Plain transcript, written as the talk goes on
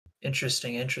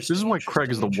Interesting, This is interesting, why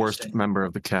Craig is interesting, the worst interesting. member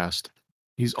of the cast.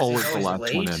 He's 'Cause he's always the always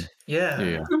last one late? in. Yeah.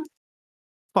 Yeah.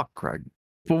 Fuck Craig.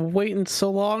 We're waiting so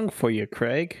long for you,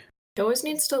 Craig. He always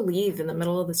needs to leave in the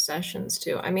middle of the sessions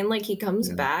too. I mean, like he comes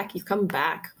Yeah. back. You come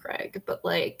back, Craig, but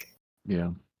like,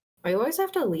 Yeah. why you always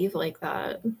have to leave like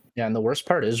that? Yeah, and the worst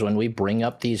part is when we bring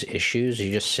up these issues,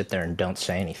 you just sit there and don't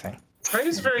say anything. Craig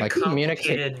is very Like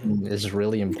complicated. communication is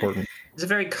really important. He's a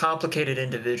very complicated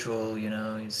individual, you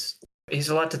know. He's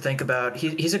a lot to think about.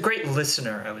 He's a great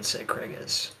listener, I would say Craig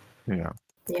is. Yeah.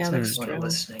 Yeah, He's that's excellent true. at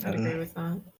listening. I'd agree with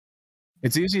that.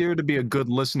 It's easier to be a good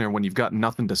listener when you've got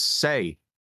nothing to say.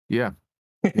 Yeah.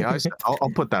 Yeah,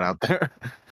 I'll put that out there.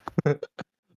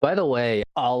 By the way,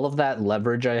 all of that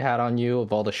leverage I had on you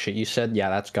of all the shit you said, yeah,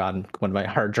 that's gone when my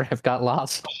hard drive got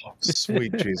lost.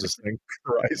 Sweet Jesus, thank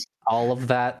Christ. All of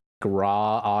that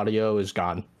raw audio is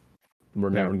gone. We're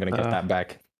Yeah. never gonna get that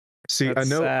back. See, That's I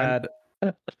know sad.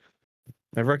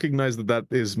 I recognize that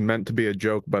is meant to be a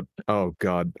joke, but oh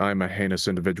god, I'm a heinous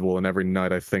individual, and every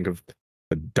night I think of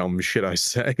the dumb shit I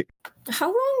say. How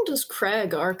long does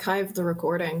Craig archive the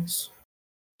recordings?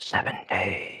 7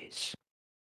 days.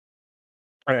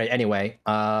 All right. Anyway,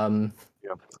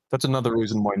 That's another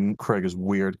reason why Craig is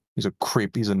weird. He's a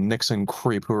creep. He's a Nixon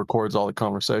creep who records all the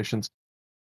conversations.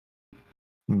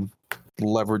 And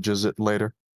leverages it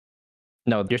later.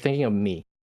 no, you're thinking of me.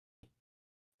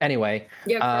 Anyway,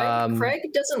 Yeah, Craig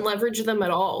doesn't leverage them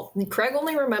at all. Craig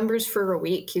only remembers for a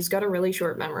week. He's got a really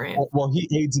short memory. Well, he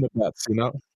aids in the bets, you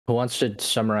know? who wants to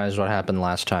summarize what happened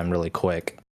last time really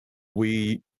quick?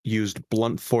 We used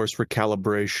blunt force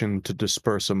recalibration to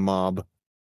disperse a mob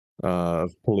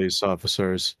of police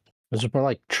officers. This is more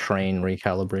like train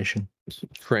recalibration.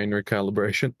 Train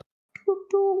recalibration.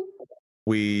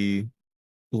 We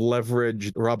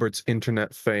leveraged Robert's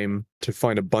internet fame to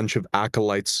find a bunch of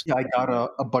acolytes. Yeah, I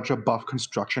got a bunch of buff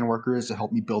construction workers to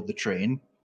help me build the train.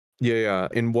 Yeah,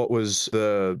 in what was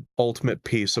the ultimate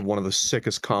piece of one of the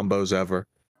sickest combos ever.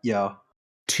 Yeah.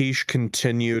 Tish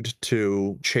continued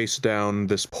to chase down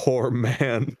this poor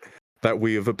man that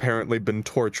we have apparently been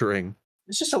torturing.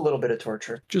 It's just a little bit of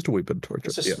torture. Just a wee bit of torture.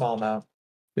 Just a small amount.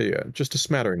 Yeah, just a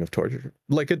smattering of torture.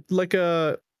 Like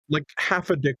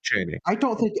half a Dick Cheney. I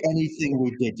don't think anything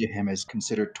we did to him is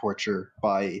considered torture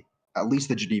by at least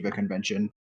the Geneva Convention.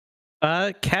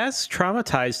 Kaz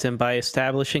traumatized him by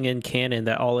establishing in canon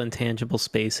that all intangible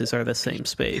spaces are the same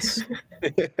space.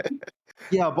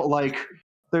 Yeah, but like,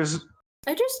 there's...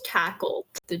 I just tackled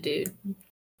the dude.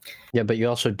 Yeah, but you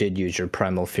also did use your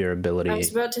primal fear ability. I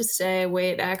was about to say,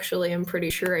 wait, actually, I'm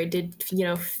pretty sure I did,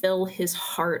 fill his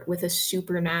heart with a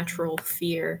supernatural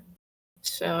fear.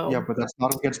 So Yeah, but that's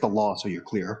not against the law, so you're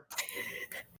clear.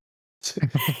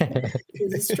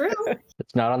 this is true.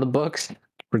 It's not on the books.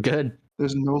 We're good.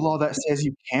 There's no law that says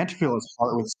you can't fill his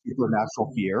heart with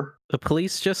supernatural fear. The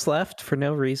police just left for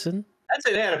no reason. I'd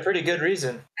say they had a pretty good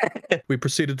reason. We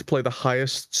proceeded to play the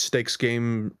highest stakes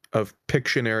game of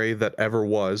Pictionary that ever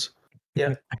was.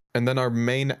 Yeah. And then our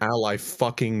main ally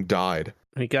fucking died.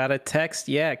 We got a text.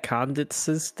 Yeah, Conditz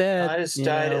is dead. I just you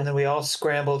died, know. and then we all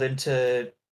scrambled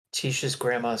into Tisha's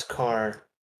grandma's car.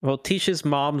 Well, Tisha's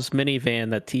mom's minivan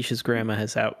that Tisha's grandma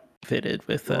has outfitted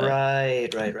with. Right.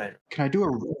 Can I do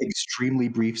a extremely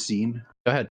brief scene?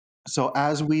 Go ahead. So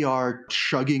as we are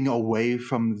chugging away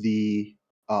from the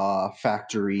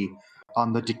factory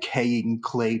on the decaying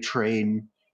clay train,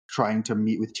 trying to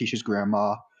meet with Tisha's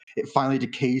grandma, it finally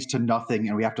decays to nothing,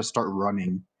 and we have to start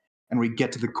running. And we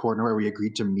get to the corner where we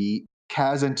agreed to meet.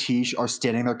 Kaz and Tish are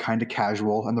standing there kind of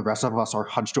casual, and the rest of us are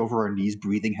hunched over our knees,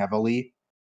 breathing heavily.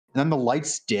 And then the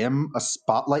lights dim, a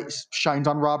spotlight shines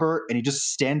on Robert, and he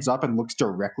just stands up and looks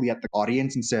directly at the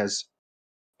audience and says,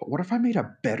 "But what if I made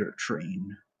a better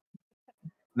train?"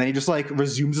 And then he just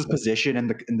resumes his position,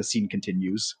 and the scene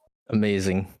continues.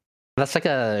 Amazing. That's like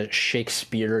a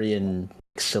Shakespearean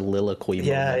soliloquy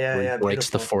moment where he breaks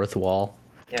the beautiful. fourth wall.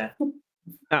 Yeah.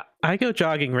 I go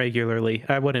jogging regularly.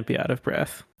 I wouldn't be out of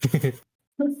breath.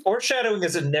 Foreshadowing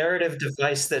is a narrative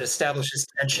device that establishes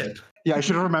tension. Yeah, I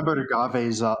should have remembered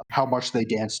Agave's how much they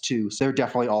dance too. So they're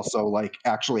definitely also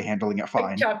actually handling it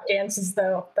fine. Chop dances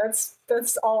though.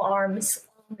 That's all arms.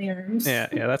 Only arms. Yeah,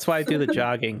 that's why I do the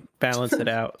jogging. Balance it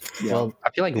out. Yeah. Well, I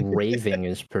feel like raving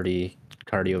is pretty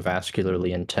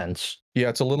cardiovascularly intense. Yeah,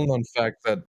 it's a little known fact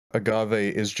that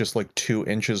Agave is just 2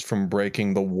 inches from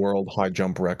breaking the world high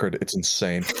jump record. It's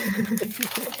insane.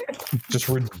 Just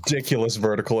ridiculous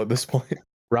vertical at this point.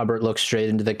 Robert looks straight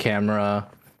into the camera.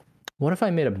 What if I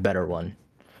made a better one?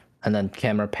 And then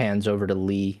camera pans over to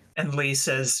Lee. And Lee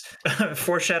says,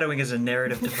 foreshadowing is a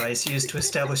narrative device used to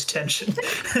establish tension.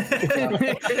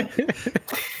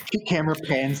 Camera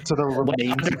pans to the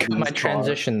remains of My Lee's car.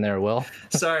 transition there, Will.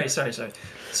 Sorry. So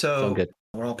So good.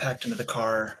 we're all packed into the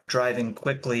car, driving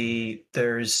quickly.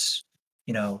 There's,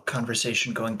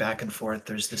 conversation going back and forth.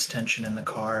 There's this tension in the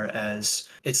car as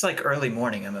it's like early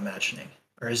morning, I'm imagining.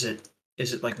 Or is it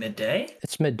like midday?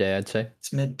 It's midday, I'd say.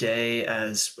 It's midday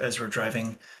as we're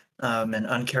driving, an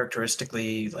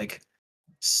uncharacteristically like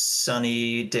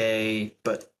sunny day,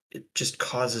 but it just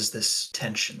causes this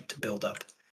tension to build up.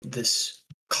 This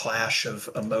clash of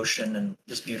emotion and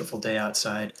this beautiful day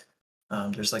outside.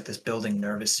 There's like this building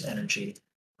nervous energy.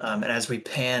 And as we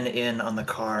pan in on the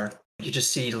car, you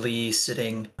just see Lee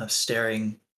sitting,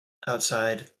 staring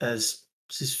outside as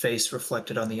his face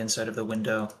reflected on the inside of the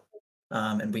window.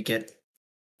 And we get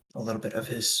a little bit of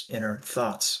his inner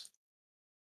thoughts.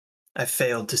 I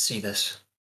failed to see this.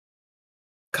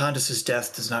 Condis's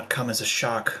death does not come as a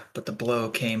shock, but the blow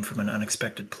came from an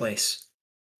unexpected place.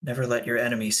 Never let your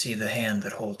enemy see the hand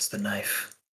that holds the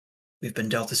knife. We've been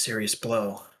dealt a serious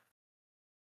blow.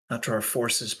 Not to our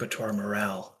forces, but to our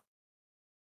morale.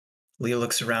 Lee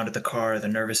looks around at the car, the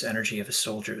nervous energy of his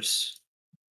soldiers.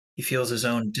 He feels his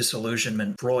own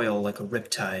disillusionment broil like a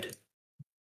riptide,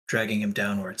 dragging him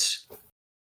downwards.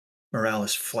 Morale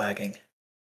is flagging.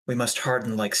 We must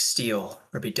harden like steel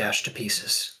or be dashed to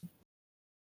pieces.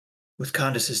 With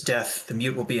Condis's death, the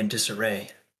mute will be in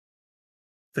disarray.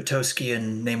 Vitoski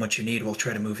and Name What You Need will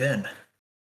try to move in.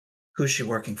 Who's she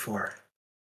working for?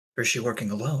 Or is she working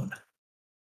alone?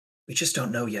 We just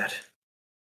don't know yet.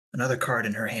 Another card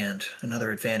in her hand,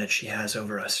 another advantage she has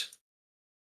over us.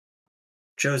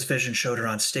 Joe's vision showed her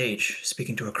on stage,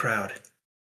 speaking to a crowd.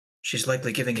 She's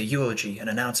likely giving a eulogy, an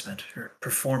announcement, or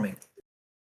performing.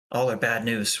 All are bad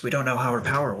news. We don't know how her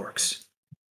power works.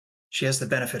 She has the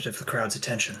benefit of the crowd's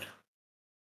attention.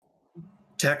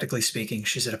 Tactically speaking,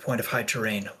 she's at a point of high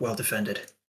terrain, well defended.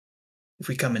 If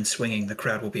we come in swinging, the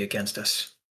crowd will be against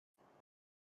us.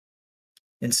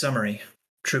 In summary,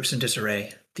 troops in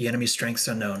disarray, the enemy's strengths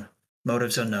unknown,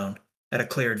 motives unknown, at a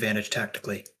clear advantage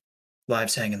tactically.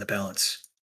 Lives hang in the balance.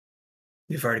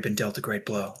 We've already been dealt a great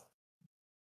blow.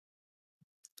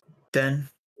 Then,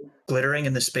 glittering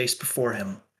in the space before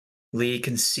him, Lee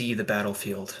can see the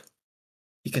battlefield.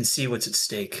 He can see what's at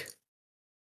stake.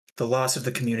 The loss of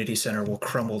the community center will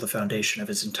crumble the foundation of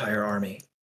his entire army.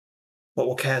 What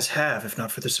will Kaz have if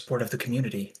not for the support of the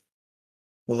community?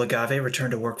 Will Agave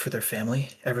return to work for their family,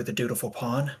 ever the dutiful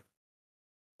pawn?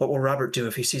 What will Robert do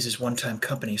if he sees his one-time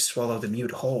company swallow the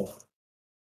mute whole?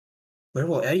 Where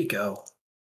will Eddie go?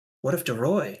 What of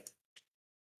DeRoy?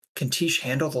 Can Tish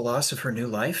handle the loss of her new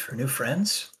life, her new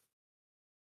friends?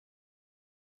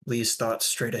 Lee's thoughts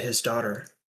stray to his daughter,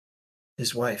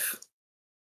 his wife,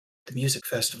 the music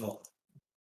festival.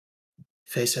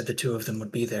 Faye said the two of them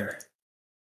would be there.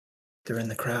 They're in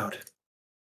the crowd.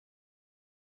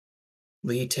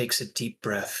 Lee takes a deep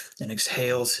breath and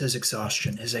exhales his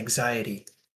exhaustion, his anxiety,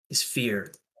 his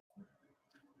fear.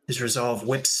 His resolve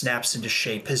whip snaps into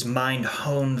shape, his mind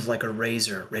honed like a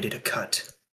razor ready to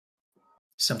cut.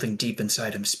 Something deep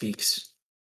inside him speaks.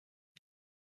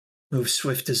 Move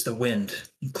swift as the wind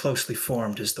and closely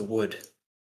formed as the wood.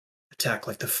 Attack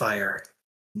like the fire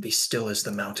and be still as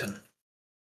the mountain.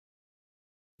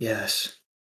 Yes,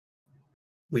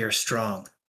 we are strong.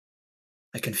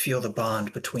 I can feel the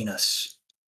bond between us.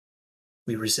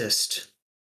 We resist,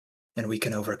 and we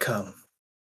can overcome.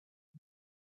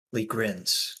 Lee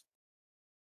grins.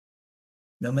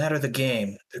 No matter the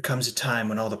game, there comes a time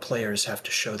when all the players have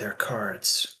to show their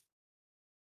cards.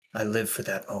 I live for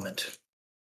that moment.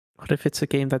 What if it's a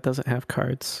game that doesn't have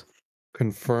cards?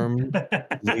 Confirmed.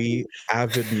 Lee,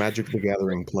 avid Magic the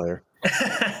Gathering player.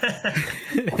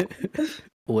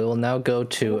 We will now go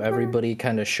to everybody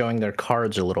kind of showing their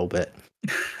cards a little bit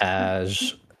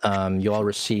as you all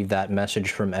receive that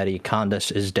message from Eddie.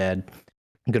 Condis is dead.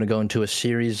 I'm going to go into a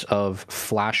series of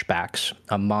flashbacks,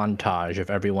 a montage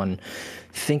of everyone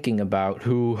thinking about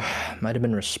who might have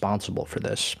been responsible for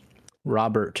this.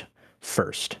 Robert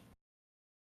first.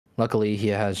 Luckily, he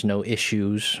has no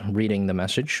issues reading the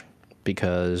message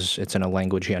because it's in a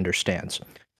language he understands.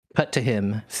 Cut to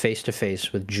him face to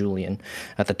face with Julian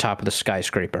at the top of the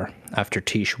skyscraper after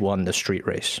Tish won the street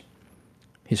race.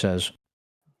 He says,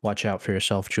 "Watch out for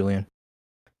yourself, Julian."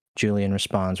 Julian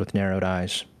responds with narrowed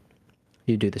eyes.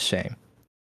 "You do the same."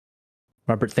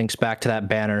 Robert thinks back to that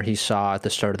banner he saw at the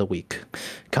start of the week.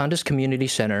 Condis Community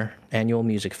Center Annual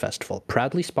Music Festival,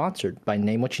 proudly sponsored by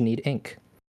Name What You Need, Inc.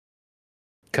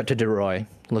 Cut to DeRoy,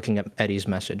 looking at Eddie's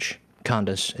message.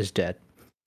 Condis is dead.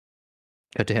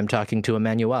 Cut to him talking to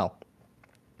Emmanuel.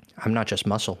 "I'm not just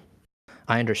muscle.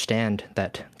 I understand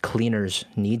that Cleaners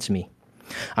needs me.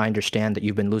 I understand that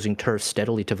you've been losing turf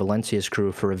steadily to Valencia's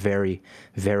crew for a very,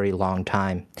 very long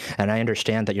time. And I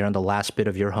understand that you're on the last bit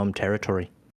of your home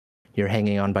territory. You're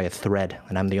hanging on by a thread,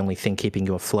 and I'm the only thing keeping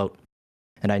you afloat.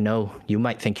 And I know you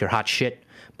might think you're hot shit,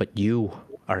 but you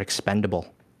are expendable,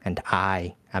 and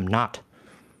I am not.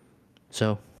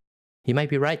 So, you might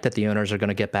be right that the owners are going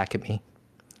to get back at me.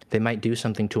 They might do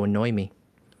something to annoy me.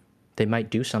 They might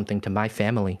do something to my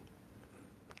family.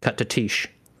 Cut to Tish.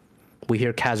 We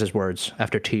hear Kaz's words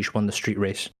after Tish won the street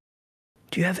race.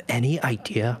 Do you have any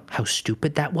idea how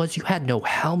stupid that was? You had no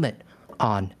helmet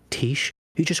on, Tish.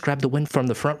 You just grabbed the win from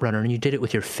the front runner and you did it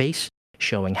with your face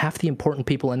showing. Half the important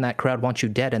people in that crowd want you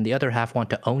dead and the other half want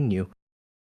to own you.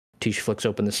 Tish flicks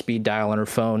open the speed dial on her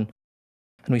phone,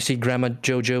 and we see Grandma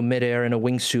Jojo midair in a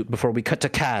wingsuit before we cut to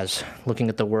Kaz, looking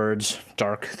at the words,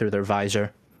 dark through their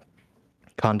visor.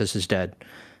 Candace is dead.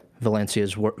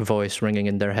 Valencia's voice ringing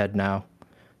in their head now.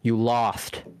 You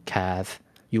lost, Kaz.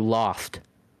 You lost.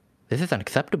 This is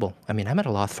unacceptable. I mean, I'm at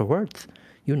a loss for words.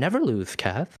 You never lose,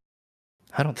 Kaz.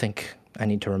 I don't think I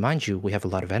need to remind you we have a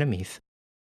lot of enemies.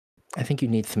 I think you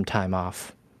need some time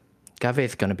off.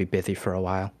 Agave's gonna be busy for a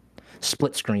while.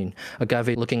 Split screen.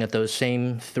 Agave looking at those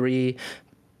same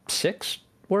 6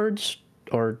 words?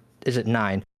 Or is it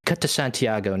 9? Cut to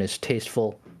Santiago and his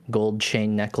tasteful gold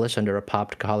chain necklace under a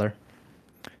popped collar.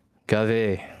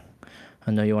 Agave,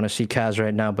 I know you want to see Kaz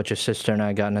right now, but your sister and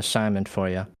I got an assignment for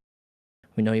you.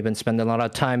 We know you've been spending a lot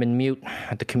of time in Mute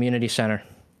at the community center.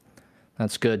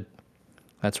 That's good.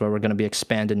 That's where we're going to be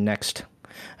expanding next.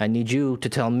 I need you to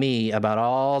tell me about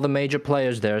all the major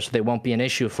players there so they won't be an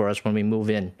issue for us when we move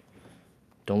in.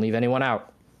 Don't leave anyone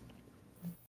out.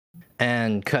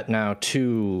 And cut now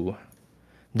to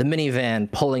the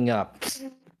minivan pulling up.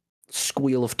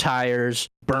 Squeal of tires,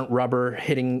 burnt rubber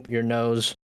hitting your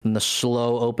nose, and the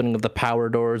slow opening of the power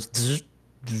doors.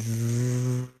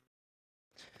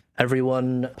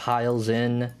 Everyone piles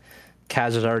in.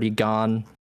 Kaz is already gone.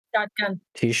 Shotgun.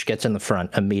 Tish gets in the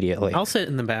front immediately. I'll sit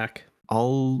in the back.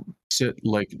 I'll sit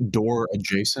like door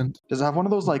adjacent. Does it have one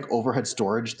of those like overhead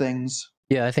storage things?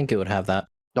 Yeah, I think it would have that.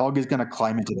 Dog is gonna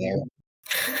climb into there.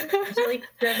 I feel like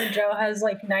Grandma Joe has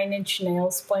like 9-inch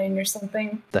nails playing or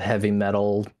something. The heavy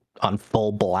metal on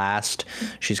full blast.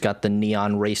 She's got the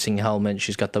neon racing helmet.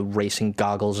 She's got the racing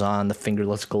goggles on, the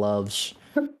fingerless gloves.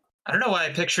 I don't know why I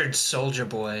pictured Soldier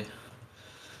Boy.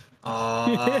 You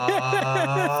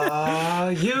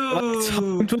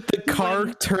With the car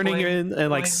Boing, turning boing, in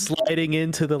and like boing. sliding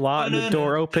into the lot and the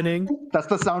door opening. That's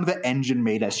the sound the engine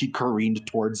made as she careened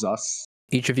towards us.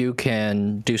 Each of you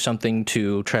can do something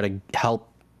to try to help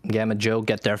Gamma Joe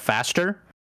get there faster.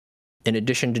 In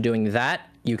addition to doing that,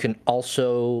 you can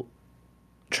also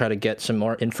try to get some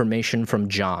more information from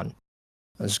John.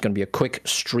 This is going to be a quick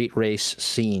street race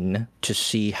scene to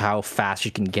see how fast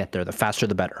you can get there. The faster,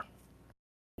 the better.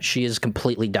 She is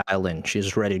completely dialed in. She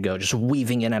is ready to go, just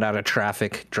weaving in and out of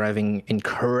traffic, driving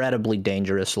incredibly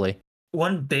dangerously.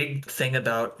 One big thing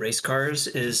about race cars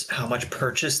is how much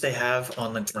purchase they have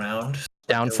on the ground.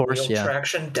 Downforce, Wheel yeah.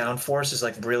 traction, downforce is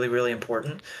like really, really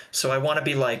important. So I want to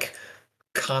be like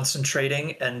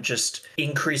concentrating and just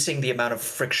increasing the amount of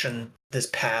friction this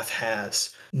path has,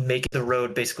 making the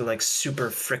road basically like super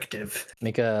frictive.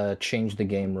 Make a change the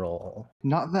game roll.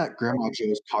 Not that Grandma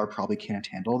Joe's car probably can't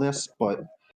handle this, but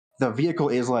the vehicle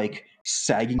is like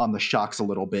sagging on the shocks a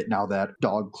little bit now that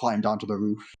Dog climbed onto the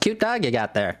roof. Cute dog you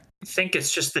got there. I think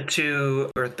it's just the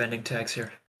 2 earthbending tags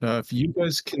here. If you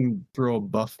guys can throw a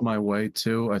buff my way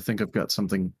too, I think I've got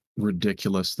something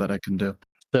ridiculous that I can do.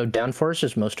 So downforce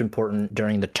is most important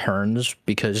during the turns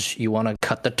because you want to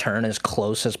cut the turn as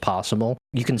close as possible.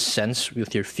 You can sense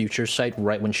with your future sight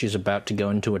right when she's about to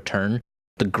go into a turn,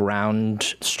 the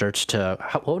ground starts to...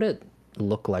 what would it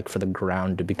look like for the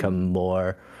ground to become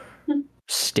more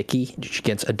sticky? She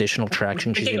gets additional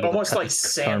traction. She's able Almost to cut like the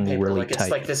turn sandpaper, really like tight. it's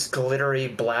like this glittery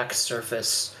black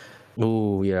surface.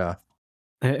 Ooh, yeah.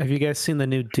 Have you guys seen the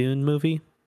new Dune movie?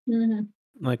 Mm-hmm.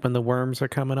 Like when the worms are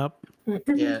coming up?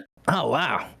 Yeah. Oh,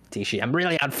 wow. Tishi, I'm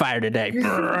really on fire today.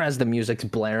 Brrr, as the music's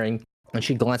blaring. And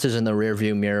she glances in the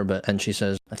rearview mirror, and she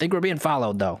says, I think we're being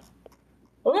followed, though.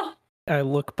 Oh, I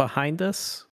look behind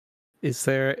us. Is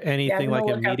there anything gonna like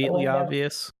look out the immediately window.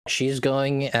 obvious? She's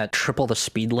going at triple the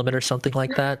speed limit or something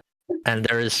like that. And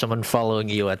there is someone following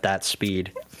you at that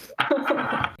speed.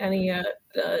 Any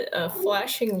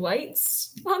flashing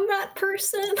lights on that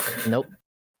person? Nope.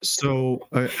 So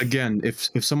again, if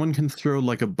someone can throw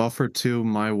like a buff or 2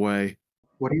 my way,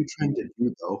 What are you trying to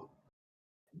do, though?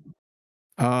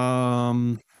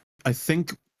 I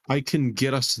think I can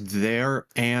get us there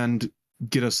and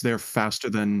get us there faster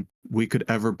than we could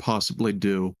ever possibly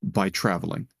do by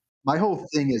traveling. My whole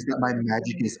thing is that my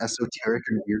magic is esoteric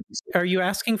and weird. Are you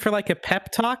asking for like a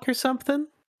pep talk or something?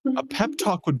 A pep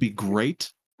talk would be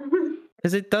great.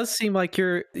 Because it does seem like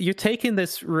you're taking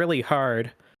this really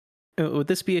hard. Would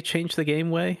this be a change the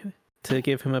game way to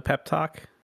give him a pep talk?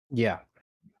 Yeah.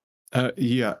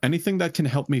 Yeah, anything that can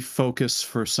help me focus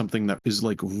for something that is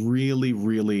like really,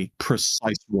 really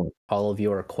precise work. All of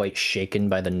you are quite shaken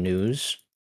by the news.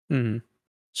 Hmm.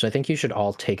 So I think you should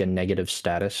all take a negative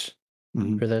status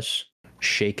Mhm. for this.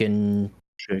 Shaken,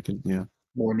 Shaken, yeah.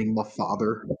 Mourning the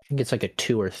father, I think it's like a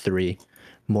 2 or 3.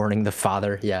 Mourning the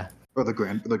father, yeah. or the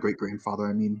great grandfather.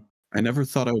 I mean, I never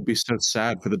thought I would be so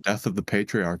sad for the death of the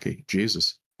patriarchy.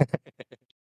 Jesus.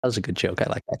 That was a good joke. I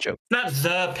like that joke. Not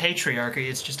the patriarchy,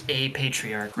 it's just a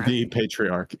patriarch, right? The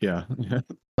patriarch, yeah.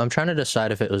 I'm trying to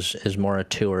decide if it is more a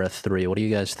 2 or a 3. What do you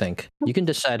guys think? You can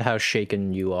decide how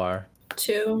shaken you are.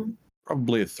 2.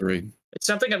 Probably a 3. It's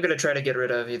something I'm going to try to get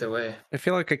rid of either way. I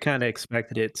feel like I kind of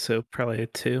expected it, so probably a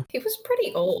 2. He was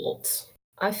pretty old.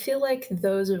 I feel like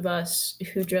those of us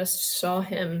who just saw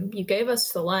him, you gave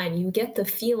us the line, you get the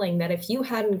feeling that if you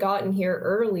hadn't gotten here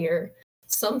earlier,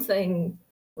 something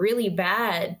really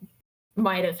bad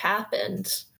might have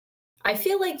happened. I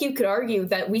feel like you could argue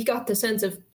that we got the sense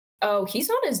of, oh, he's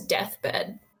on his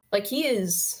deathbed. Like he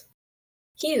is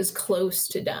close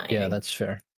to dying. Yeah, that's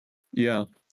fair. Yeah.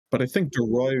 But I think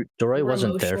Deroy, Deroy We're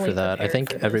wasn't there for emotionally that. I prepared think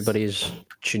for this. everybody's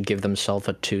should give themselves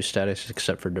a 2 status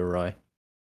except for Deroy.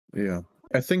 yeah.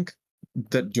 I think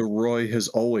that Deroy has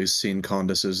always seen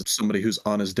Condis as somebody who's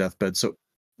on his deathbed. So,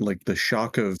 like, the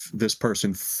shock of this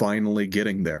person finally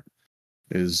getting there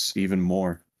is even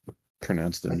more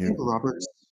pronounced I than think you. Robert's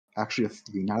actually a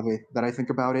 3 now that I think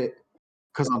about it.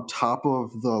 Because on top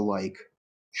of the like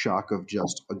shock of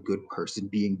just a good person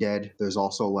being dead, there's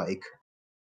also like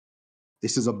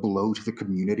this is a blow to the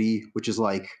community, which is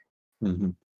like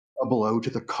Mhm. a blow to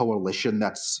the coalition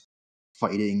that's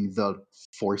fighting the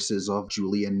forces of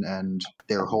Julian and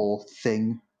their whole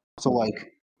thing. So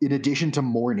like in addition to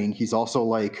mourning, he's also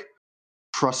like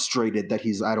frustrated that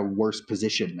he's at a worse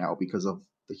position now because of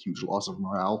the huge loss of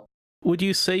morale. Would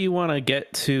you say you want to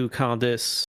get to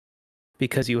Condis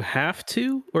because you have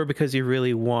to, or because you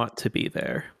really want to be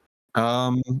there?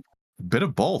 Bit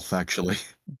of both, actually.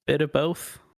 Bit of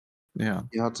both. Yeah.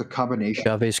 Yeah, it's a combination.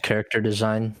 Gave's character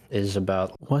design is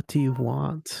about What do you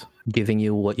want? giving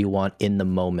you what you want in the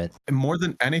moment. And more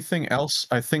than anything else,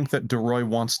 I think that Deroy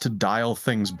wants to dial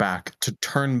things back, to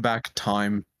turn back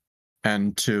time,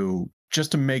 and to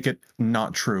just to make it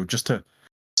not true, just to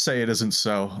say it isn't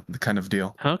so, the kind of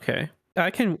deal. Okay. I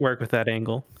can work with that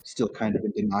angle. Still kind of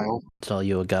in denial. It's all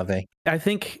you, Agave. I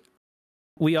think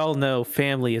we all know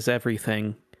family is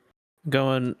everything.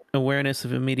 Going awareness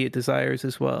of immediate desires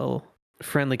as well.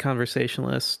 Friendly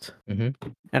conversationalist. Mhm.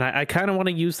 And I kind of want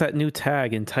to use that new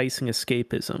tag, enticing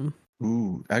escapism.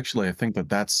 Ooh, actually, I think that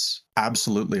that's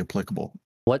absolutely applicable.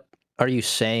 What are you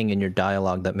saying in your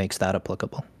dialogue that makes that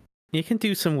applicable? You can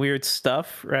do some weird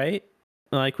stuff, right?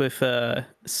 Like with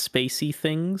spacey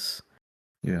things.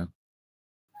 Yeah.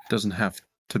 Doesn't have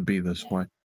to be this way.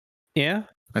 Yeah.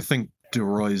 I think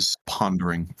Deroy's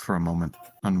pondering for a moment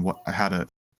on how to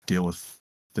deal with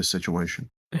this situation.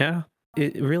 Yeah.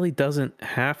 It really doesn't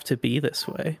have to be this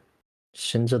way.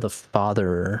 Sins of the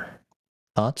Father.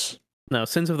 Thoughts? No,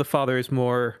 Sins of the Father is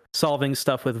more solving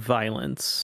stuff with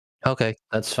violence. Okay,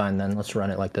 that's fine then. Let's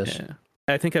run it like this. Yeah.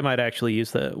 I think I might actually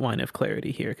use the Wine of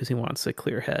Clarity here because he wants a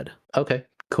clear head. Okay,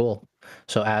 cool.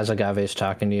 So as Agave's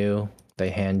talking to you, they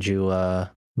hand you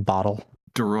a bottle.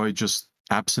 Deroy just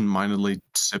absent-mindedly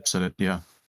sips at it. Yeah,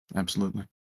 absolutely.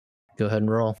 Go ahead and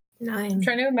roll. 9. I'm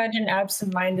trying to imagine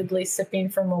absentmindedly sipping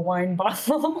from a wine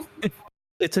bottle.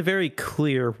 It's a very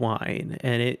clear wine,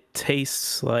 and it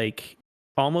tastes like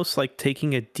almost like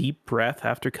taking a deep breath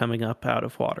after coming up out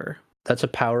of water. That's a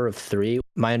power of 3.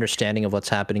 My understanding of what's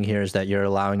happening here is that you're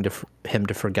allowing him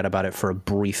to forget about it for a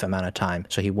brief amount of time.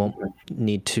 So he won't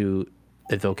need to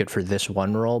evoke it for this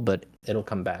one roll, but it'll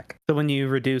come back. So when you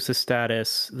reduce the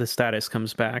status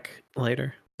comes back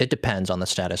later. It depends on the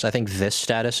status. I think this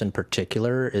status in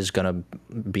particular is going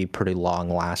to be pretty long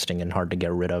lasting and hard to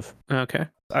get rid of. Okay.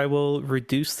 I will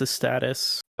reduce the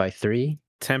status. By 3?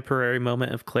 Temporary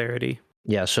moment of clarity.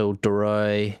 Yeah, so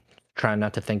Deroy, trying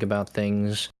not to think about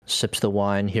things, sips the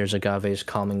wine, hears Agave's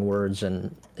calming words,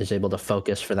 and is able to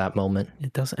focus for that moment.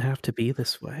 It doesn't have to be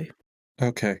this way.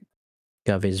 Okay.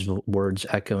 Agave's words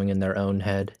echoing in their own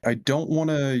head. I don't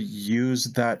want to use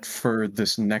that for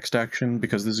this next action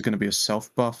because this is going to be a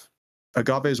self buff.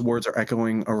 Agave's words are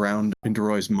echoing around in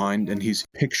Deroy's mind, and he's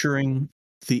picturing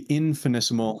the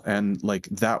infinitesimal and like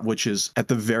that which is at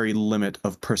the very limit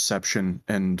of perception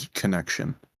and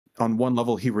connection. on one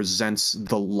level, he resents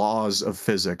the laws of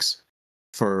physics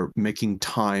for making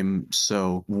time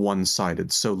so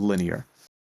one-sided, so linear.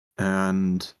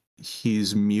 And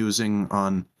he's musing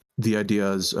on the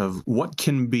ideas of what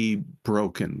can be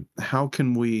broken. How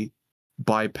can we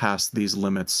bypass these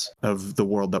limits of the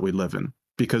world that we live in?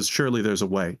 Because surely there's a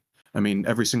way. I mean,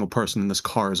 every single person in this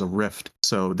car is a rift,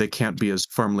 so they can't be as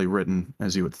firmly written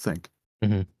as you would think.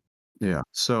 Mhm. Yeah,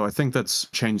 so I think that's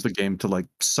changed the game to like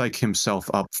psych himself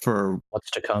up for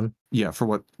What's to come?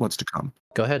 what's to come.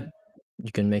 Go ahead.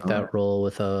 You can make that Alright. roll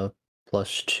with a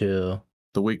 +2.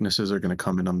 The weaknesses are going to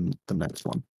come in on the next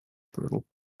one. Brutal.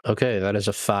 Okay, that is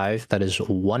a 5. That is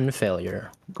 1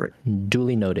 failure. Great.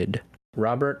 Duly noted.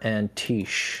 Robert and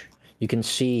Tish. You can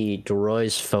see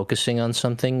Deroy's focusing on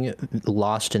something,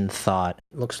 lost in thought.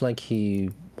 Looks like he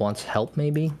wants help,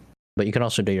 maybe? But you can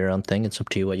also do your own thing. It's up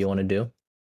to you what you want to do.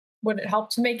 Would it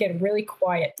help to make it really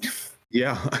quiet?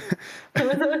 Yeah.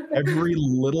 Every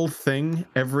little thing,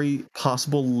 every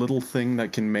possible little thing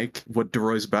that can make what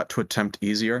Deroy's about to attempt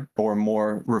easier or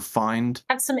more refined.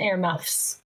 Have some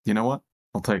earmuffs. You know what?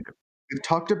 I'll take it. We've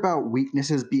talked about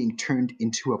weaknesses being turned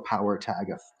into a power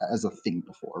tag as a thing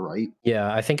before, right?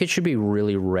 Yeah, I think it should be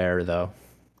really rare, though.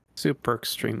 Super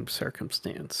extreme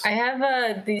circumstance. I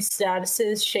have these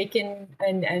statuses, shaken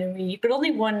and enemy, but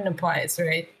only one applies,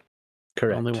 right?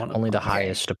 Correct. Only one Only the applies.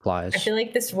 highest applies. I feel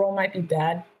like this roll might be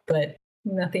bad, but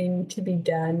nothing to be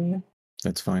done.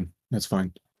 That's fine. That's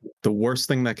fine. The worst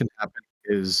thing that can happen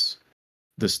is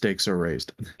the stakes are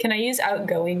raised. Can I use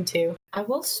outgoing too? I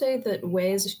will say that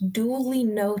Way's duly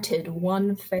noted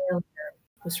 1 failure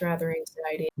was rather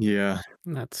anxiety. Yeah.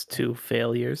 That's 2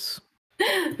 failures.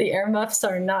 The earmuffs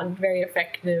are not very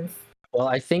effective. Well,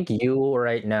 I think you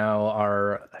right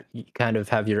now you kind of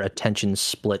have your attention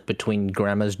split between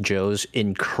Grandma's Joe's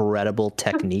incredible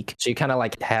technique. So you kind of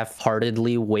like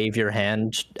half-heartedly wave your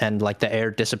hand and like the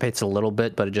air dissipates a little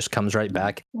bit, but it just comes right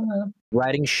back.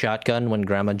 Riding shotgun when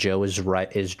Grandma Joe is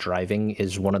driving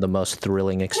is one of the most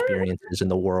thrilling experiences in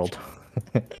the world.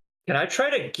 Can I try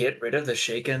to get rid of the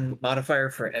shaken modifier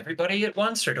for everybody at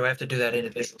once, or do I have to do that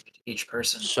individually to each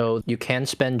person? So you can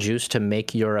spend juice to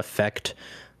make your effect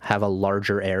have a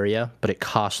larger area, but it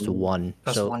costs 1.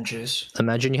 Plus So 1 juice.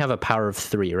 imagine you have a power of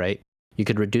 3, right? You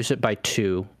could reduce it by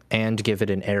 2 and give it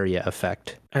an area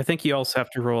effect. I think you also have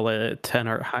to roll a 10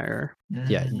 or higher.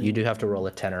 Yeah, you do have to roll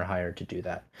a 10 or higher to do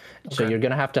that. So Okay. you're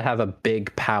going to have a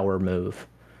big power move.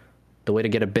 The way to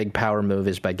get a big power move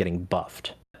is by getting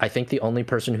buffed. I think the only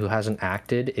person who hasn't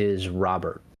acted is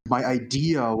Robert. My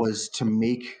idea was to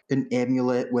make an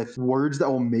amulet with words that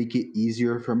will make it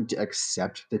easier for him to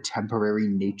accept the temporary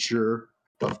nature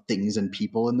of things and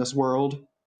people in this world,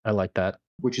 I like that.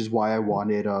 which is why I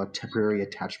wanted a temporary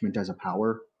attachment as a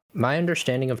power. My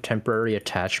understanding of temporary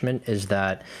attachment is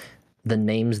that the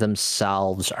names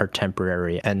themselves are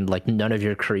temporary and like none of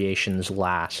your creations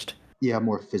last. Yeah,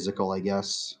 more physical, I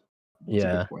guess. That's a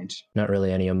Yeah, good point. not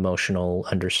really any emotional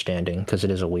understanding because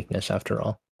it is a weakness after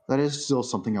all. That is still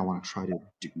something I want to try to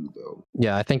do, though.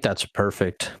 Yeah, I think that's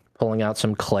perfect. Pulling out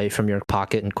some clay from your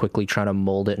pocket and quickly trying to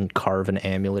mold it and carve an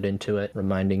amulet into it,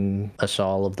 reminding us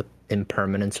all of the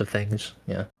impermanence of things.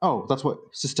 Yeah. Oh, that's what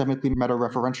systemically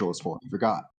meta-referential is for. I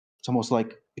forgot. It's almost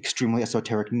like extremely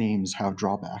esoteric names have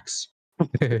drawbacks.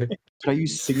 Could I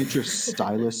use signature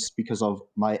stylus because of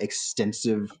my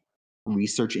extensive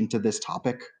research into this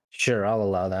topic? Sure, I'll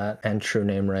allow that. And true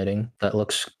name writing. That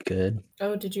looks good.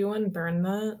 Oh, did you unburn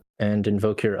that? And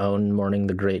invoke your own mourning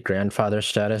the great grandfather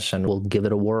status, and we'll give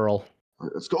it a whirl. All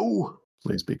right, let's go.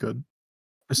 Please be good.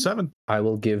 A 7. I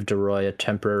will give Deroy a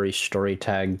temporary story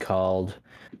tag called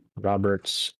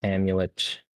Robert's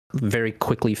Amulet. Very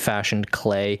quickly fashioned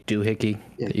clay doohickey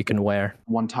Yeah. that you can wear.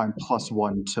 1 time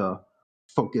 +1 to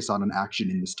focus on an action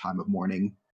in this time of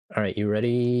mourning. All right, you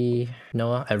ready,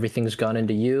 Noah? Everything's gone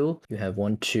into you. You have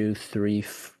 1, 2, 3,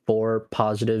 4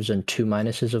 positives and 2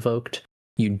 minuses evoked.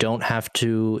 You don't have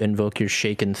to invoke your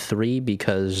Shaken 3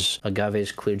 because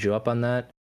Agave's cleared you up on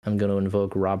that. I'm going to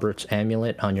invoke Robert's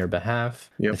Amulet on your behalf.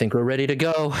 Yep. I think we're ready to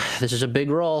go. This is a big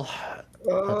roll.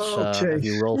 Let's have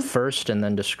you roll first and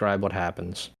then describe what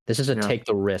happens. This is a Yeah. take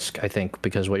the risk, I think,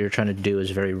 because what you're trying to do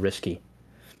is very risky.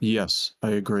 Yes,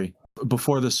 I agree.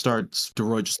 Before this starts,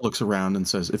 Deroy just looks around and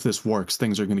says, if this works,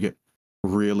 things are going to get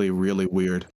really, really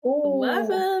weird.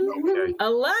 11! Okay.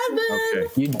 11!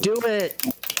 Okay. You do it!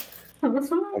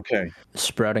 Okay.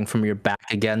 Sprouting from your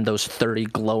back again, those 30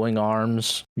 glowing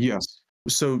arms. Yes.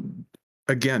 So,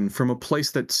 again, from a place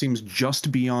that seems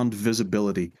just beyond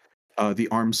visibility, the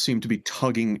arms seem to be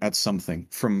tugging at something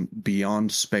from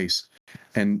beyond space.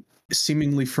 And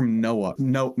seemingly from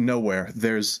nowhere,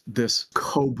 there's this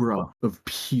cobra of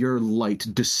pure light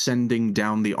descending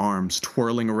down the arms,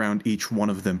 twirling around each one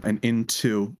of them and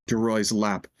into Deroy's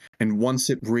lap. And once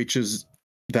it reaches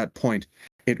that point,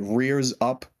 it rears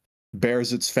up,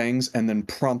 bares its fangs, and then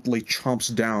promptly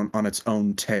chomps down on its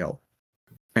own tail.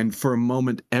 And for a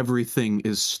moment, everything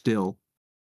is still,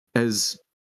 as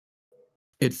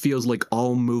it feels like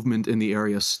all movement in the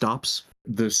area stops.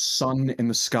 The sun in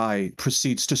the sky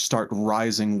proceeds to start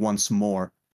rising once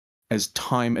more as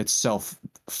time itself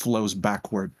flows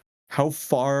backward. How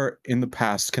far in the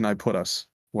past can I put us,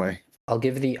 Wei? I'll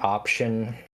give the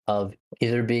option of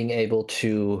either being able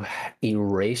to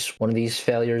erase one of these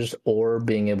failures or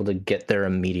being able to get there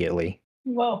immediately.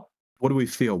 Whoa, What do we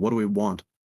feel? What do we want?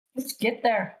 let's get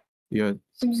there. Yeah,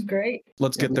 Seems great.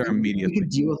 let's get there We immediately. can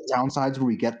deal with downsides when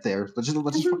we get there. Let's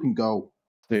just fucking go.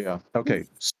 Yeah, okay.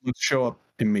 So let's show up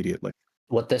immediately.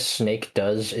 What this snake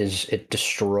does is it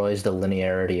destroys the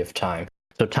linearity of time.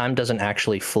 So time doesn't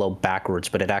actually flow backwards,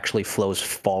 but it actually flows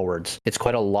forwards. It's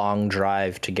quite a long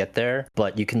drive to get there,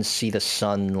 but you can see the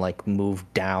sun like move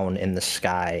down in the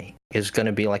sky. It's going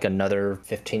to be like another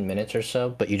 15 minutes or so,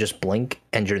 but you just blink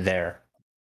and you're there.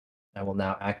 I will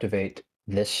now activate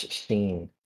this scene.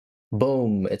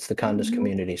 Boom, it's the Condas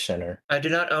Community Center. I do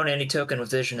not own any token with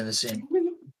vision in the scene.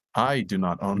 I do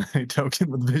not own a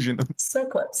token with vision. So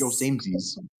close. Yo,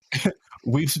 samesies.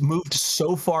 We've moved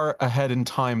so far ahead in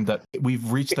time that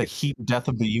we've reached the heat death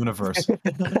of the universe.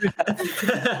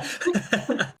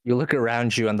 You look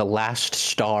around you and the last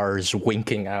stars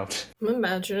winking out. I'm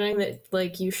imagining that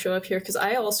like you show up here because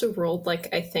I also rolled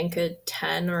like I think a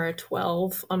 10 or a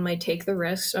 12 on my take the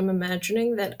risk. So I'm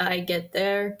imagining that I get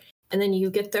there and then you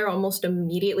get there almost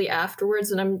immediately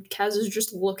afterwards, and Kaz is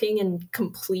just looking in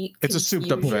complete It's a souped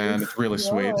up confusion. van. It's really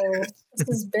sweet. Whoa, this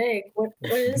is big. What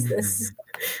is this?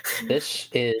 This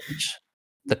is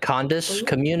the Condas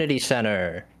Community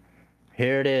Center.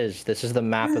 Here it is. This is the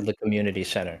map of the community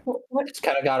center. What It's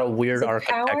kind of got a is weird it,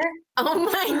 architecture. power? Oh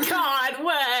my god,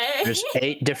 way! There's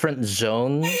 8 different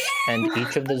zones, and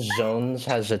each of the zones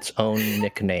has its own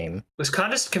nickname. Was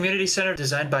Condas Community Center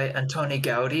designed by Antoni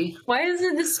Gaudi? Why is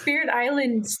it the Spirit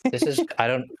Island? This is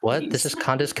This is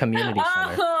Condas Community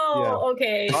Center. Oh,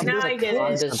 okay. Condas- Now I get it.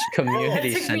 Condas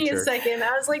Community That took me a Center. second.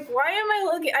 I was like, why am I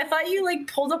looking? I thought you like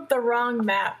pulled up the wrong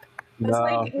map. I was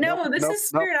like, no, this is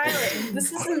Spirit Island.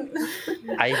 This isn't.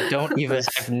 I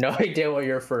have no idea what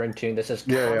you're referring to. This is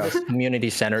Condas Community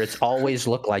Center. It's always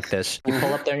looked like this. You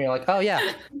pull up there and you're like, oh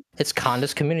yeah, it's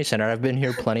Condas Community Center. I've been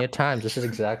here plenty of times. This is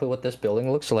exactly what this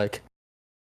building looks like.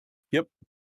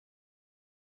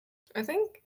 I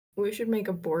think we should make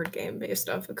a board game based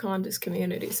off of Condas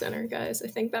Community Center, guys. I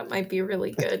think that might be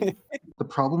really good. The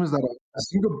problem is that a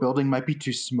single building might be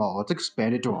too small. Let's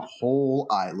expand it to a whole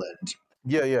island.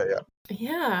 Yeah.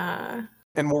 Yeah.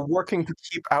 And we're working to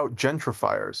keep out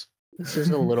gentrifiers. This is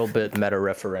a little bit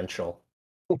meta-referential.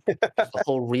 The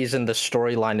whole reason the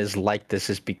storyline is like this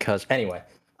is because anyway,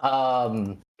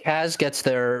 Kaz gets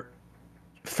there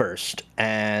first,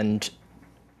 and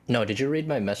no, did you read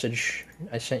my message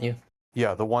I sent you?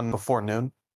 Yeah, the one before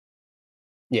noon.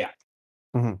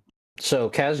 So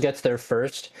Kaz gets there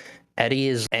first. Eddie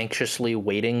is anxiously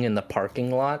waiting in the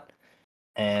parking lot,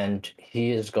 and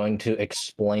he is going to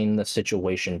explain the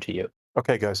situation to you.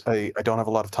 Okay, guys, I don't have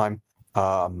a lot of time.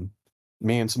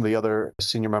 Me and some of the other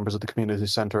senior members of the community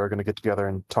center are going to get together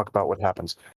and talk about what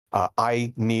happens.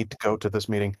 I need to go to this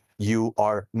meeting. You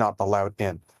are not allowed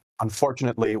in.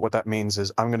 Unfortunately, what that means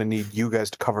is I'm going to need you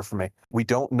guys to cover for me. We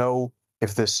don't know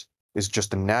if this is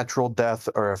just a natural death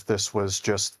or if this was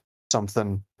just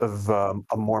something of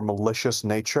a more malicious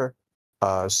nature.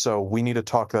 So we need to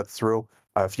talk that through.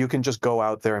 If you can just go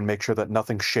out there and make sure that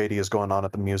nothing shady is going on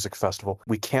at the music festival.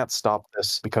 We can't stop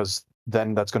this because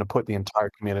then that's going to put the entire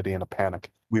community in a panic.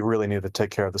 We really need to take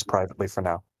care of this privately for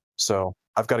now. So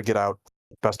I've got to get out.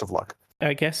 Best of luck.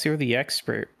 I guess you're the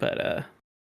expert, but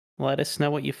let us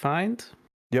know what you find.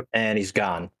 And he's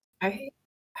gone. I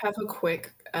have a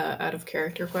quick out of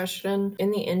character question.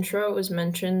 In the intro, it was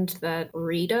mentioned that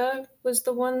Rita was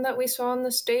the one that we saw on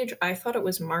the stage. I thought it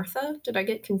was Martha. Did I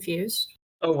get confused?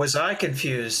 Oh, was I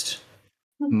confused?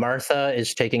 Martha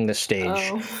is taking the stage.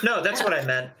 Oh. No, that's what I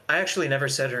meant. I actually never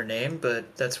said her name,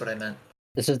 but that's what I meant.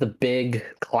 This is the big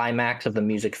climax of the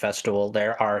music festival.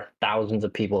 There are thousands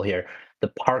of people here. The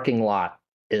parking lot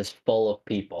is full of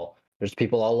people. There's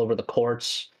people all over the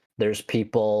courts. There's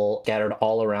people scattered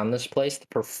all around this place. The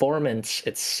performance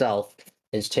itself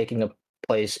is taking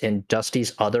place in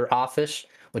Dusty's other office,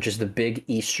 which is the big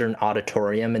Eastern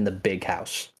auditorium in the big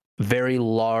house. very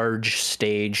large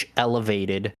stage,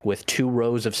 elevated, with 2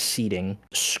 rows of seating,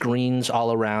 screens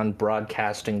all around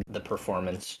broadcasting the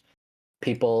performance.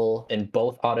 People in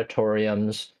both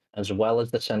auditoriums, as well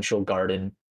as the central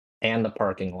garden and the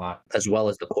parking lot, as well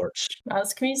as the courts. Wow,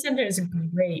 this community center is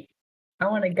great. I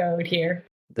want to go here.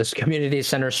 This community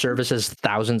center services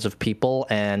thousands of people,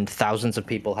 and thousands of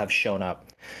people have shown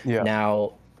up. Yeah.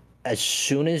 Now, as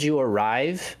soon as you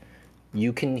arrive,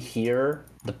 you can hear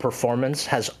the performance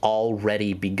has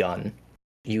already begun.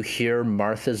 You hear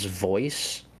Martha's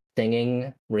voice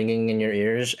singing, ringing in your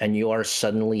ears, and you are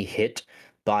suddenly hit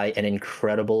by an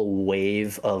incredible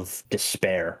wave of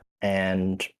despair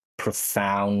and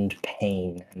profound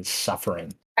pain and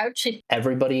suffering. Ouchie.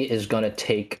 Everybody is going to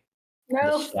take the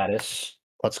No. status.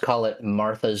 Let's call it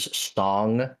Martha's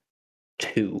Song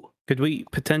 2. Could we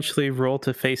potentially roll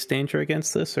to face danger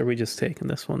against this, or are we just taking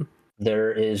this one?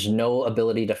 There is no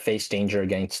ability to face danger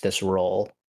against this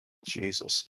roll.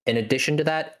 Jesus. In addition to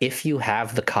that, if you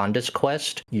have the Condis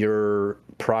quest, your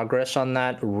progress on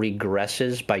that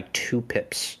regresses by 2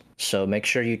 pips. So make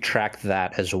sure you track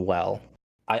that as well.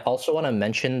 I also want to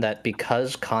mention that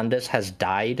because Condis has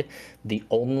died, the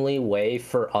only way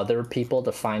for other people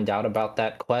to find out about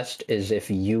that quest is if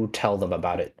you tell them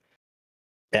about it,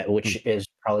 which is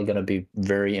probably going to be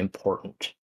very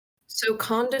important. So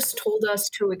Condis told us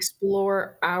to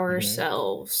explore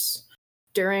ourselves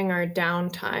during our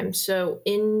downtime. So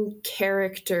in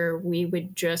character, we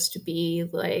would just be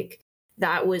like,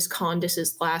 that was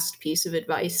Condis's last piece of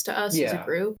advice to us as a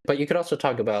group. But you could also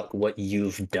talk about what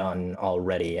you've done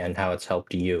already and how it's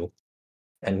helped you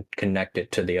and connect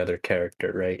it to the other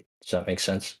character, right? Does that make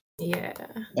sense? Yeah.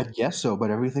 I guess so,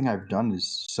 but everything I've done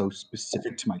is so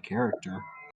specific to my character.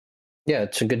 Yeah,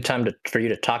 it's a good time for you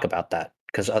to talk about that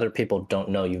because other people don't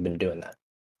know you've been doing that.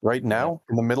 Right now,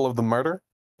 in the middle of the murder?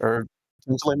 Or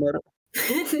potentially murder?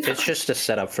 It's just a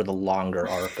setup for the longer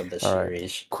arc of the All right.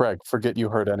 series. Craig, forget you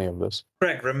heard any of this.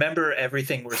 Craig, remember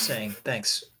everything we're saying.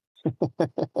 Thanks.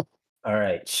 All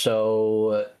right,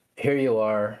 so here you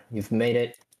are. You've made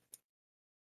it.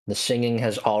 The singing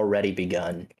has already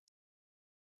begun.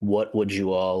 What would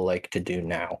you all like to do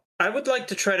now? I would like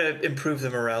to try to improve the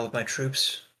morale of my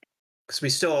troops. Because we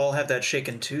still all have that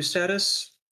Shaken 2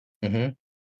 status. Mm-hmm.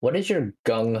 What does your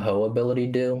gung-ho ability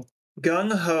do?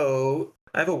 Gung-ho,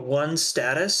 I have a 1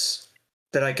 status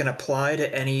that I can apply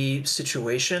to any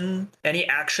situation, any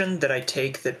action that I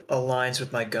take that aligns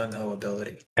with my gung-ho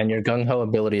ability. And your gung-ho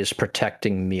ability is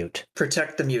protecting mute.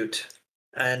 Protect the mute.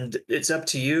 And it's up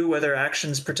to you whether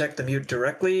actions protect the mute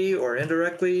directly or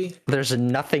indirectly. There's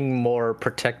nothing more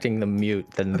protecting the mute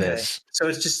than this. So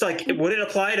it's just like, would it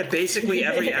apply to basically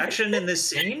every action in this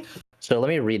scene? So let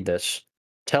me read this.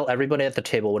 Tell everybody at the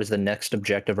table what is the next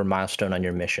objective or milestone on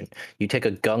your mission. You take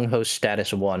a gung-ho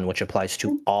status 1, which applies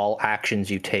to all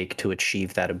actions you take to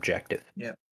achieve that objective.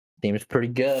 Yeah. Seems pretty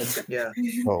good. Yeah.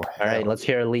 Oh, All right, let's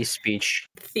hear Elise speech.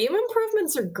 Theme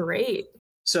improvements are great.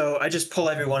 So I just pull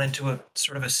everyone into a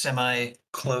sort of a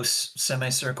semi-close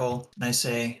semicircle, and I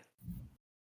say,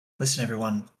 listen,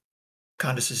 everyone,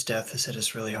 Condis's death has hit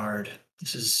us really hard.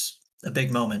 This is a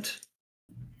big moment.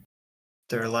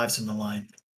 There are lives on the line.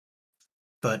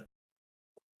 But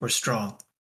we're strong.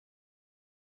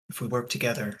 If we work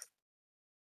together,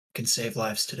 we can save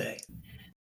lives today.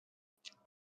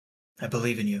 I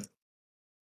believe in you.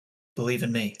 Believe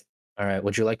in me. All right,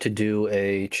 would you like to do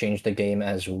a change the game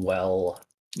as well?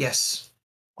 Yes.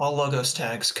 All logos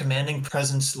tags, commanding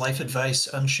presence, life advice,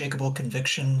 unshakable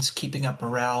convictions, keeping up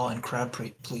morale, and crowd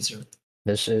pleaser.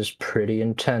 This is pretty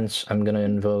intense. I'm going to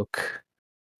invoke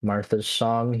Martha's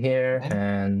song here,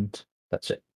 and that's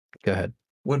it. Go ahead.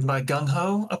 Would my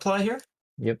gung-ho apply here?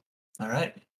 Yep. All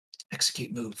right.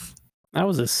 Execute move. That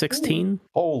was a 16.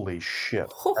 Holy shit.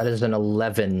 That is an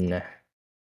 11.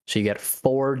 So you get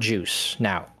 4 juice.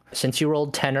 Now, since you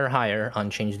rolled 10 or higher on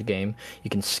Change the Game, you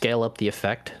can scale up the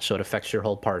effect so it affects your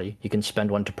whole party. You can spend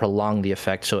 1 to prolong the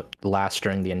effect so it lasts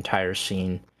during the entire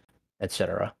scene,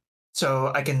 etc.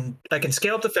 So I can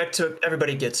scale up the effect so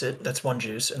everybody gets it. That's 1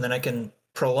 juice. And then I can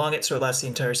prolong it so it lasts the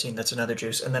entire scene. That's another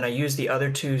juice. And then I use the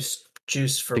other 2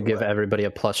 juice for To give what? everybody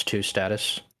a +2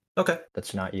 status. Okay.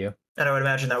 That's not you. And I would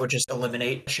imagine that would just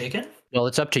eliminate Shaken? Well,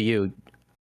 it's up to you.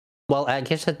 Well, I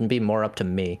guess it'd be more up to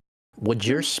me. Would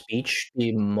your speech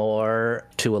be more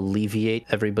to alleviate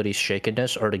everybody's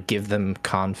shakenness or to give them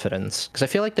confidence? Because I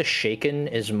feel like the shaken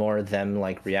is more them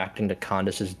like reacting to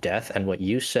Condis's death, and what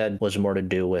you said was more to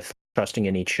do with trusting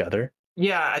in each other.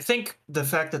 Yeah, I think the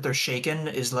fact that they're shaken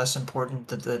is less important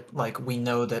than that, like, we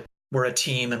know that we're a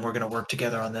team and we're going to work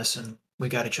together on this and we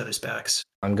got each other's backs.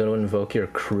 I'm going to invoke your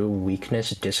crew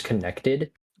weakness,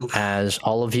 disconnected. as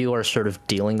all of you are sort of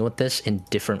dealing with this in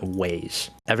different ways.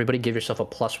 Everybody give yourself a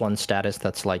 +1 status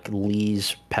that's like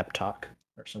Lee's pep talk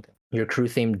or something. Your crew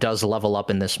theme does level up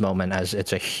in this moment as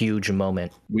it's a huge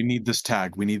moment. We need this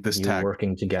tag. We need this You tag.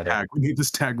 working together. Tag. We need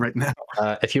this tag right now.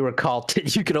 If you recall,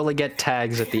 you can only get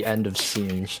tags at the end of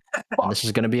scenes. And this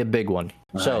is going to be a big one.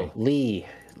 Right. So, Lee,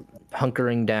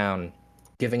 hunkering down,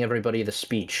 giving everybody the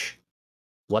speech.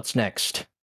 What's next?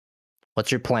 What's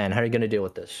your plan? How are you going to deal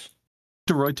with this?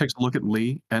 DeRoy takes a look at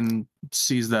Lee and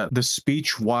sees that the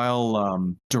speech,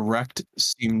 while direct,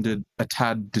 seemed a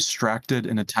tad distracted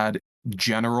and a tad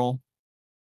general.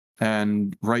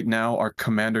 And right now, our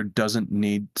commander doesn't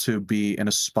need to be in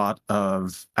a spot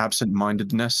of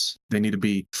absent-mindedness. They need to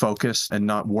be focused and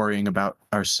not worrying about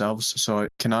ourselves. So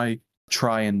can I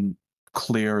try and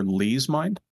clear Lee's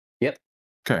mind? Yep.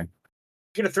 Okay.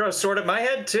 You're gonna throw a sword at my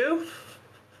head too?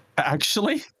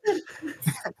 Actually,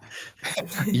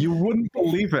 you wouldn't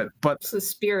believe it, but It's a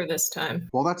spear this time.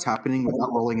 While that's happening,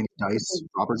 without rolling any dice,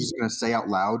 Robert's just going to say out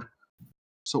loud,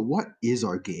 so what is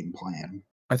our game plan?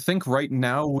 I think right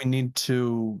now we need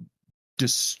to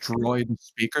destroy the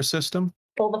speaker system.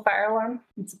 Pull the fire alarm.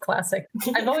 It's a classic.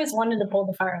 I've always wanted to pull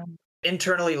the fire alarm.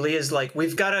 Internally, Lee is like,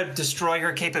 we've got to destroy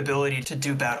her capability to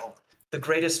do battle. The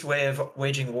greatest way of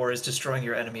waging war is destroying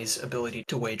your enemy's ability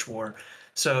to wage war.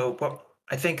 So what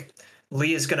I think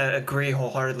Lee is going to agree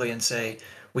wholeheartedly and say,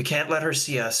 we can't let her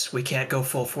see us. We can't go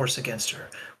full force against her.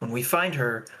 When we find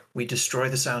her, we destroy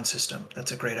the sound system.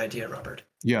 That's a great idea, Robert.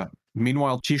 Yeah.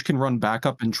 Meanwhile, Chish can run back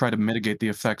up and try to mitigate the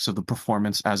effects of the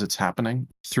performance as it's happening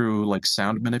through like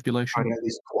sound Try manipulation. to at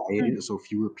least quiet it so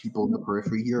fewer people in the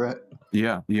periphery hear it.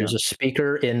 Yeah. There's a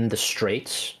speaker in the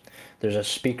Straits. There's a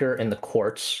speaker in the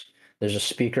Courts. There's a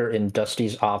speaker in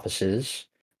Dusty's offices.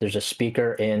 There's a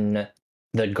speaker in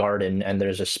the garden, and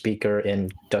there's a speaker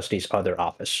in Dusty's other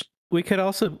office. We could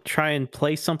also try and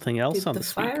play something else Dude, on the the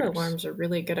fire speakers. alarm's a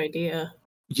really good idea.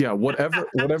 Yeah, whatever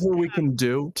we can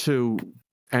do to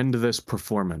end this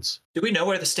performance. Do we know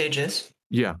where the stage is?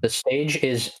 Yeah. The stage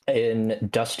is in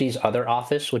Dusty's other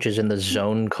office, which is in the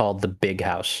zone called the Big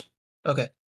House. Okay.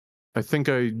 I think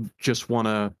I just want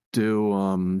to do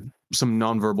some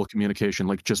nonverbal communication,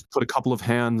 like just put a couple of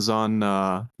hands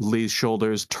on Lee's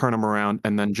shoulders, turn him around,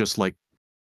 and then just like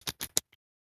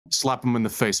slap him in the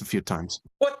face a few times.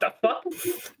 What the fuck?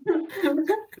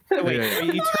 Wait, Yeah. are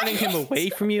you turning him away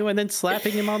from you and then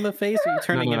slapping him on the face, or are you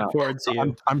turning no. him towards you?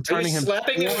 I'm Are turning you him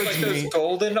slapping him with like towards those me.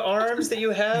 golden arms that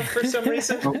you have for some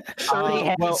reason? Well, no.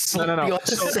 At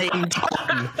the same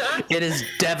time. It is No,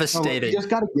 devastating. you just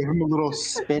got to give him a little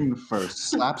spin first.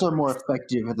 Slaps are more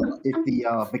effective if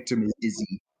the victim is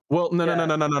dizzy. Well,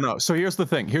 no. So here's the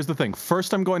thing.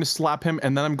 First, I'm going to slap him,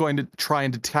 and then I'm going to try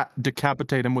and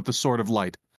decapitate him with the sword of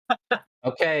light.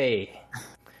 Okay.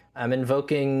 I'm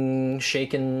invoking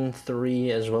Shaken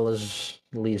 3 as well as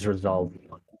Lee's Resolve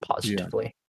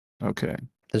positively. Okay.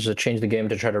 This is a change the game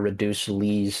to try to reduce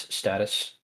Lee's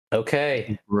status.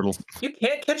 Okay. Brutal. You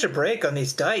can't catch a break on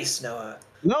these dice, Noah.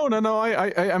 No.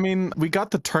 I mean, we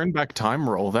got the turn back time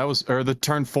roll. Or the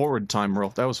turn forward time roll.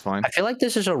 That was fine. I feel like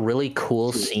this is a really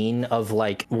cool scene of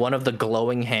like one of the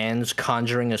glowing hands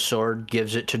conjuring a sword,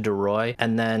 gives it to DeRoy,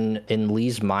 and then in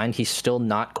Lee's mind, he's still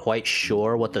not quite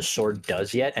sure what the sword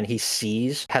does yet, and he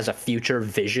has a future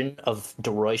vision of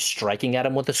DeRoy striking at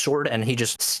him with the sword, and he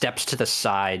just steps to the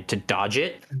side to dodge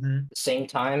it. Mm-hmm. Same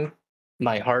time,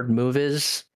 my hard move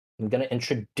is I'm going to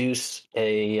introduce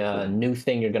a new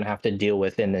thing you're going to have to deal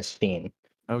with in this scene.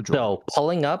 Oh, joy. So,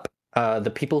 pulling up,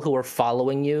 the people who are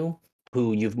following you,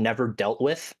 who you've never dealt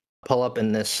with, pull up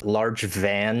in this large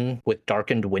van with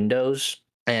darkened windows,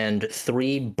 and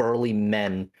 3 burly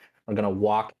men are going to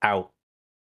walk out,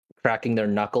 cracking their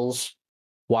knuckles,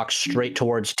 walk straight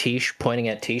towards Tish, pointing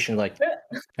at Tish and like,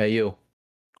 hey, you,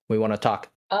 we want to talk.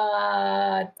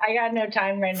 I got no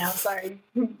time right now. Sorry.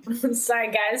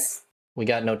 Sorry, guys. We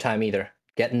got no time either.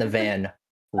 Get in the van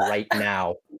right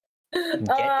now. Get in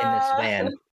this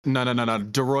van. No.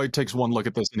 DeRoy takes one look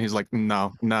at this, and he's like,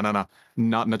 no. Not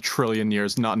in a trillion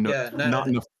years. Not in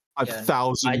a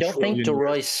 1,000 I don't think trillion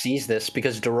DeRoy years. sees this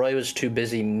because DeRoy was too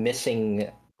busy missing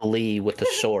Lee with the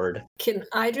sword. Can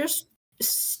I just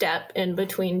step in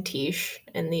between Tish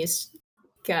and these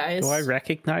guys? Do I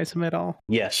recognize him at all?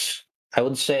 Yes. I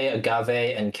would say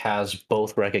Agave and Kaz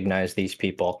both recognize these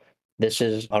people. This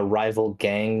is a rival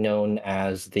gang known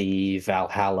as the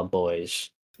Valhalla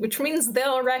Boys. Which means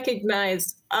they'll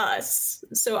recognize us.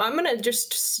 So I'm gonna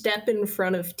just step in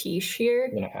front of Tish here.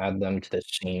 I'm gonna add them to this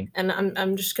scene. And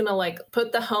I'm just gonna like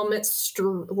put the helmet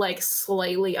like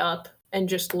slightly up and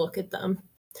just look at them.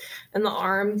 And the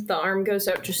arm goes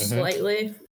up just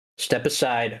slightly. Step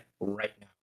aside right now.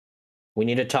 We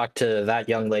need to talk to that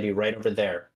young lady right over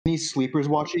there. Any sleepers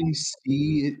watching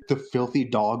see the filthy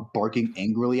dog barking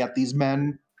angrily at these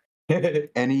men?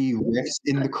 Any riffs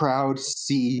in the crowd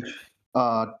see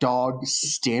dog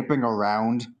stamping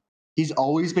around? He's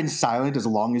always been silent as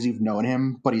long as you've known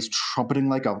him, but he's trumpeting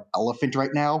like an elephant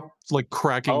right now. It's like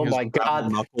cracking Oh his my rattle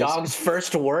god, knuckles. dog's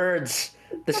first words.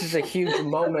 This is a huge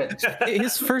moment.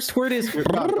 His first word is.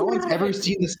 Yeah, no one's ever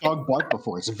seen this dog bark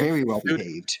before. It's very well Dude.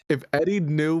 behaved. If Eddie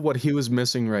knew what he was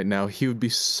missing right now, he would be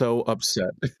so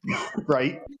upset.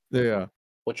 Right? Yeah.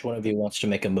 Which one of you wants to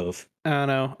make a move? I don't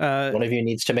know. One of you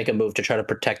needs to make a move to try to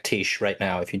protect Tish right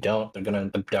now. If you don't, they're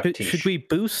going to abduct Tish. Should we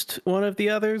boost one of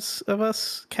the others of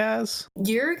us, Kaz?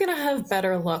 You're gonna have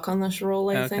better luck on this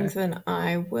roll, I think, than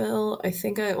I will. I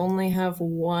think I only have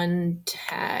one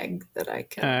tag that I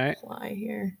can apply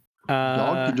here.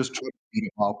 Dog can just try to beat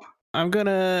him up. I'm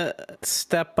gonna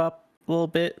step up a little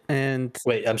bit and...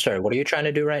 Wait, I'm sorry. What are you trying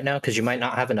to do right now? Because you might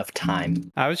not have enough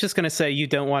time. I was just gonna say you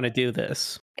don't want to do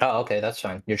this. Oh, okay, that's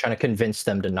fine. You're trying to convince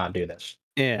them to not do this.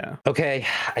 Yeah. Okay,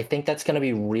 I think that's going to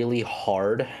be really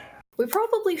hard. We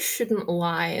probably shouldn't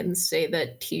lie and say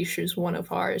that Tish is one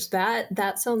of ours.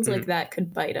 That sounds like that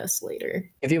could bite us later.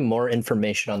 Give you more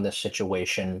information on this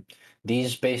situation.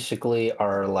 These basically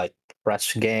are like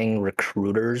press gang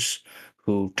recruiters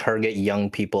who target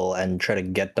young people and try to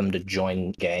get them to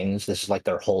join gangs. This is like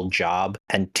their whole job.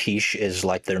 And Tish is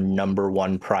like their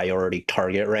 #1 priority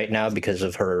target right now because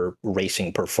of her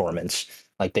racing performance.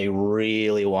 Like they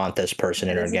really want this person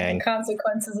in her gang. The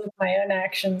consequences of my own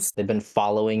actions. They've been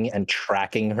following and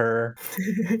tracking her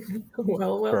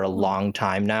for a long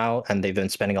time now, and they've been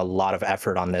spending a lot of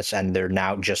effort on this, and they're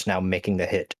just now making the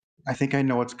hit. I think I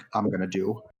know what I'm going to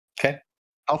do. Okay.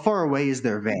 How far away is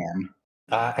their van?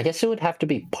 I guess it would have to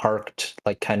be parked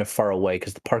like kind of far away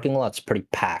because the parking lot's pretty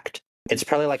packed. It's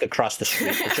probably like across the street.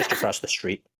 It's just across the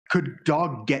street. Could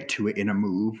Dog get to it in a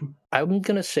move? I'm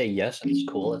going to say yes. It's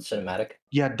cool. It's cinematic.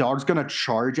 Yeah, Dog's going to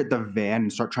charge at the van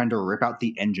and start trying to rip out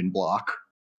the engine block.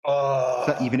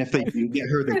 So even if they do get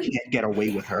her, they can't get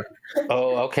away with her.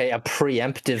 Oh, okay. A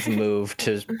preemptive move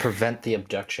to prevent the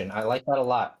abduction. I like that a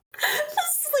lot.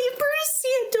 Sleepers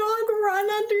see a dog run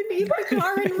underneath the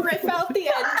car and rip out the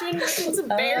engine with its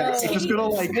bare teeth. It's just gonna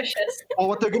like,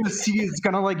 what they're gonna see is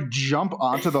gonna like jump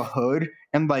onto the hood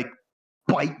and like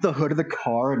bite the hood of the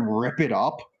car and rip it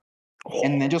up,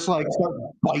 and then just like start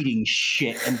biting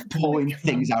shit and pulling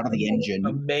things out of the engine.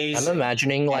 Amazing. I'm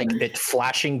imagining like it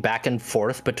flashing back and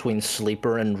forth between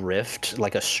Sleeper and Rift,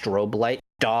 like a strobe light.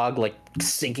 Dog like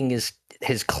sinking his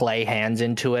clay hands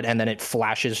into it, and then it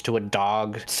flashes to a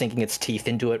dog sinking its teeth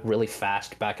into it really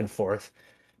fast back and forth.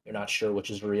 You're not sure which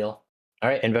is real. All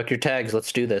right, invoke your tags.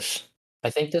 Let's do this.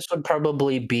 I think this would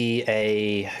probably be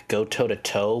a go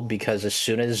toe-to-toe because as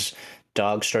soon as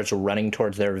Dog starts running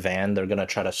towards their van, they're going to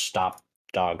try to stop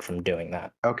Dog from doing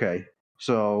that. Okay,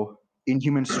 so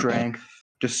inhuman strength,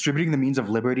 distributing the means of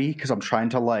liberty, because I'm trying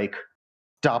to like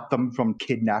stop them from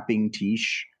kidnapping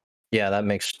Tish. Yeah, that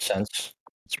makes sense.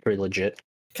 It's pretty legit.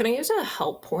 Can I use a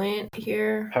help point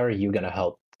here? How are you going to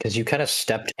help? Because you kind of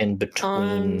stepped in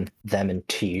between them and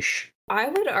Tish. I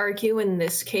would argue in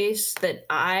this case that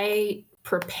I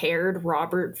prepared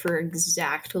Robert for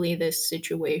exactly this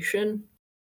situation.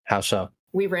 How so?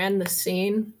 We ran the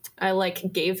scene. I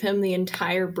gave him the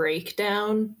entire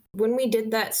breakdown. When we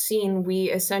did that scene, we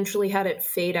essentially had it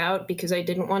fade out because I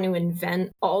didn't want to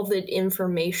invent all the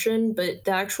information, but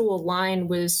the actual line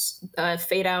was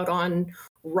fade out on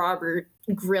Robert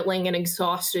grilling an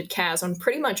exhausted Kaz on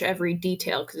pretty much every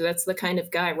detail because that's the kind of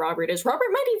guy Robert is. Robert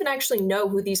might even actually know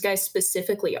who these guys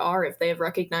specifically are if they have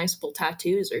recognizable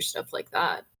tattoos or stuff like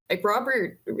that. Like,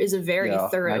 Robert is a very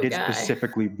thorough guy. I did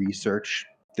specifically research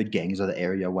the gangs of the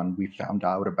area when we found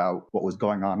out about what was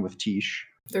going on with Tish.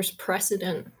 There's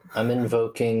precedent. I'm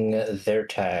invoking their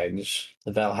tags.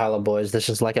 The Valhalla boys. This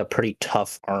is like a pretty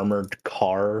tough armored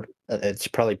car. It's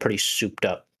probably pretty souped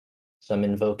up. So I'm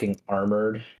invoking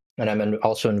armored. And I'm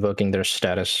also invoking their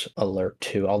status alert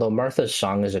too. Although Martha's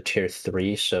song is a tier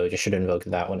 3, so you should invoke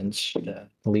that one instead.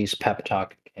 Lee's pep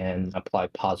talk can apply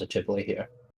positively here.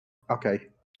 Okay.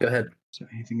 Go ahead. Is there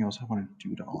anything else I want to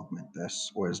do to augment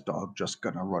this? Or is Dog just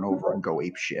gonna run over and go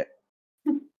ape shit?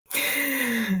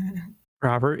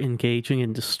 Robert engaging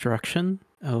in destruction?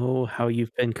 Oh, how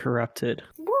you've been corrupted.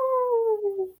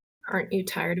 Woo! Aren't you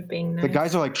tired of being nice? The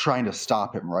guys are trying to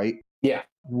stop him, right? Yeah.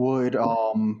 Would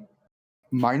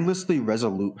mindlessly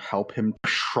resolute help him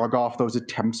shrug off those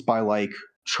attempts by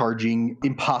charging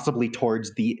impossibly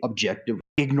towards the objective?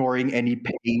 ignoring any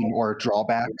pain or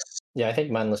drawbacks. Yeah, I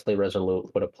think mindlessly resolute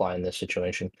would apply in this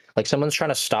situation. Like someone's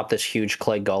trying to stop this huge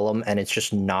clay golem and it's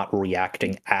just not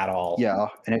reacting at all. Yeah,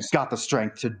 and it's got the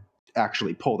strength to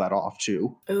actually pull that off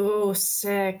too. Oh,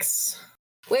 6.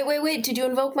 Wait. Did you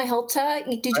invoke my help tag?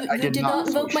 You did not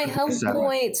invoke my help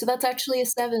point, so that's actually a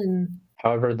 7.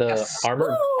 However, the armored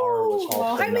car was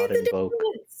also I made not the invoked.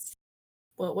 difference.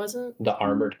 What was it? The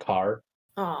armored car.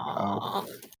 Aww.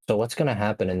 So what's going to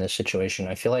happen in this situation?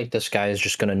 I feel like this guy is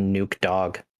just going to nuke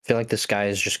Dog. I feel like this guy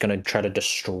is just going to try to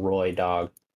destroy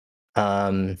Dog.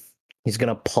 He's going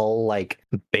to pull like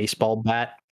baseball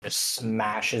bat, just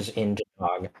smashes into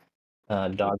Dog.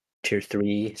 Dog tier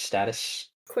 3 status.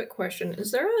 Quick question.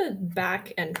 Is there a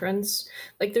back entrance?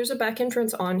 Like there's a back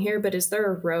entrance on here, but is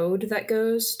there a road that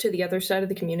goes to the other side of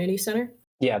the community center?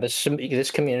 Yeah,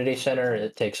 this community center,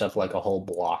 it takes up like a whole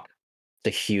block.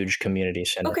 It's a huge community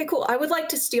center. Okay, cool. I would like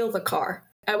to steal the car.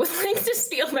 I would like to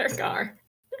steal their car.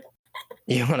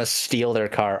 You want to steal their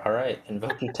car? All right,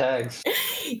 invoke your tags.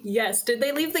 Yes. Did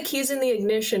they leave the keys in the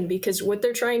ignition? Because what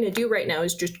they're trying to do right now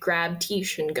is just grab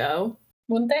Tish and go.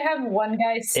 Wouldn't they have one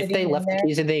guy sitting If they left in the there?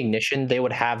 keys in the ignition, they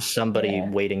would have somebody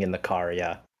waiting in the car,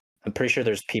 yeah. I'm pretty sure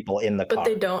there's people in the car. But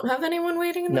they don't have anyone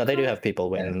waiting in the car? No, they do have people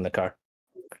waiting in the car.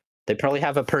 They probably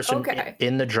have a person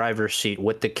in the driver's seat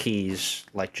with the keys,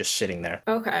 like just sitting there.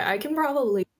 Okay, I can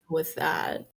probably deal with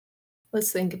that.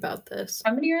 Let's think about this.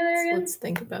 How many are there again? Let's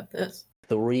think about this.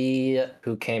 3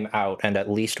 who came out and at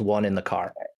least 1 in the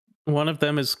car. One of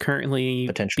them is currently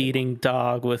beating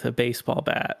Dog with a baseball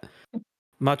bat,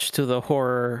 much to the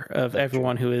horror of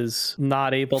everyone who is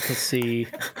not able to see.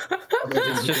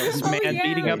 It's just this man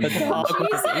beating up a dog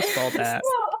with a baseball bat.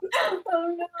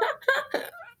 Oh no.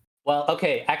 Well,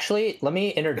 okay, actually, let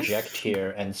me interject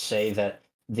here and say that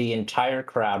the entire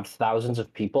crowd, thousands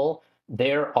of people,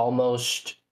 they're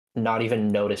almost not even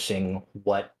noticing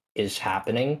what is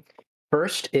happening.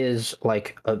 First is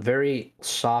like a very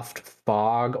soft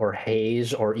fog or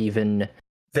haze or even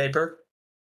Vapor,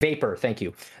 thank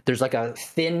you. There's like a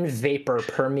thin vapor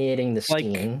permeating the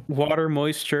scene. Like water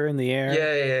moisture in the air.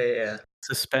 Yeah.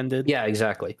 Suspended. Yeah,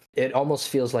 exactly. It almost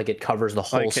feels like it covers the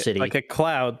whole city. Like a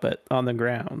cloud, but on the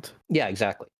ground. Yeah,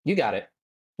 exactly. You got it.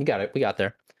 We got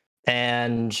there.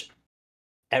 And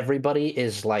everybody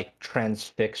is like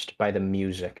transfixed by the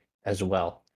music as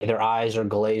well. Their eyes are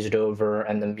glazed over,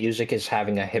 and the music is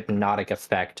having a hypnotic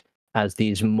effect as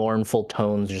these mournful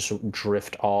tones just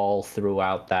drift all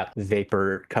throughout that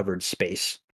vapor-covered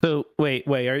space. So, wait,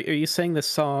 are you saying this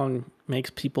song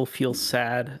makes people feel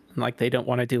sad and like they don't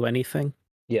want to do anything?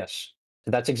 Yes.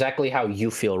 That's exactly how you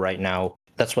feel right now.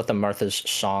 That's what the Martha's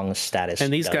song status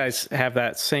And these does. guys have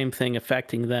that same thing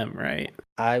affecting them, right?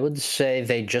 I would say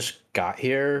they just got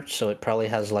here, so it probably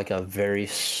has like a very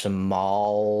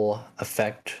small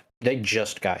effect. They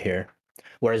just got here.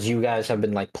 Whereas you guys have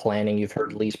been like planning, you've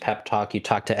heard Lee's pep talk, you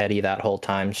talked to Eddie that whole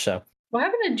time, so. What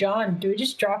happened to John? Do we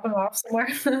just drop him off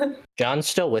somewhere? John's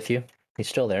still with you. He's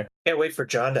still there. Can't wait for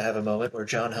John to have a moment where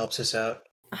John helps us out.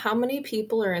 How many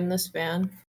people are in this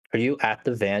van? Are you at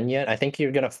the van yet? I think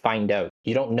you're going to find out.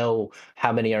 You don't know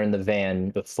how many are in the van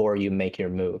before you make your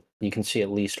move. You can see at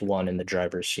least 1 in the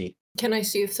driver's seat. Can I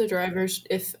see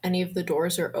if any of the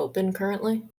doors are open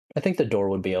currently? I think the door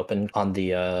would be open on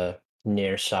the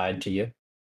near side to you.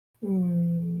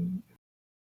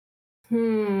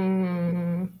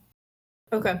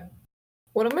 Okay.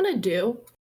 What I'm going to do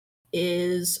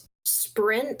is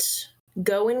sprint,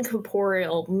 go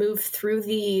incorporeal, move through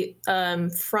the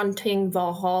fronting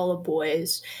Valhalla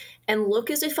boys, and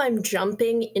look as if I'm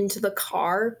jumping into the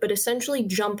car, but essentially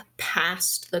jump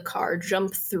past the car,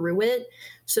 jump through it,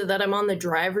 so that I'm on the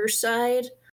driver's side,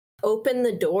 open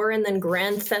the door, and then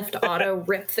Grand Theft Auto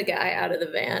rip the guy out of the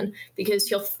van, because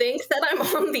he'll think that I'm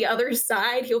on the other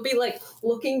side. He'll be like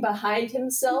looking behind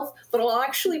himself, but I'll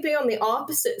actually be on the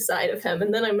opposite side of him,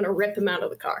 and then I'm going to rip him out of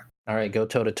the car. All right, go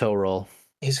toe-to-toe roll.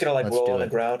 He's gonna like Let's roll do on the it.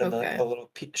 ground, and Okay. the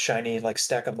little shiny like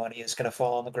stack of money is gonna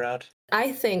fall on the ground.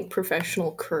 I think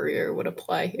professional courier would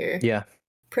apply here. Yeah,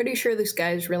 Pretty sure this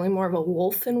guy is really more of a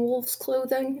wolf in wolf's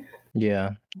clothing.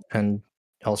 yeah. And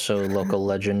also local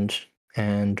legend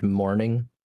and mourning.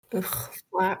 Ugh,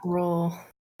 flat roll.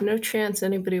 No chance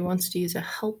anybody wants to use a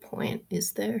help point,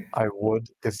 is there? I would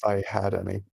if I had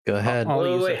any. Go ahead. I'll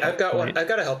use a Wait, I've got help one. point. I've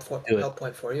got a help Do it.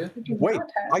 point for you. Wait,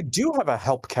 I do have a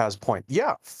help Kaz point.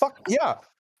 Yeah, fuck yeah.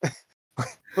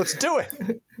 Let's do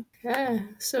it. Okay,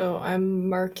 so I'm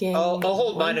marking. I'll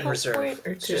hold one mine in help reserve. point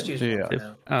or Let's just two? use Yeah. one for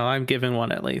now. Oh, I'm giving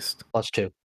 1 at least.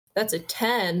 +2. That's a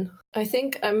 10. I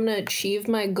think I'm gonna achieve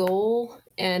my goal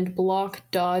and block,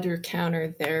 dodge, or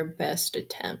counter their best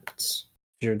attempts.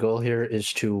 Your goal here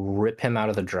is to rip him out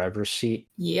of the driver's seat.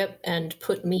 Yep, and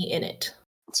put me in it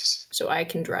so I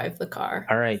can drive the car.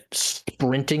 All right,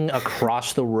 sprinting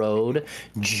across the road,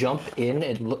 jump in.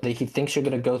 He thinks you're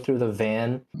going to go through the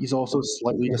van. He's also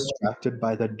slightly distracted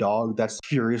by the dog that's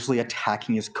furiously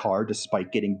attacking his car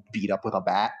despite getting beat up with a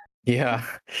bat. Yeah.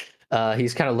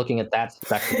 He's kind of looking at that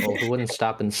spectacle. Who wouldn't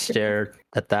stop and stare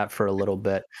at that for a little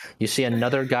bit? You see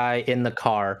another guy in the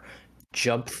car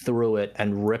jump through it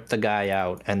and rip the guy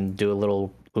out and do a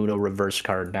little Uno reverse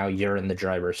card. Now you're in the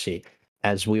driver's seat.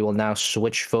 As we will now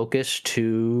switch focus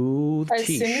to As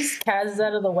soon as Kaz is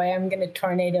out of the way, I'm going to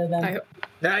tornado them.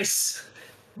 Nice.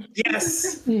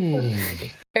 Yes.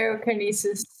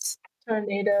 Aerokinesis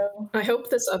tornado. I hope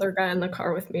this other guy in the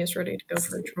car with me is ready to go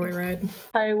for a joyride.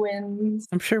 High winds.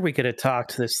 I'm sure we could have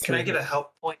talked this through. Can I give a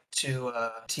help point to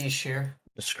Tish here?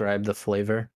 Describe the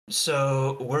flavor.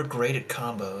 So we're great at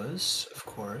combos, of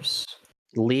course.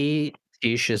 Lee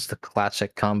Tish is the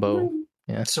classic combo.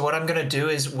 Yeah. So what I'm gonna do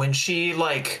is when she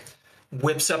like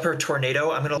whips up her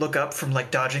tornado, I'm gonna look up from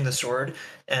like dodging the sword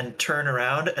and turn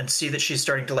around and see that she's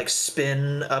starting to like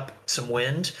spin up some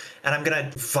wind, and I'm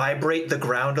gonna vibrate the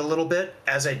ground a little bit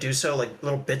as I do so. Like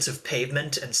little bits of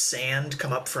pavement and sand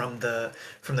come up from the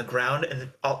ground, and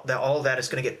all of that is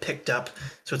gonna get picked up.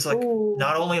 So it's like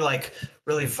not only like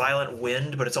really violent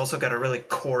wind, but it's also got a really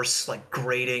coarse, like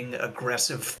grating,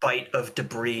 aggressive bite of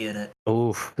debris in it.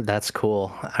 Ooh, that's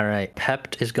cool. All right,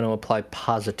 Pept is going to apply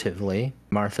positively.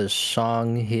 Martha's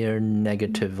song here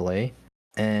negatively.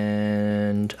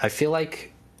 And I feel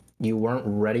like you weren't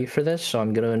ready for this, so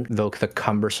I'm going to invoke the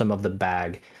cumbersome of the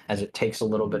bag, as it takes a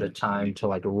little bit of time to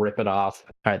like rip it off.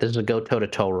 All right, this is a go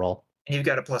toe-to-toe roll. And you've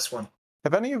got a +1.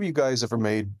 Have any of you guys ever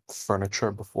made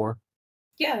furniture before?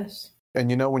 Yes. And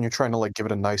you know when you're trying to like give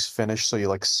it a nice finish, so you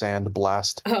like sand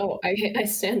blast? Oh, I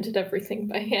sanded everything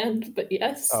by hand, but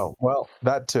yes. Oh, well,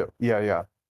 that too. Yeah.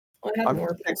 Well, I have I'm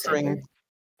more picturing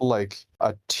like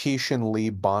a Tish and Lee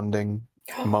bonding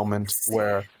moment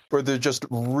where they're just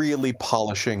really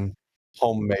polishing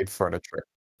homemade furniture.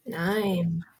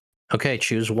 Nine. Okay,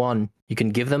 choose one. You can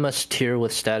give them a tier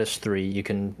with status 3. You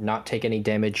can not take any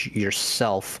damage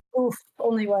yourself. Oof,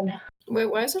 only one. Wait,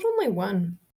 why is it only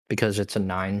one? Because it's a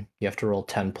 9. You have to roll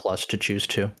 10 plus to choose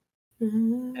 2.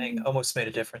 Dang, almost made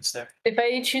a difference there. If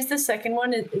I choose the second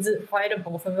one, is it apply to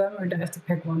both of them, or do I have to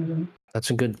pick one of them? That's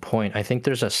a good point. I think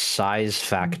there's a size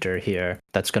factor here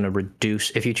that's going to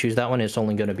reduce. If you choose that one, it's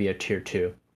only going to be a tier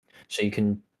 2. So you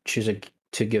can choose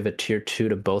to give a tier 2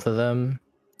 to both of them.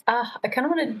 I kind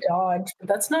of want to dodge, but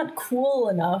that's not cool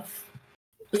enough.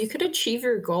 You could achieve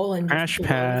your goal and Crash just blow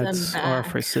pads them are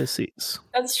back. for sissies.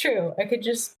 That's true. I could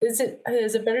just is it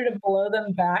better to blow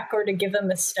them back or to give them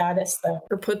a status though?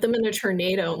 Or put them in a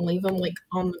tornado and leave them like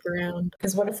on the ground.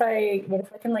 Because what if I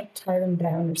can like tie them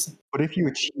down or something? What if you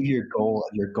achieve your goal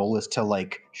and your goal is to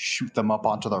like shoot them up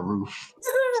onto the roof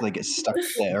so they get stuck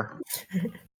there?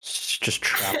 Just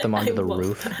trap them onto the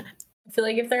roof. That. I feel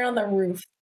like if they're on the roof,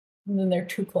 then they're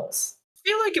too close. I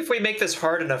feel like if we make this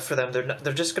hard enough for them,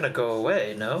 they're just gonna go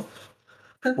away. No?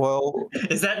 Well,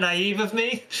 Is that naive of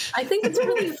me? I think it's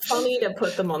really funny to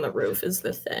put them on the roof is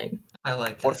the thing. I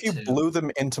like that. what if you too. blew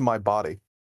them into my body?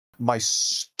 My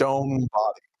stone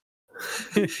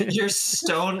body. Your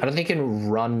stone? I don't think it can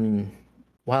run.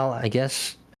 Well, I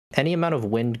guess any amount of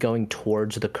wind going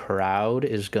towards the crowd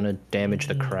is going to damage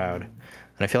the crowd.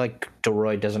 And I feel like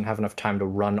Deroy doesn't have enough time to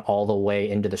run all the way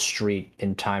into the street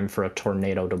in time for a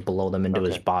tornado to blow them into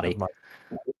his body. never mind.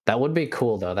 That would be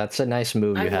cool, though. That's a nice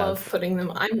move I you have. love putting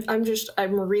them.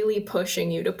 I'm really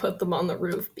pushing you to put them on the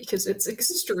roof because it's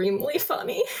extremely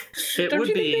funny. It Don't would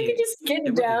you think they be. could just it get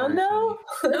would be down very though?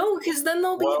 No, because then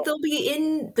they'll be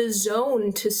in the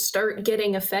zone to start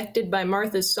getting affected by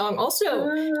Martha's song. Also,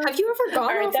 have you ever gone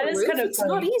Alright, off that a is roof? kind of It's not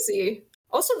funny. easy.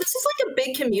 Also, this is like a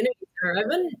big community here.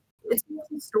 It's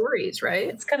mostly stories, right?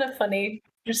 It's kind of funny.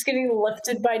 Just getting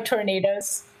lifted by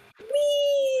tornadoes.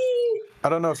 Whee! I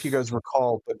don't know if you guys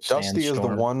recall, but Dusty is the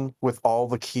Sandstorm. one with all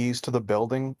the keys to the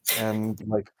building, and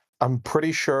like I'm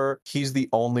pretty sure he's the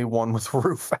only one with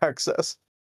roof access.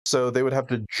 So they would have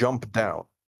to jump down.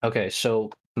 Okay, so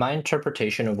my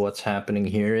interpretation of what's happening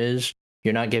here is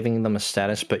you're not giving them a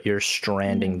status, but you're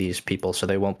stranding these people so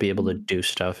they won't be able to do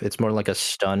stuff. It's more like a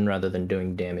stun rather than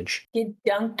doing damage. Get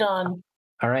dunked on.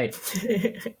 All right,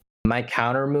 my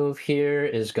counter move here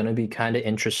is going to be kind of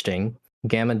interesting.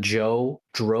 Gamma Joe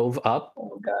drove up,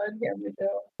 Oh god, here we go.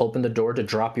 opened the door to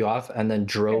drop you off, and then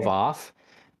drove Okay. off.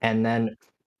 And then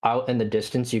out in the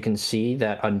distance, you can see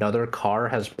that another car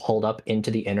has pulled up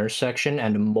into the intersection,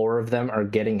 and more of them are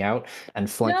getting out and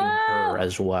flanking her No!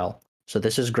 as well. So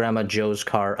this is Grandma Joe's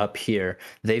car up here.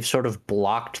 They've sort of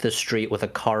blocked the street with a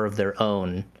car of their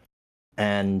own,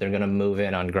 and they're going to move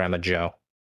in on Grandma Joe.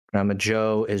 Grandma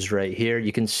Joe is right here.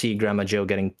 You can see Grandma Joe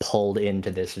getting pulled into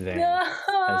this van.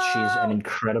 As she's an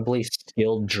incredibly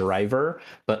skilled driver,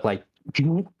 but like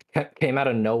came out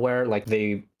of nowhere, like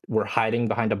they were hiding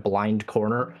behind a blind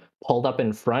corner, pulled up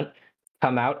in front,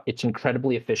 come out. It's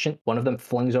incredibly efficient. One of them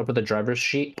flings over the driver's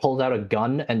seat, pulls out a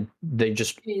gun, and they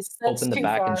just open the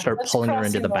back and start pulling her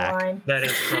into the back. That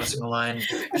is crossing the line.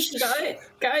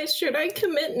 Should I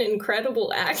commit an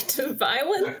incredible act of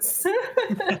violence?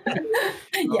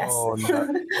 Yes. Oh,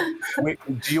 no. Wait,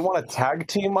 do you want to tag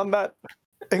team on that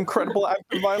incredible act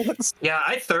of violence? Yeah,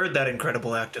 I third that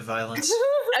incredible act of violence.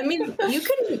 I mean, you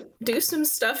can do some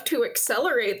stuff to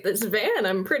accelerate this van,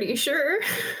 I'm pretty sure.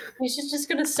 She's just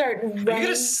gonna start running. Are you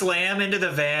gonna slam into the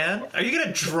van? Are you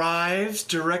gonna drive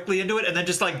directly into it and then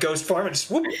just like ghost farm and just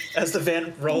whoop as the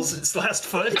van rolls its last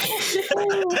foot?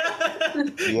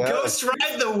 Yeah. Ghost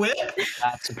ride the whip?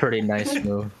 That's a pretty nice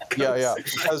move. Yeah.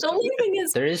 The only thing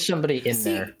is, There is somebody in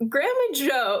there.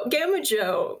 Gamma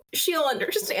Joe, she'll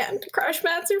understand. Crash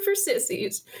mats are for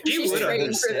sissies. She's would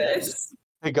trained for understand. this.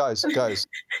 Hey guys,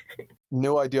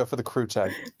 new idea for the crew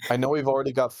tag. I know we've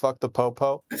already got fuck the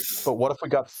popo, but what if we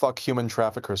got fuck human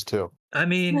traffickers too? I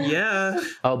mean, yeah.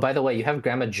 Oh, by the way, you have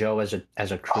Grandma Joe as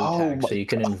a crew tag, so you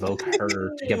can invoke her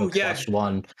to give a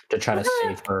 +1 to try to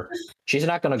save her. She's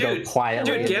not gonna go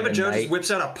quietly. Dude, Gamma into the Joe night. just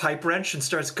whips out a pipe wrench and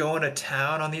starts going to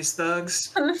town on these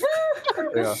thugs.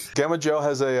 Yeah. Gamma Joe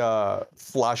has a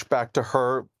flashback to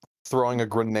her throwing a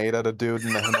grenade at a dude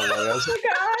in the Himalayas.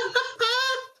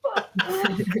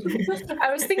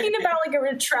 I was thinking about like a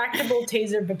retractable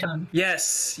taser baton.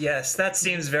 Yes, that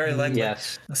seems very likely.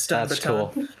 Yes, A stun that's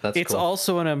baton. cool. That's It's cool.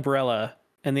 also an umbrella,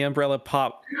 and the umbrella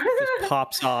just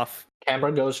pops off.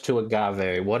 Camera goes to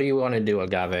Agave. What do you want to do,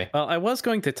 Agave? Well, I was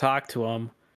going to talk to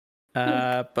him,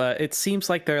 but it seems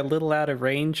like they're a little out of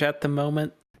range at the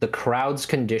moment. The crowd's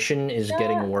condition is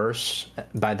getting worse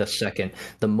by the second.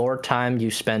 The more time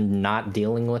you spend not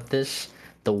dealing with this,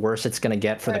 the worse it's going to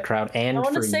get for the crowd and I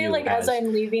want for to say, you. like, as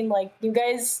I'm leaving, like, you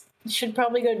guys should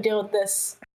probably go deal with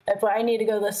this, but I need to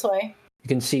go this way. You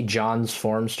can see John's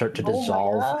form start to Oh my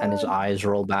dissolve and his God. eyes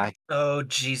roll back. Oh,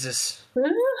 Jesus.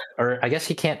 Or I guess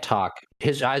he can't talk.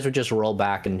 His eyes would just roll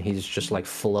back and he's just like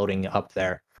floating up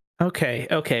there. Okay.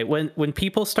 When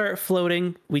people start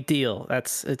floating, we deal.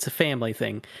 It's a family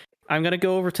thing. I'm gonna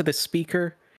go over to the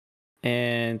speaker,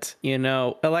 and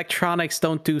electronics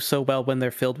don't do so well when they're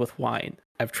filled with wine.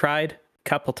 I've tried a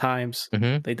couple times.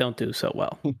 Mm-hmm. They don't do so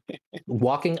well.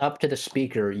 Walking up to the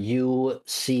speaker, you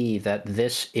see that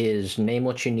this is Name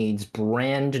What You Need's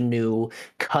brand new,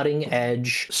 cutting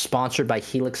edge, sponsored by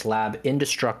Helix Lab,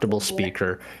 indestructible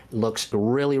speaker. Looks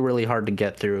really, really hard to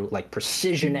get through, like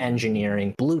precision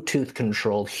engineering, Bluetooth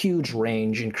control, huge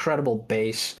range, incredible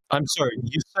bass. I'm sorry,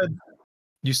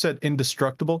 you said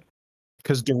indestructible?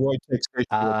 Because DeRoy takes great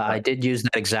I did use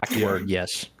that exact word,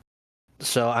 yes.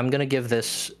 So I'm gonna give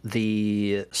this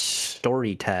the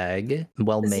story tag.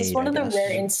 Well This made. is one of I the guess.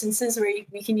 rare instances where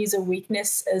we can use a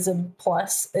weakness as a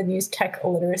plus and use tech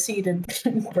illiteracy to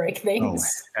break things.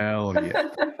 Hell yeah.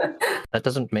 That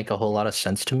doesn't make a whole lot of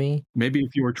sense to me. Maybe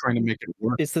if you were trying to make it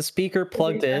work. Is the speaker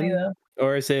plugged Funny, in, though.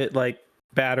 or is it like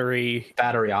battery?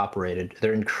 Battery operated.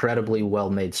 They're incredibly well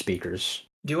made speakers.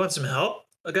 Do you want some help,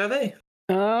 Agave?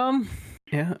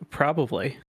 Yeah,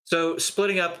 probably. So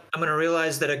splitting up, I'm gonna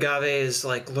realize that Agave is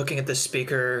like looking at the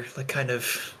speaker, like kind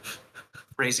of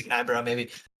raising an eyebrow maybe.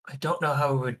 I don't know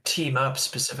how we would team up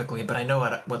specifically, but I know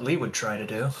what Lee would try to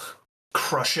do.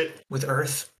 Crush it with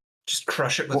earth. Just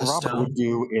crush it with What a Robert stone. would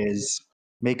do is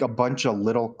make a bunch of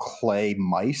little clay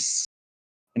mice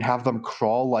and have them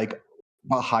crawl like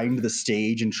behind the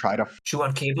stage and try to Chew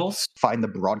on cables? find the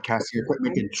broadcasting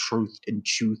equipment and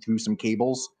chew through some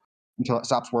cables until it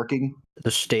stops working. The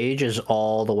stage is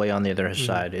all the way on the other Mhm.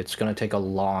 side. It's going to take a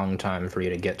long time for you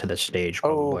to get to the stage,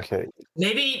 probably. Okay.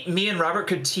 Maybe me and Robert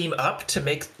could team up to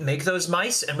make those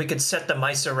mice, and we could set the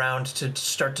mice around to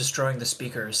start destroying the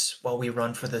speakers while we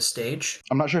run for the stage.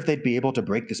 I'm not sure if they'd be able to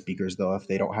break the speakers though if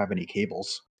they don't have any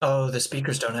cables. Oh, the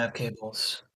speakers don't have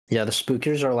cables. Yeah, the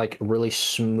speakers are like really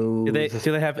smooth.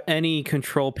 Do they have any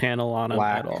control panel on them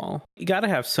Black. at all? You got to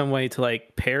have some way to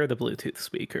like pair the Bluetooth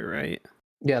speaker, right?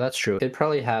 Yeah, that's true. They'd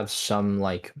probably have some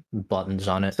like buttons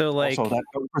on it. So like, Also, that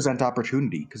would present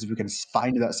opportunity because if we can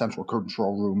find that central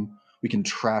control room, we can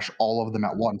trash all of them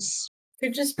at once.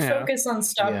 Could just Yeah. focus on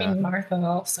stopping Yeah. Martha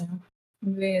also.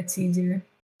 Maybe it's easier.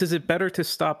 is it better to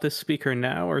stop this speaker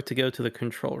now or to go to the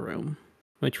control room,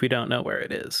 which we don't know where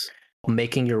it is?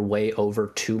 Making your way over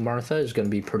to Martha is going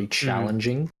to be pretty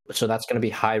challenging. So that's going to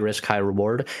be high risk, high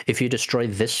reward. If you destroy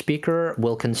this speaker,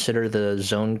 we'll consider the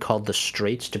zone called the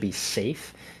Straits to be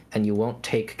safe, and you won't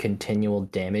take continual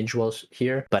damage while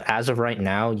here. But as of right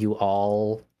now, you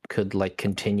all could like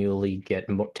continually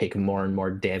take more and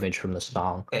more damage from the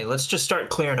song. Okay, let's just start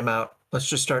clearing them out. Let's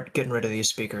just start getting rid of these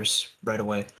speakers right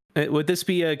away. Would this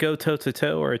be a go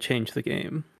toe-to-toe or a change the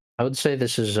game? I would say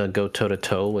this is a go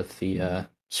toe-to-toe with the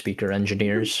speaker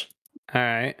engineers. All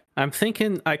right. I'm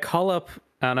thinking I call up,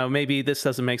 I don't know, maybe this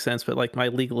doesn't make sense, but like my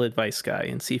legal advice guy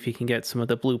and see if he can get some of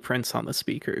the blueprints on the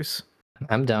speakers.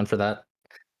 I'm down for that.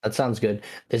 That sounds good.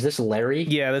 Is this Larry?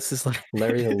 Yeah, this is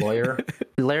Larry the lawyer.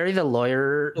 Larry the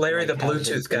lawyer. Larry the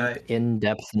Bluetooth guy.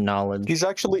 In-depth knowledge. He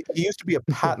used to be a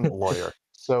patent lawyer,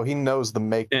 so he knows the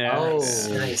make. Yeah. Oh,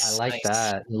 Nice, I like nice.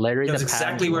 that. Larry Knows the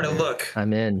exactly patent where to lawyer. look.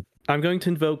 I'm in. I'm going to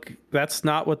invoke, that's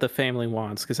not what the family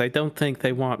wants, because I don't think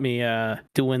they want me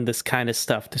doing this kind of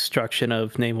stuff, destruction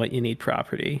of name what you need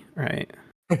property, right?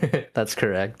 That's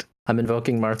correct. I'm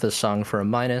invoking Martha's song for a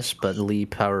minus, but Lee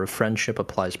Power of Friendship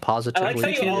applies positively. I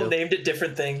like how you all to- named it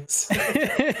different things.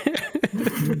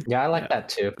 Yeah, I like that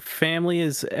too. Family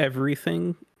is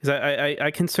everything. 'Cause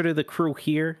I consider the crew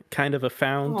here kind of a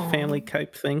found Aw. family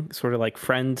type thing, sort of like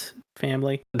friend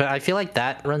family. But I feel like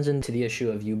that runs into the issue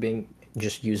of you being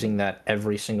just using that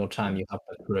every single time you up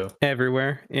the crew.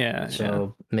 Everywhere, yeah.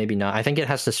 So maybe not. I think it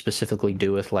has to specifically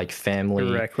do with like yeah. family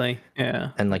Directly,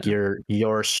 yeah. and like your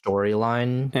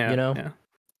storyline, Yeah, you know? yeah.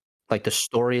 Like the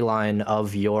storyline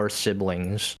of your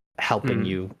siblings helping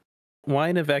you.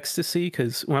 Wine of ecstasy,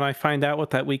 because when I find out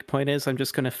what that weak point is, I'm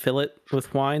just going to fill it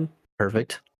with wine.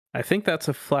 Perfect. I think that's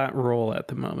a flat roll at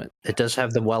the moment. It does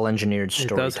have the well-engineered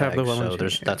story does have the tag, so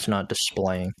well-engineered. that's not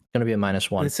displaying. It's going to be a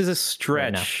 -1. This is a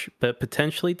stretch, but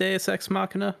potentially Deus Ex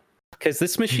Machina, because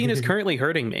this machine is currently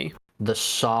hurting me. The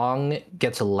song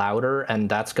gets louder, and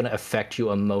that's going to affect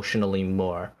you emotionally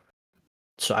more.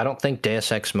 So I don't think Deus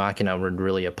Ex Machina would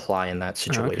really apply in that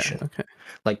situation. Okay.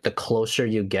 Like the closer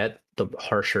you get, the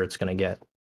harsher it's going to get.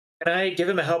 Can I give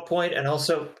him a help point and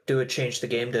also do a change the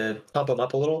game to pump him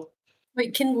up a little?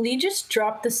 Wait, can Lee just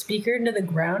drop the speaker into the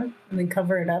ground and then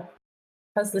cover it up?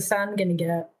 How's the sound gonna get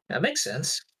up? That makes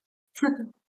sense.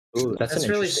 Ooh, that's That's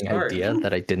an really interesting smart. idea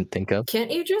that I didn't think of. Can't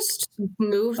you just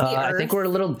move the I earth? think we're a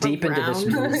little deep into this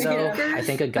around move, though. the I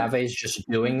think Agave is just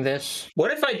doing this.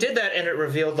 What if I did that and it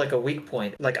revealed like a weak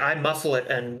point? Like I muffle it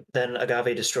and then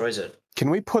Agave destroys it. Can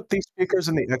we put these speakers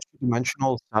in the extra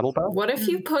dimensional saddlebag? What if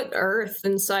you put earth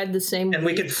inside the same? And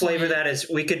we could weak flavor point? that as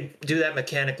we could do that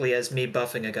mechanically as me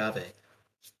buffing Agave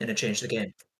and it changed the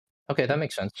game. Okay, that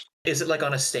makes sense. Is it like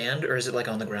on a stand or is it like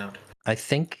on the ground? I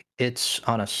think it's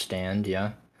on a stand,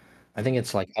 yeah. I think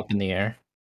it's like up in the air.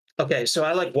 Okay, so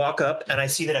I like walk up and I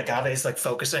see that Agave is like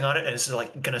focusing on it and it's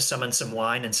like gonna summon some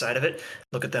wine inside of it.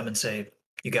 Look at them and say,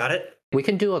 "You got it?" We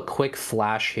can do a quick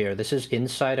flash here. This is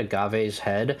inside Agave's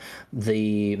head,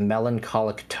 the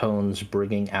melancholic tones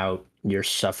bringing out your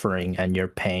suffering and your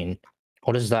pain.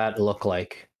 What does that look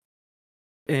like?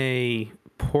 A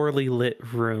poorly lit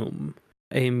room.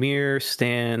 A mirror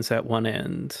stands at one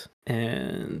end,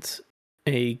 and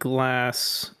a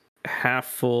glass half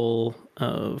full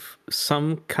of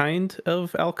some kind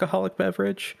of alcoholic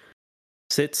beverage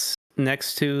sits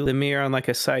next to the mirror on like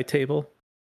a side table.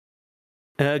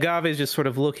 Agave is just sort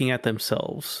of looking at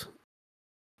themselves.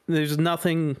 There's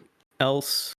nothing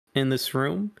else in this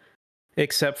room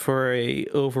except for a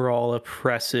overall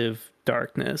oppressive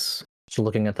darkness. Just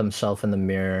looking at themselves in the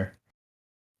mirror,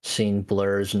 scene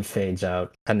blurs and fades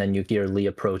out, and then you hear Lee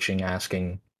approaching,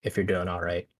 asking if you're doing all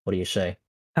right. What do you say?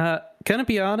 Gonna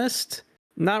be honest,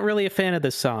 not really a fan of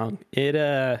this song.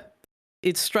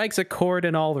 It strikes a chord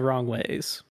in all the wrong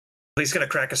ways. He's gonna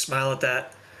crack a smile at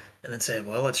that and then say,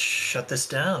 "Well, let's shut this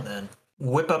down then."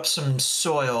 Whip up some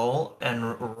soil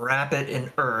and wrap it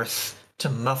in earth to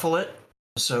muffle it.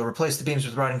 So replace the beams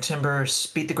with rotting timber,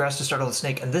 beat the grass to startle the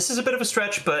snake. And this is a bit of a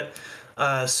stretch, but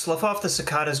slough off the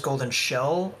cicada's golden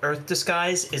shell. Earth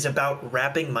disguise is about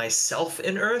wrapping myself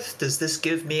in earth. Does this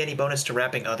give me any bonus to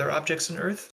wrapping other objects in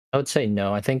earth? I would say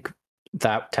no. I think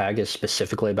that tag is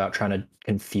specifically about trying to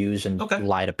confuse and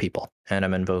lie to people. And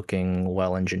I'm invoking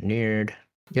well-engineered.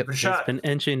 Yep. It's been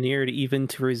engineered even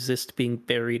to resist being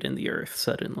buried in the earth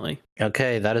suddenly.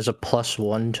 Okay, that is a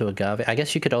 +1 to Agave. I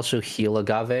guess you could also heal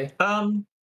Agave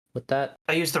with that.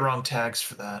 I used the wrong tags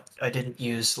for that. I didn't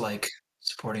use like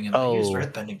supporting him. I used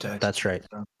earthbending tags. That's right.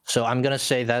 So I'm gonna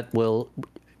say that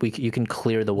you can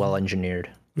clear the well-engineered.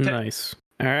 Nice.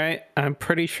 All right, I'm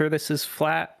pretty sure this is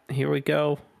flat. Here we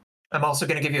go. I'm also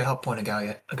going to give you a help point,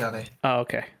 Agave. Oh,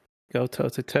 okay. Go toe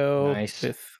to toe Nice.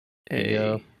 with There you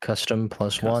go. Custom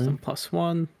plus one. Plus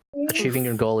one. Achieving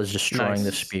your goal is destroying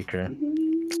the Nice. speaker.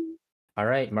 All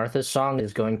right, Martha's Song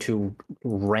is going to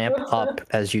ramp up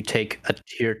as you take a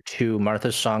tier 2.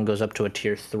 Martha's Song goes up to a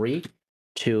tier 3.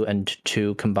 2 and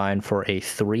 2 combine for a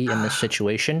 3 in this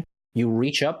situation. You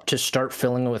reach up to start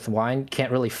filling it with wine,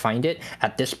 can't really find it.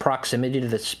 At this proximity to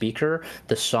the speaker,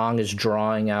 the song is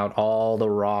drawing out all the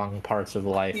wrong parts of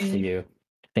life to you.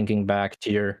 Thinking back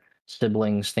to your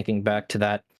siblings, thinking back to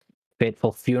that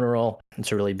fateful funeral.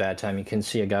 It's a really bad time. You can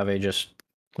see Agave just,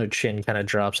 their chin kind of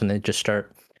drops and they just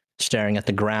start staring at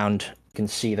the ground. You can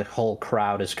see the whole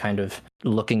crowd is kind of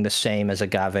looking the same as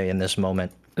Agave in this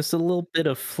moment. There's a little bit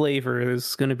of flavor.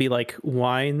 There's going to be like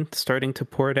wine starting to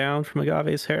pour down from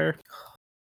Agave's hair.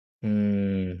 All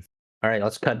right,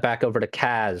 let's cut back over to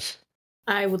Kaz.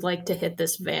 I would like to hit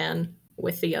this van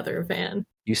with the other van.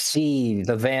 You see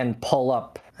the van pull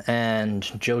up and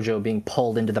Jojo being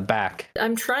pulled into the back.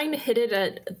 I'm trying to hit it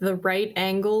at the right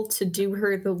angle to do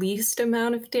her the least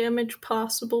amount of damage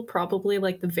possible, probably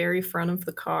like the very front of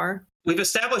the car. We've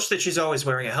established that she's always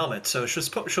wearing a helmet, so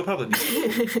she'll probably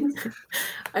be.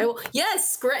 I will.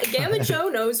 Yes, Gamma Joe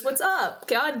knows what's up.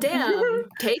 God damn.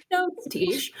 Take notes,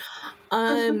 Tish.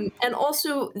 And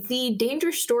also the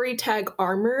danger story tag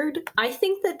armored. I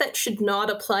think that should not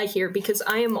apply here because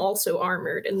I am also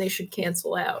armored and they should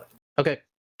cancel out. Okay,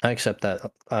 I accept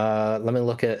that. Let me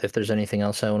look at if there's anything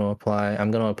else I want to apply. I'm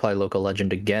going to apply Local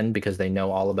Legend again because they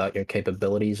know all about your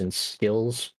capabilities and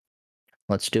skills.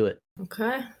 Let's do it.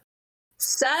 Okay.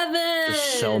 7! There's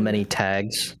so many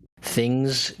tags.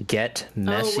 Things get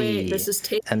messy. Oh wait, this is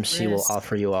MC will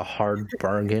offer you a hard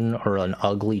bargain or an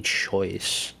ugly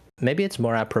choice. Maybe it's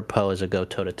more apropos as a go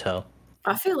toe-to-toe.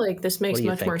 I feel like this makes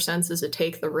much more sense as a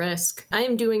take the risk. I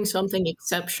am doing something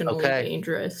exceptionally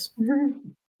dangerous.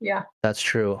 Yeah. That's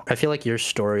true. I feel like your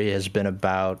story has been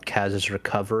about Kaz's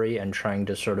recovery and trying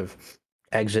to sort of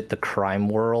exit the crime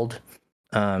world.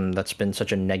 That's been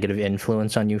such a negative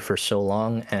influence on you for so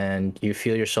long, and you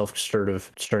feel yourself sort of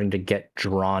starting to get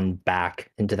drawn back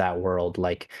into that world,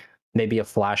 like maybe a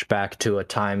flashback to a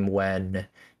time when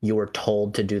you were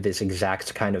told to do this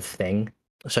exact kind of thing.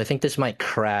 So I think this might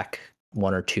crack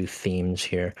one or two themes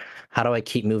here. How do I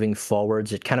keep moving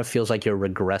forwards? It kind of feels like you're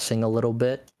regressing a little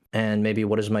bit, and maybe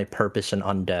what is my purpose in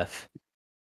Undeath?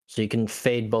 So you can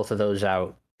fade both of those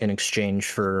out in exchange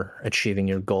for achieving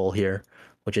your goal here,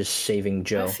 which is saving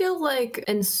Joe. I feel like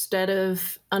instead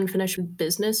of unfinished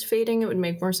business fading, it would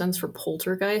make more sense for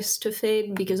Poltergeist to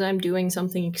fade because I'm doing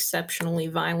something exceptionally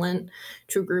violent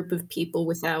to a group of people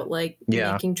without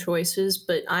making choices,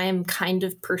 but I am kind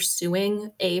of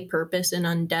pursuing a purpose in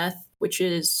Undeath, which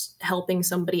is helping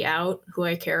somebody out who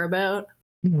I care about.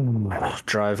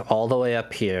 Drive all the way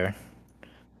up here.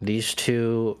 These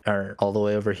two are all the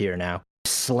way over here now.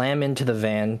 Slam into the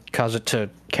van, cause it to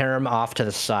carry him off to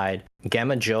the side.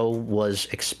 Gamma Joe was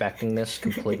expecting this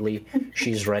completely.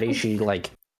 She's ready. She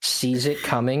sees it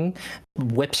coming,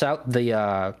 whips out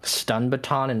the stun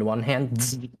baton in one hand,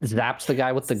 zaps the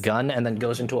guy with the gun, and then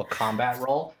goes into a combat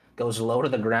roll, goes low to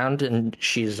the ground, and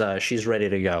she's ready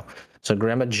to go. So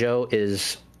Gamma Joe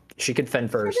she could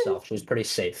fend for herself. She's pretty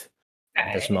safe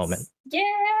at this moment. Yeah!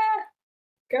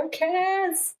 Go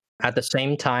Kaz! At the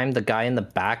same time, the guy in the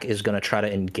back is going to try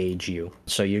to engage you.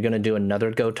 So you're going to do another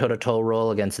go toe-to-toe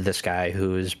roll against this guy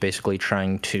who is basically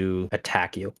trying to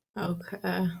attack you.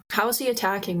 Okay. How is he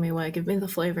attacking me? Give me the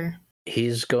flavor.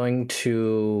 He's going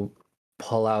to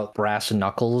pull out brass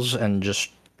knuckles and just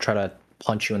try to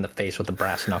punch you in the face with the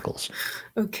brass knuckles.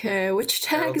 Okay, which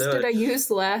tags did I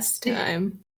use last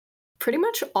time? Pretty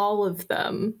much all of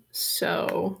them,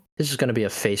 so... This is going to be a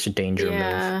face danger move.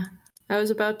 Yeah. I was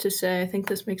about to say, I think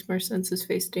this makes more sense as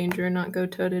face danger and not go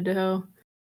toe-to-toe.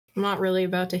 I'm not really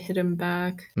about to hit him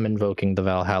back. I'm invoking the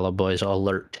Valhalla Boys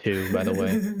Alert 2, by the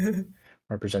way.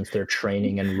 Represents their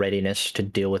training and readiness to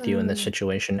deal with you in this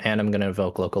situation. And I'm going to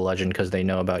invoke Local Legend because they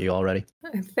know about you already.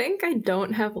 I think I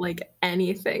don't have,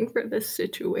 anything for this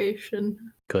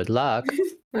situation. Good luck.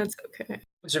 That's okay.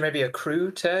 Is there maybe a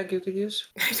crew tag you could use?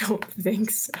 I don't think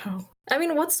so. I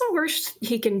mean, what's the worst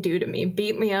he can do to me?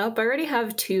 Beat me up? I already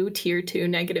have 2 tier 2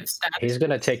 negative stats. He's going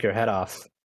to take your head off.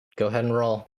 Go ahead and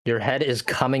roll. Your head is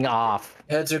coming off.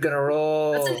 Heads are going to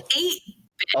roll. That's an 8,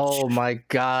 bitch. Oh my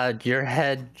god, your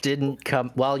head didn't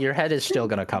come... Well, your head is still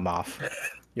going to come off.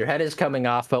 Your head is coming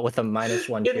off, but with a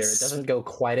 -1 here. It doesn't go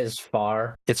quite as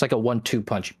far. It's like a 1-2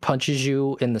 punch. Punches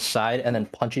you in the side and then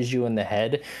punches you in the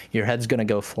head. Your head's going to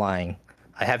go flying.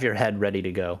 I have your head ready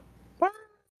to go.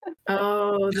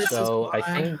 Oh, this is I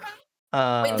think...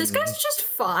 Wait, this guy's just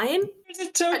fine? There's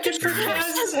a token for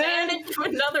Kaz's van head. into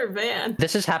another van.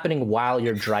 This is happening while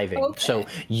you're driving. Okay. So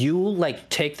you like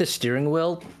take the steering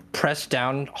wheel, press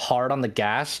down hard on the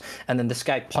gas, and then this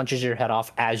guy punches your head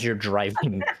off as you're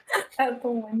driving. Out the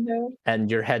window. And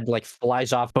your head like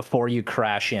flies off before you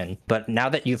crash in. But now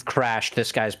that you've crashed,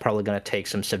 this guy's probably going to take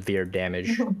some severe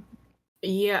damage.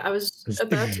 Yeah, I was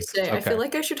about to say, I Okay. feel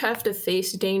like I should have to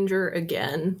face danger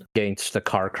again. Against the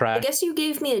car I crash. guess you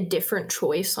gave me a different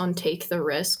choice on take the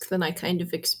risk than I kind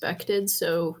of expected,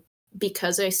 so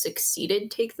because I succeeded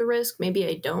take the risk, maybe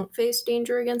I don't face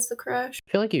danger against the crash.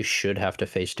 I feel like you should have to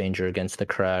face danger against the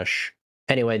crash.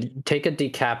 Anyway, take a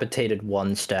decapitated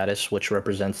 1 status, which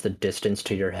represents the distance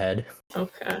to your head.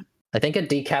 Okay. I think a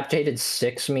decapitated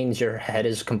 6 means your head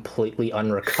is completely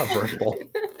unrecoverable.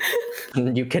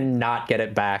 You cannot get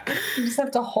it back. You just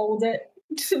have to hold it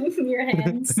in your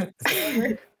hands.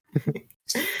 forever.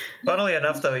 Funnily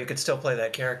enough, though, you could still play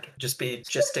that character. Just be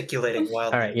gesticulating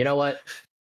wildly. All right, you know what?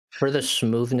 For the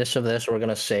smoothness of this, we're going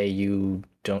to say you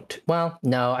don't... Well,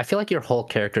 no, I feel like your whole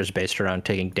character is based around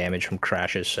taking damage from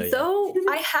crashes, so... Yeah. Though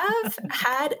I have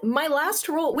had my last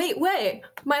roll. Wait.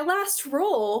 My last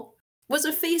roll was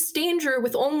a face danger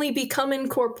with only become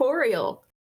incorporeal,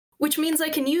 which means I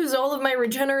can use all of my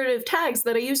regenerative tags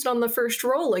that I used on the first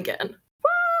roll again.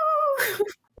 Woo!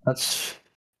 That's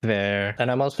fair.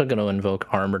 And I'm also going to invoke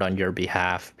Armored on your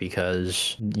behalf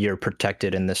because you're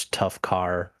protected in this tough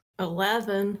car.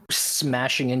 11.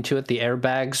 Smashing into it, the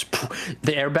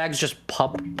airbags just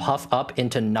puff up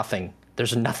into nothing.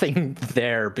 There's nothing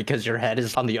there because your head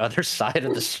is on the other side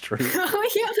of the street. Oh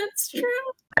yeah, that's true.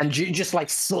 And you just like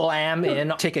slam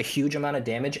in, take a huge amount of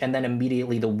damage, and then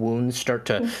immediately the wounds start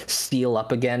to seal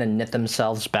up again and knit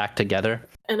themselves back together.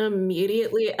 And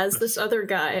immediately, as this other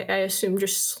guy, I assume,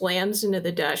 just slams into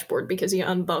the dashboard because he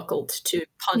unbuckled to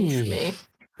punch me.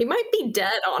 He might be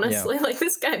dead, honestly. Yeah. Like,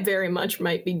 this guy very much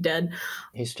might be dead.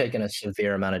 He's taken a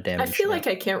severe amount of damage. I feel now. like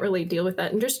I can't really deal with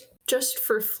that. And just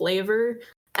for flavor,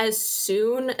 as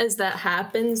soon as that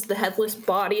happens, the headless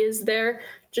body is there.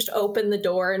 Just open the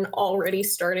door and already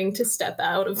starting to step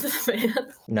out of the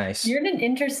van. Nice. You're in an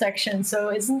intersection, so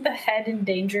isn't the head in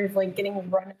danger of like getting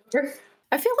run over?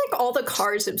 I feel like all the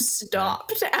cars have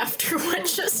stopped after what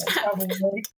just happened.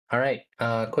 Probably. All right,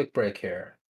 quick break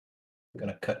here. I'm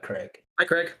gonna cut Craig. Hi,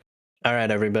 Craig. All right,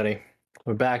 everybody,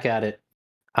 we're back at it.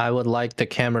 I would like the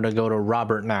camera to go to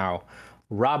Robert now.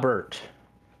 Robert,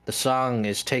 the song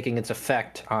is taking its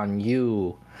effect on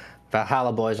you.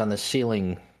 Valhalla Boys on the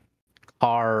ceiling.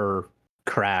 Car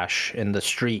crash in the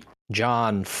street.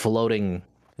 John floating,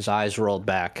 his eyes rolled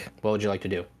back. What would you like to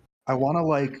do? I want to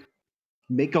like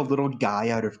make a little guy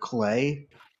out of clay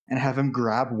and have him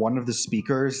grab one of the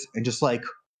speakers and just like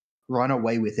run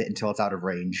away with it until it's out of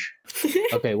range.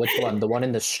 Okay, which one? The one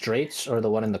in the straights or the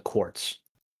one in the quartz?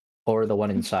 Or the one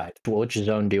inside? Which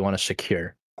zone do you want to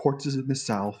secure? Quartz is in the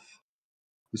south.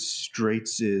 The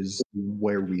Straits is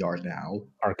where we are now.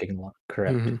 Parking lot,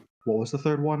 correct. Mhm. What was the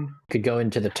third one? Could go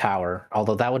into the tower,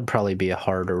 although that would probably be a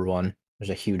harder one. There's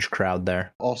a huge crowd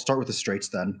there. I'll start with the Straits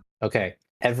then. Okay.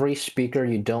 Every speaker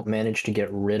you don't manage to get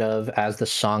rid of as the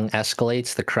song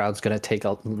escalates, the crowd's going to take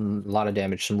a lot of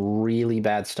damage. Some really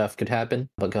bad stuff could happen,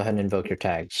 but go ahead and invoke your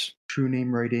tags. True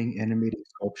name writing, animating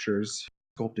sculptures,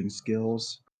 sculpting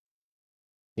skills.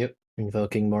 Yep.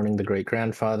 Invoking Mourning the Great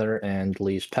Grandfather and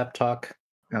Lee's Pep Talk.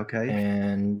 Okay.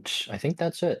 And I think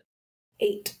that's it.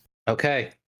 8.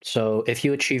 Okay. So if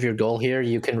you achieve your goal here,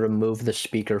 you can remove the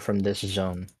speaker from this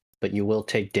zone, but you will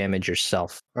take damage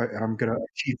yourself. All right, and I'm gonna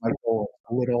achieve my goal.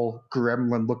 A little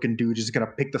gremlin-looking dude is gonna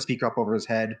pick the speaker up over his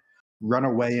head, run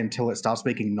away until it stops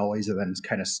making noise, and then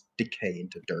kind of decay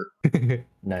into dirt.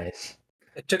 Nice.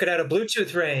 I took it out of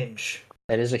Bluetooth range.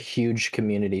 It is a huge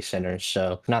community center,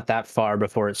 so not that far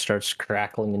before it starts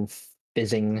crackling and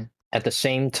fizzing. At the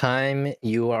same time,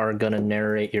 you are going to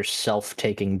narrate yourself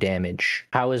taking damage.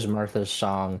 How is Martha's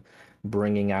song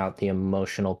bringing out the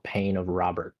emotional pain of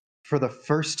Robert? For the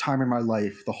first time in my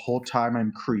life, the whole time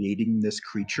I'm creating this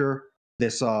creature,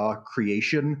 this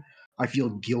creation, I feel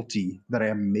guilty that I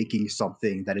am making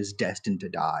something that is destined to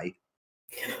die.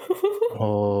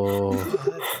 Oh,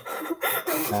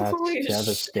 that's Holy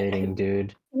devastating,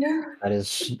 dude. Yeah. That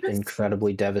is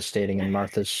incredibly devastating, and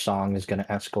Martha's song is going to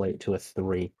escalate to a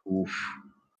 3. Oof.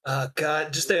 Oh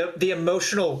God, just the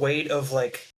emotional weight of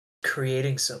like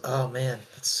creating some. Oh man,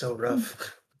 that's so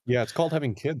rough. Yeah, it's called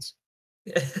having kids.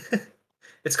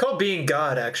 It's called being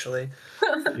God, actually.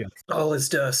 Yeah. All is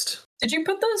dust. Did you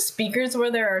put those speakers where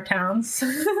there are towns?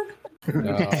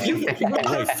 You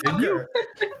fucker.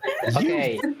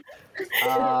 Okay.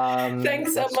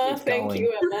 Thanks, let's Emma. keep Thank going.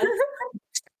 you, Emma.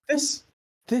 This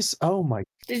this? Oh my.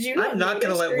 Did you I'm not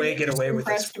gonna notice, let or Wei you're get just away with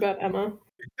this. impressed about Emma?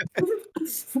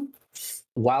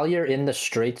 While you're in the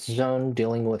Straits Zone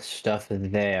dealing with stuff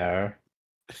there,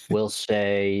 we'll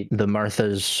say the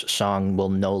Martha's song will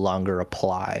no longer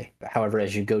apply. However,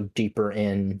 as you go deeper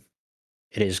in,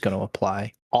 it is going to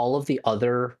apply. All of the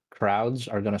other crowds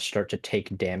are going to start to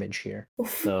take damage here.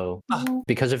 So,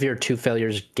 because of your 2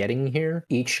 failures getting here,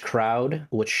 each crowd,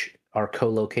 which are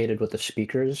co-located with the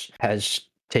speakers, has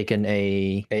taken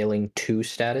a failing 2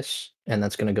 status, and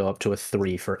that's going to go up to a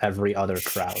 3 for every other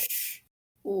crowd.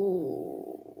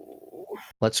 Ooh.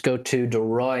 Let's go to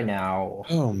Deroy now.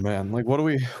 Oh man, like what do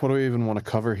we even want to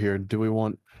cover here? Do we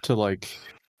want to like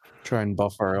try and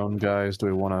buff our own guys? Do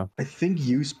we want to? I think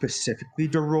you specifically,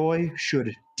 Deroy,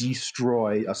 should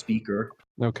destroy a speaker.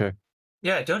 Okay.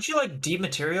 Yeah, don't you like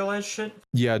dematerialize shit?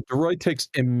 Yeah, Deroy takes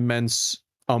immense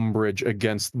umbrage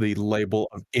against the label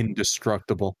of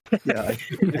indestructible. Yeah, I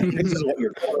think this is what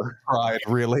you're for. Pride,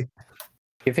 really.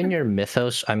 Given your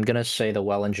mythos, I'm going to say the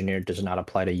well-engineered does not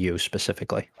apply to you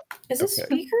specifically. Is a Okay.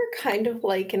 speaker kind of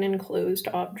like an enclosed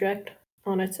object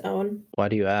on its own? Why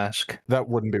do you ask? That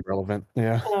wouldn't be relevant.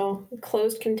 Yeah. Oh,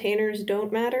 closed containers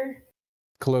don't matter?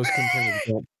 Closed containers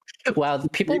don't. Wow,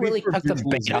 people Maybe really for took the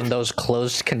visuals, bait on those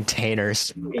closed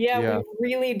containers. Yeah, Yeah. we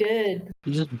really did.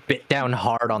 You just bit down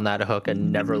hard on that hook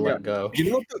and never let go. You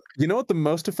know what the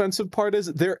most offensive part is?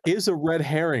 There is a red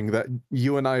herring that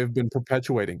you and I have been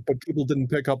perpetuating, but people didn't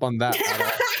pick up on that at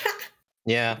all.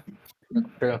 Yeah,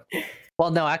 true. Well,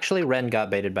 no, actually, Ren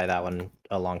got baited by that one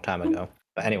a long time ago.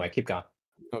 But anyway, keep going.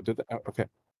 Oh, did that? Oh, okay.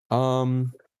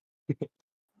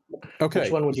 Okay.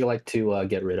 Which one would you like to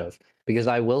get rid of? Because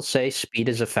I will say speed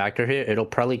is a factor here. It'll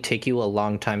probably take you a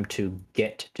long time to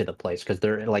get to the place because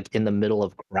they're like in the middle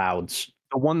of crowds.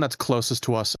 The one that's closest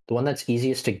to us. The one that's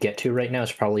easiest to get to right now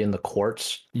is probably in the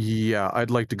courts. Yeah,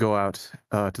 I'd like to go out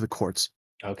to the courts.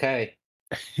 Okay.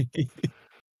 I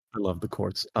love the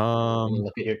courts.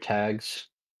 Look at your tags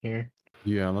here.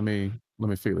 Yeah, let me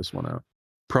figure this one out.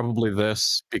 Probably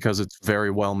this because it's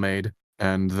very well made,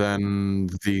 and then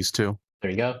these two. There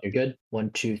you go. You're good.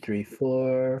 1, 2, 3,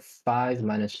 4, 5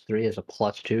 minus 3 is a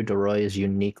 +2. Deroy is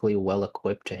uniquely well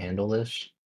equipped to handle this.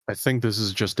 I think this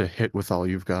is just a hit with all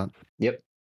you've got. Yep.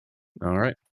 All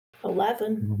right.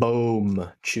 11.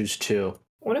 Boom. Choose 2.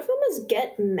 One of them is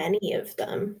get many of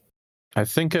them. I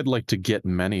think I'd like to get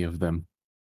many of them.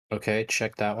 Okay,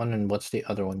 check that one. And what's the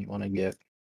other one you want to get?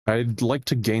 I'd like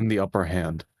to gain the upper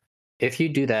hand. If you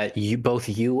do that, both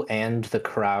you and the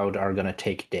crowd are going to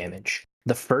take damage.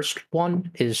 The first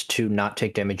one is to not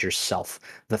take damage yourself.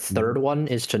 The third one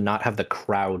is to not have the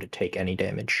crowd take any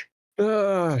damage.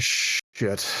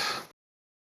 Shit.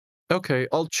 Okay,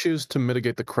 I'll choose to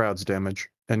mitigate the crowd's damage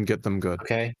and get them good.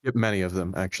 Okay. Get many of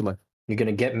them, actually. You're going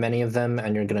to get many of them,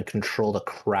 and you're going to control the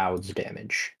crowd's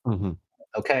damage. Mm-hmm.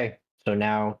 Okay, so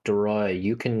now, Deroy,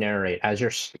 you can narrate. As you're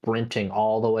sprinting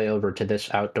all the way over to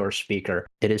this outdoor speaker,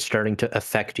 it is starting to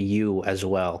affect you as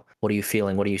well. What are you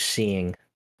feeling? What are you seeing?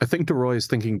 I think Deroy is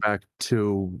thinking back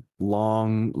to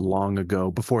long, long ago,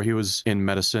 before he was in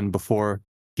medicine, before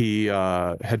he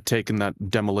had taken that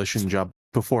demolition job,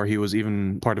 before he was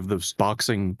even part of this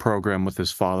boxing program with his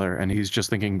father, and he's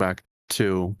just thinking back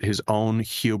to his own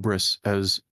hubris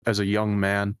as a young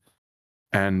man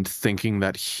and thinking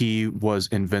that he was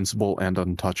invincible and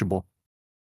untouchable.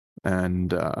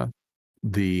 And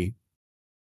the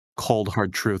cold,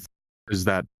 hard truth is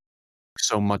that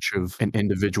so much of an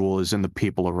individual is in the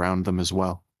people around them as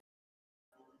well.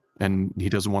 And he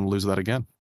doesn't want to lose that again.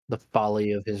 The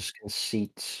folly of his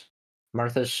conceits.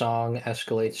 Martha's song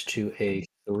escalates to a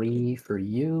 3 for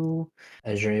you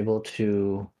as you're able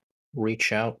to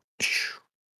reach out.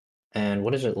 And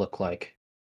what does it look like?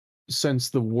 Since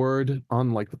the word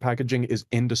on like the packaging is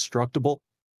indestructible,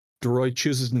 Deroy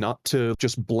chooses not to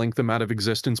just blink them out of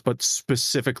existence, but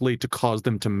specifically to cause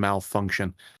them to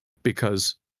malfunction,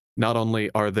 because not only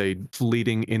are they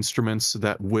fleeting instruments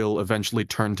that will eventually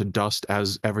turn to dust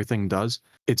as everything does,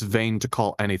 it's vain to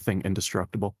call anything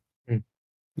indestructible.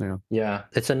 Yeah,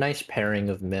 it's a nice pairing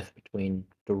of myth between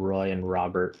Deroy and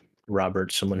Robert.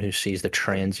 Robert, someone who sees the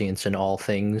transience in all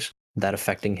things, that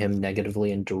affecting him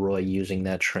negatively, and Deroy using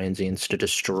that transience to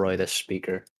destroy the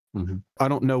speaker. Mm-hmm. I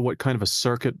don't know what kind of a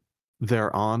circuit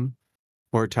they're on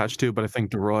or attached to, but I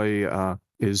think Deroy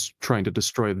is trying to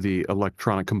destroy the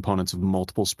electronic components of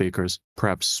multiple speakers,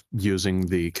 perhaps using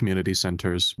the community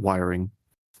center's wiring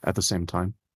at the same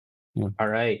time. Yeah. All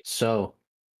right, so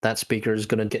that speaker is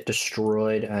going to get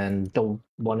destroyed, and the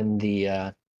one in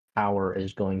the tower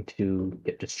is going to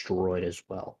get destroyed as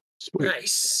well. Sweet.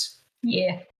 Nice.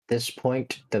 Yeah. this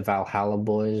point, the Valhalla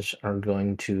boys are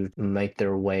going to make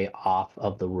their way off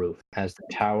of the roof, as the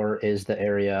tower is the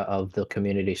area of the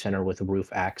community center with roof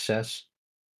access.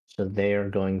 So they are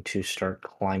going to start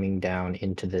climbing down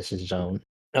into this zone.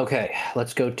 Okay,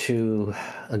 let's go to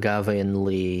Agave and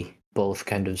Lee, both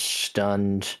kind of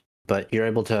stunned, but you're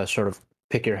able to sort of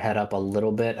pick your head up a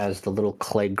little bit as the little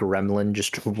clay gremlin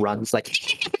just runs like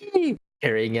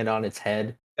carrying it on its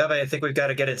head. Agave, I think we've got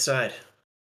to get inside.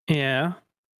 Yeah.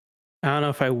 I don't know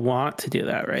if I want to do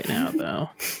that right now, though.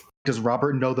 Does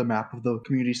Robert know the map of the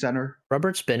community center?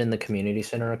 Robert's been in the community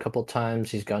center a couple times.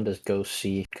 He's gone to go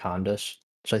see Condus.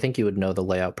 So I think you would know the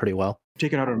layout pretty well.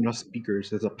 Taking out enough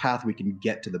speakers, there's a path we can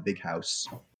get to the big house.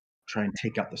 Try and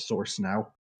take out the source now.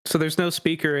 So there's no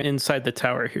speaker inside the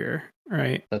tower here,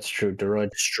 right? That's true.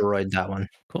 Deroy destroyed that one.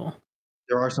 Cool.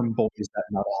 There are some boys that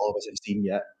not all of us have seen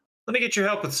yet. Let me get your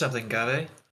help with something, Agave.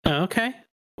 Okay.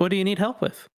 What do you need help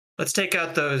with? Let's take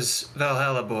out those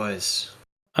Valhalla boys.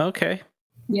 Okay.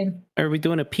 Yeah. Are we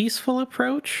doing a peaceful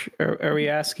approach? Or are we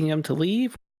asking them to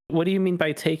leave? What do you mean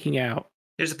by taking out?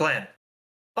 Here's the plan.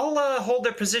 I'll hold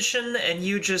their position, and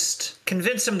you just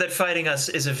convince them that fighting us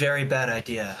is a very bad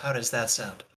idea. How does that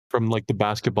sound? From like the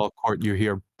basketball court, you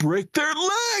hear, break their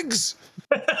legs!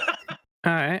 All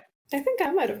right. I think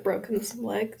I might have broken some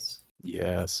legs.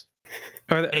 Yes.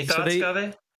 Any thoughts,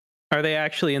 Agave? Are they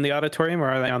actually in the auditorium, or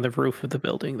are they on the roof of the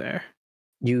building there?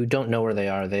 You don't know where they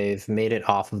are. They've made it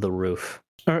off of the roof.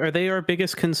 Are they our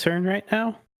biggest concern right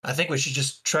now? I think we should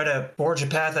just try to forge a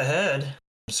path ahead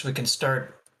so we can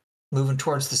start moving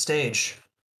towards the stage.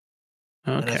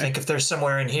 Okay. And I think if they're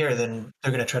somewhere in here, then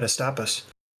they're going to try to stop us.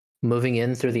 Moving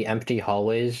in through the empty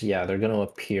hallways, yeah, they're going to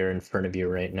appear in front of you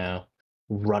right now.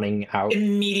 Running out.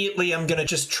 Immediately, I'm going to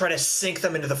just try to sink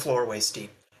them into the floor waist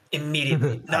deep.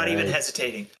 Immediately. Not even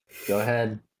hesitating. Go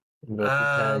ahead.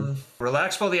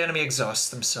 Relax while the enemy exhausts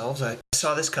themselves. I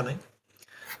saw this coming.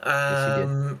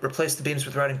 Replace the beams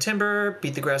with rotting timber.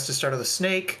 Beat the grass to startle the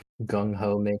snake. Gung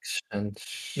Ho makes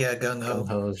sense. Yeah, Gung Ho. Gung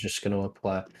Ho is just going to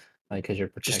apply because you're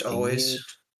protecting. Just always. You.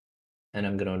 And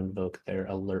I'm going to invoke their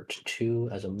alert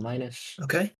 2 as a minus.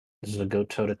 Okay. This is a go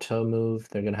toe-to-toe move.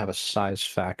 They're going to have a size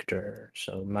factor.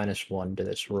 So -1 to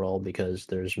this roll because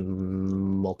there's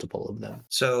multiple of them.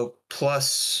 So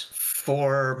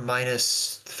 +4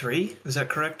 -3. Is that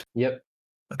correct? Yep.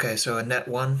 Okay, so a net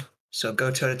 1. So go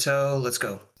toe-to-toe. Let's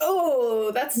go.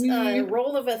 Oh, that's a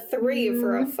roll of a 3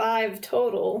 for a 5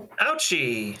 total.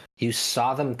 Ouchie! You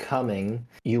saw them coming.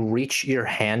 You reach your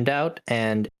hand out,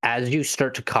 and as you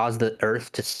start to cause the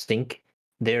earth to sink,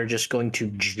 they're just going to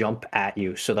jump at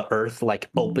you. So the earth like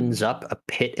opens up a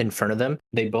pit in front of them.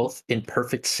 They both, in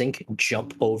perfect sync,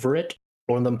 jump over it.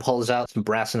 One of them pulls out some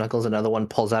brass knuckles, another one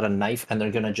pulls out a knife, and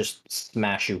they're going to just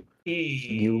smash you.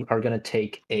 You are going to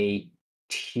take a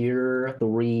tier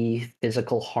 3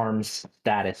 physical harm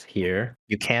status here.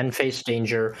 You can face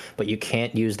danger, but you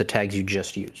can't use the tags you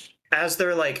just used. As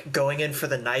they're like going in for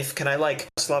the knife, can I like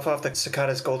slough off the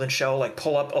cicada's golden shell, like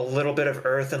pull up a little bit of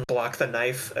earth and block the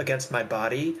knife against my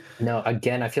body? No,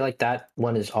 again, I feel like that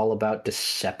one is all about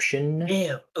deception.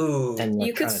 Damn. Ooh. And like,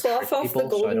 You could trying to slough trick off people, the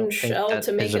so I golden don't think shell that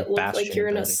to make is a it look like bastion you're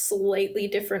in a ability. slightly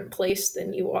different place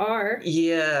than you are.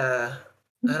 Yeah.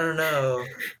 I don't know.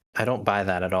 I don't buy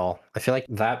that at all. I feel like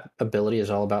that ability is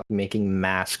all about making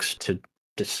masks to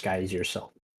disguise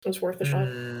yourself. It was worth a shot.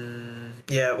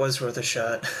 Yeah, it was worth a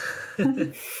shot.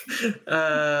 Make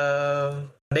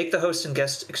the host and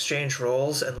guest exchange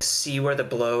rolls and see where the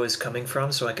blow is coming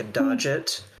from so I can dodge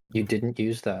it. You didn't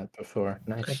use that before.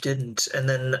 Nice. I didn't. And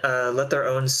then let their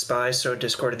own spy sow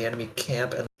discord in the enemy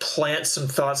camp and plant some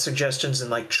thought suggestions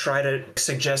and like try to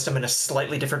suggest them in a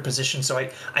slightly different position. So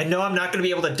I know I'm not going to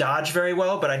be able to dodge very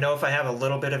well, but I know if I have a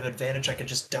little bit of advantage, I can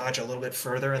just dodge a little bit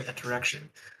further in that direction.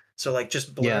 So like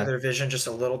just blur their vision just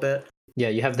a little bit. Yeah,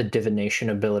 you have the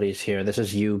divination abilities here. This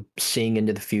is you seeing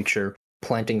into the future,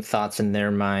 planting thoughts in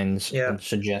their minds, and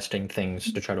suggesting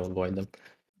things to try to avoid them.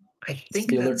 I think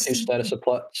the alert that's 2 status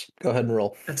applies. Go ahead and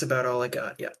roll. That's about all I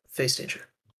got. Yeah, face danger.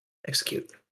 Execute.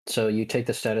 So you take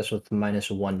the status with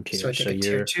 -1 tier. So I take a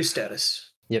tier 2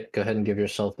 status. Yep, go ahead and give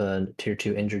yourself a tier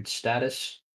 2 injured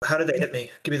status. How did they hit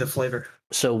me? Give me the flavor.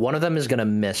 So one of them is going to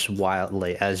miss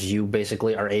wildly as you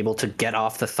basically are able to get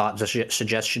off the thought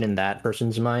suggestion in that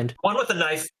person's mind. One with a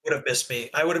knife would have missed me.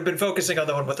 I would have been focusing on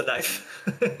the one with the knife.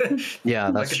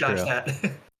 Yeah, that's I could dodge true.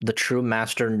 that. The true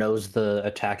master knows the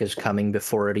attack is coming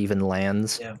before it even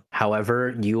lands. Yeah.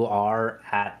 However, you are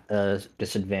at a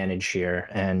disadvantage here,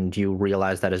 and you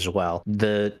realize that as well.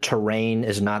 The terrain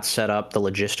is not set up. The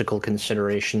logistical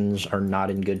considerations are not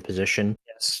in good position.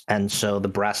 Yes. And so the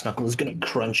brass knuckle is going to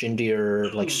crunch into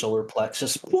your like solar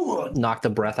plexus, knock the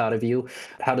breath out of you.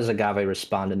 How does Agave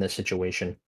respond in this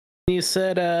situation? You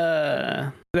said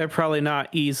they're probably not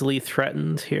easily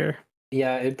threatened here.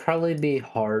 Yeah, it'd probably be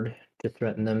hard to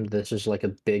threaten them. This is like a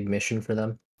big mission for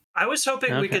them. I was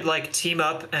hoping we Okay. could like team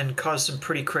up and cause some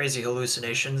pretty crazy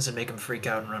hallucinations and make them freak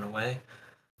out and run away.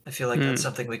 I feel like that's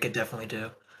something we could definitely do.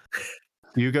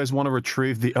 Do you guys want to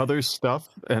retrieve the other stuff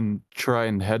and try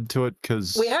and head to it?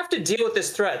 Because We have to deal with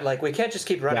this threat. Like, we can't just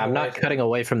keep running Yeah, I'm away not from cutting it.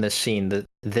 away from this scene.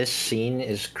 This scene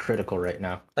is critical right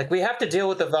now. Like, we have to deal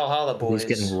with the Valhalla boys.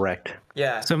 He's getting wrecked.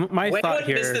 Yeah. So my When thought would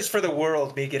here, business for the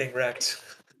world be getting wrecked?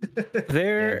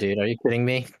 their Yeah, dude, are you kidding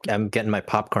me? I'm getting my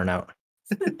popcorn out.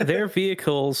 their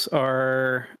vehicles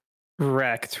are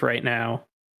wrecked right now.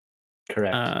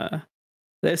 Correct.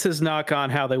 This has not gone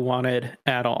how they wanted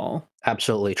at all.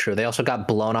 Absolutely true. They also got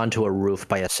blown onto a roof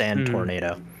by a sand Hmm.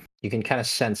 tornado. You can kind of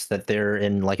sense that they're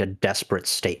in like a desperate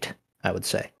state, I would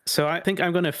say. So I think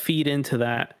I'm going to feed into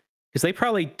that because they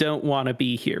probably don't want to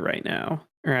be here right now,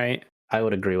 right? I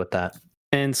would agree with that.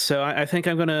 And so I think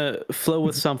I'm going to flow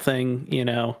with something,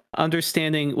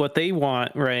 understanding what they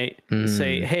want, right?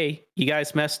 Say, hey, you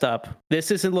guys messed up.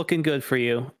 This isn't looking good for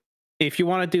you. If you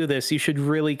want to do this, you should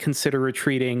really consider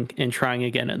retreating and trying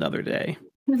again another day.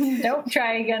 Don't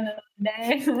try again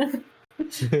another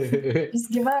day.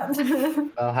 Just give up.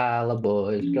 Valhalla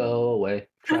boys, go away.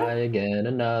 Try again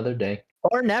another day.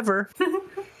 Or never.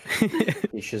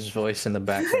 Isha's voice in the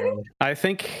background. I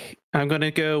think I'm going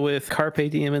to go with Carpe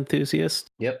Diem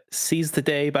Enthusiast. Yep. Seize the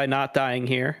day by not dying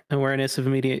here. Awareness of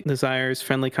immediate desires,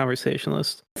 friendly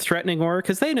conversationalist. Threatening aura,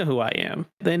 because they know who I am.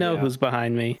 They know Yeah. who's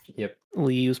behind me. Yep.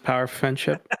 Lee use power of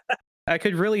friendship. I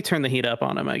could really turn the heat up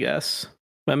on him, I guess.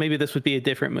 But maybe this would be a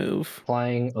different move.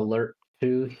 Applying alert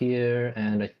 2 here,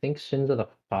 and I think Sins of the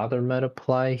Father might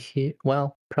apply here.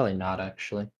 Well, probably not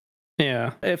actually.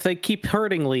 Yeah. If they keep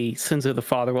hurting Lee, Sins of the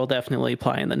Father will definitely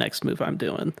apply in the next move I'm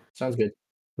doing. Sounds good.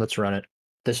 Let's run it.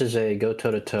 This is a go toe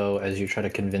to toe as you try to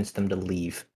convince them to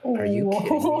leave. Are you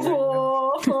kidding me right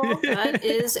now? That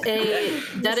is So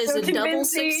a double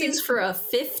convincing. sixes for a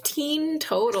 15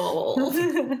 total.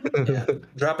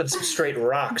 Dropping some straight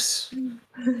rocks.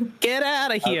 Get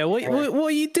out of here. What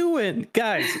are you doing?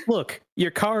 Guys, look,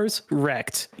 your car's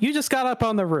wrecked. You just got up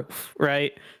on the roof,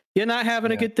 right? You're not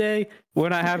having a good day. We're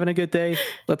not having a good day.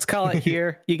 Let's call it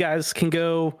here. You guys can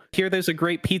go. Here, there's a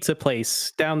great pizza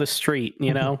place down the street,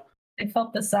 I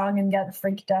felt the song and got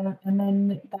freaked out, and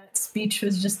then that speech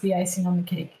was just the icing on the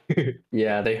cake.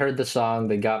 Yeah, they heard the song,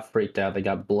 they got freaked out, they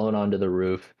got blown onto the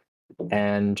roof.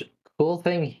 And cool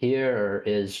thing here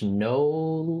is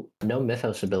no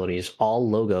mythos abilities, all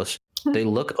logos. They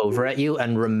look over at you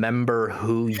and remember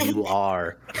who you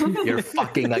are. You're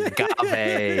fucking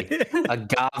Agave.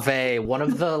 Agave, one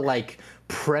of the like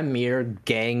premier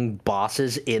gang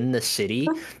bosses in the city.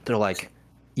 They're like,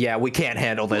 yeah, we can't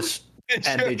handle this.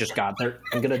 And they just got there.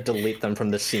 I'm gonna delete them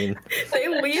from the scene. They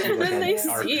leave when they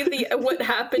see what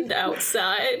happened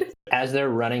outside. As they're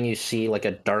running, you see like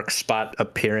a dark spot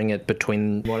appearing at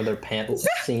between one of their pants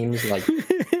seams. Like,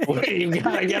 you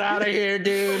gotta get out of here,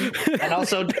 dude. And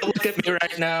also, don't look at me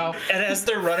right now. And as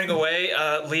they're running away,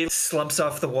 Lee slumps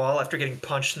off the wall after getting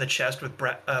punched in the chest with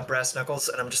brass knuckles,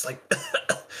 and I'm just like,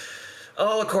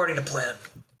 all according to plan.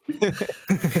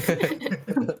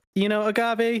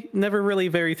 Agave, never really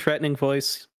very threatening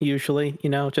voice, usually,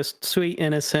 just sweet,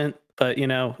 innocent, but,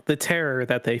 the terror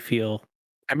that they feel.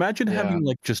 Imagine having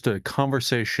like just a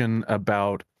conversation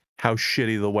about how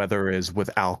shitty the weather is with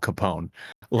Al Capone.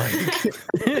 Like,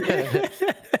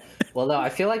 Well, no, I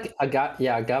feel like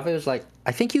Agave was like,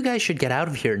 I think you guys should get out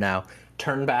of here now.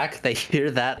 Turn back, they hear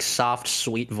that soft,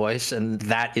 sweet voice, and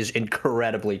that is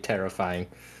incredibly terrifying.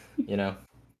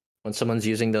 When someone's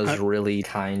using those really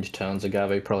kind tones,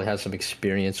 Agave probably has some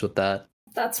experience with that.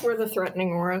 That's where the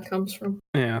threatening aura comes from.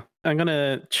 Yeah. I'm going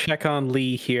to check on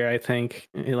Lee here, I think.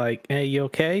 Like, hey, you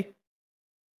okay?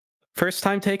 First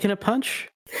time taking a punch?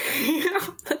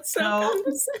 That's so No,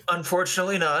 condescending.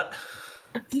 unfortunately not.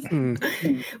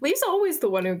 Lee's always the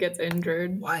one who gets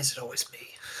injured. Why is it always me?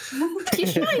 He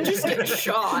should just get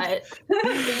shot.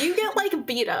 You get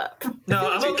beat up. No,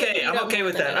 I'm You get okay. beat I'm up okay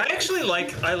with more that. than I actually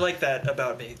like that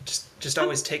about me. Just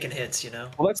always taking hits,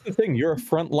 well, that's the thing. You're a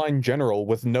frontline general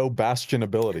with no bastion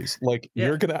abilities. Like,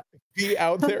 you're gonna be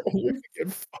out there and you're gonna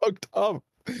get fucked up.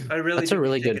 I really. That's a do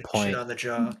really take good shit point. on the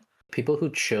jaw. People who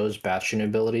chose Bastion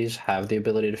abilities have the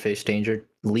ability to face danger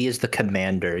Lee is the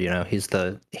commander. He's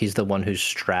the one who's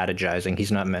strategizing.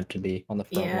 He's not meant to be on the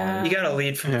front line. You gotta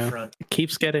lead from the front.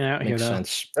 Keeps getting out here, Makes though.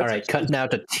 sense. All right, cut now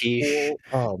to Tish.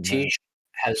 Oh, man. Tish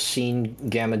has seen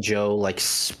Gamma Joe like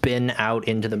spin out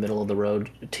into the middle of the road.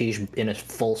 Tish in a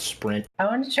full sprint. I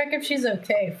want to check if she's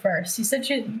okay first. You said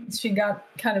she got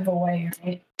kind of away,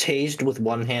 right? Tased with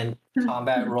one hand,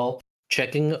 combat roll.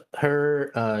 Checking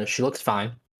her, she looks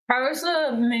fine. How was the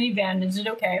minivan? Is it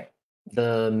okay?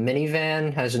 The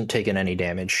minivan hasn't taken any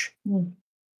damage.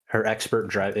 Her expert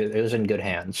drive, it was in good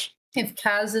hands. If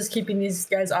Kaz is keeping these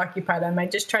guys occupied, I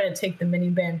might just try to take the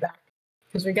minivan back.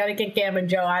 Because we got to get Gamma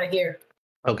Joe out of here.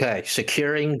 Okay,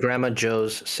 securing Grandma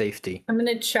Joe's safety. I'm going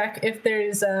to check if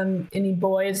there's any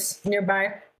boys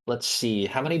nearby. Let's see,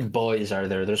 how many boys are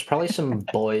there? There's probably some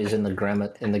boys in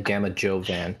the Gamma Joe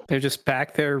van. They're just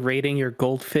back there raiding your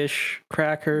goldfish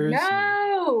crackers.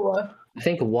 No! I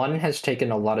think one has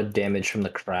taken a lot of damage from the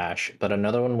crash, but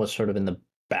another one was sort of in the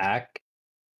back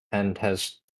and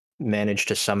has managed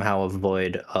to somehow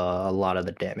avoid a lot of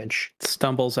the damage.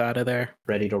 Stumbles out of there.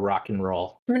 Ready to rock and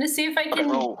roll. I'm going to see if I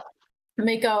can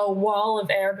make a wall of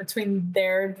air between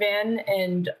their van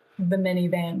and the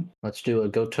minivan. Let's do a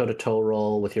go toe-to-toe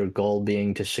roll with your goal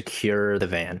being to secure the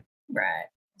van. Right.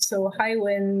 So high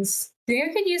winds. Do you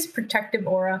think I could use protective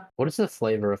aura? What is the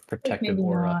flavor of protective Maybe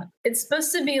aura? not. It's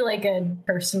supposed to be like a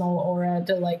personal aura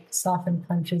to like soften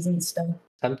punches and stuff.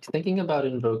 I'm thinking about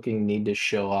invoking Need to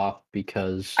Show Off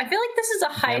because I feel like this is a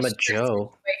high Gamma stress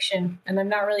Joe. situation, and I'm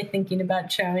not really thinking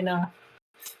about showing off.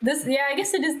 I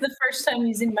guess it is the first time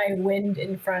using my wind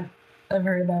in front of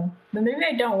her though. But maybe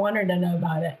I don't want her to know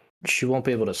about it. She won't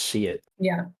be able to see it.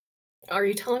 Yeah. Are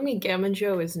you telling me Gamma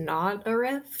Joe is not a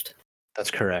rift?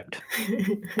 That's correct.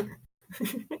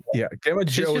 Yeah, Gamma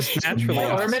She's Joe is just naturally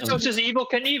awesome. Armitos is evil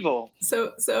Knievel.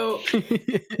 So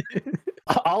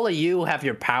All of you have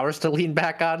your powers to lean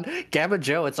back on. Gamma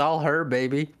Joe, it's all her,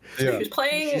 baby. Yeah.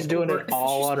 She's doing it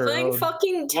all on her playing own.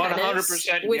 fucking tennis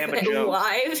 100% with Gamma Joe.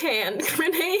 live hand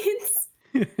grenades.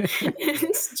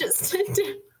 It's just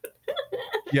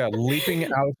Yeah,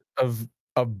 leaping out of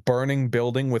a burning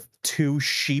building with 2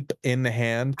 sheep in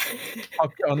hand,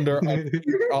 tucked under a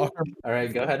arm. All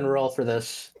right, go ahead and roll for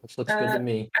this. This looks good to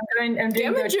me. I'm doing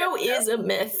Gamma good. Joe is a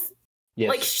myth. Yes.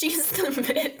 Like she's the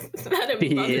myth that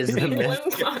He embodies is the people myth.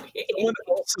 embody. Someone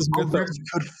else's mythos. Very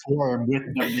good form with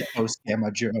the mythos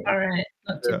Gamma Joe. All right,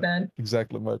 not too bad.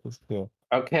 Exactly, Marcus. Yeah.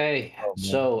 Okay, Oh, man.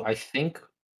 so I think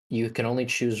you can only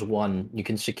choose one. You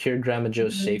can secure Grandma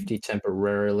Joe's safety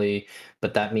temporarily,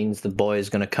 but that means the boy is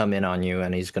going to come in on you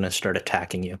and he's going to start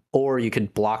attacking you. Or you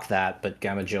could block that, but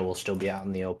Gamma Joe will still be out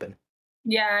in the open.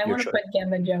 Yeah, I Your want to choice. put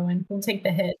Gamma Joe in. We'll take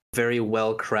the hit. Very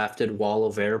well crafted wall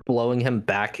of air blowing him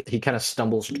back. He kind of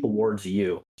stumbles towards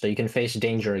you. So you can face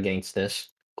danger against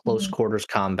this. Close quarters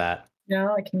combat.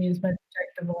 Now I can use my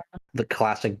protective aura. The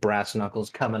classic brass knuckles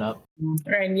coming up.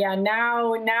 Right, yeah, now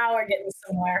we're getting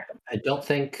somewhere. I don't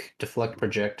think deflect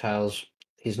projectiles.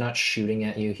 He's not shooting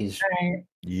at you. He's All right.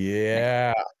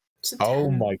 Yeah. It's a Oh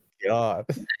 10. my god.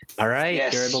 all right.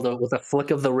 Yes. You're able to, with a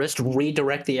flick of the wrist,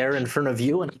 redirect the air in front of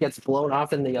you, and he gets blown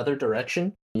off in the other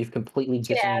direction. You've completely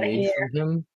Get outta disengaged here.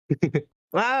 from him.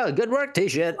 Wow, good work,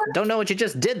 T-Shirt. Don't know what you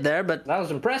just did there, but that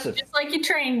was impressive. Just like you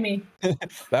trained me.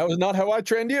 That was not how I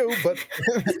trained you, but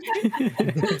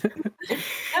That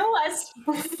was.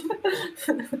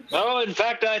 Oh, in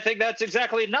fact, I think that's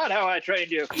exactly not how I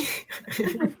trained you. All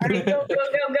right, go, get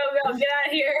out of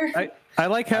here. I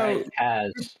like how All right,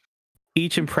 Kaz.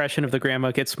 each impression of the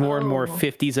grandma gets more and more Oh.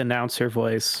 50s announcer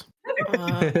voice.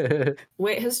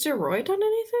 Wait, has DeRoy done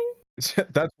anything?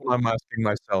 that's what I'm asking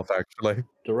myself, actually.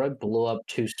 DeRoy blew up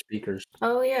 2 speakers.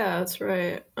 Oh yeah, that's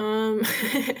right.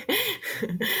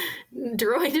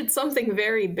 DeRoy did something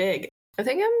very big. I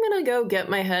think I'm gonna go get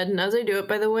my head, and as I do it,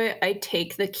 by the way, I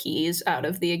take the keys out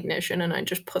of the ignition and I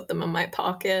just put them in my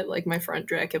pocket, like my front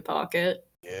jacket pocket.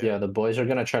 Yeah, the boys are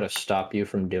gonna try to stop you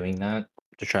from doing that.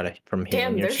 To try to from healing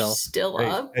Damn, they're yourself. still Hey,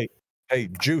 up. hey,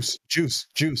 juice, Condis,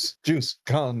 juice.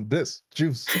 Condis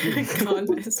juice.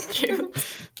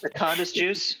 The Condis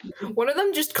juice. One of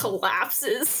them just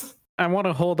collapses. I want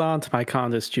to hold on to my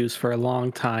Condis juice for a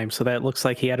long time so that it looks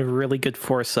like he had a really good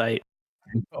foresight.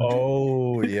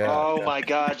 Oh yeah. Oh my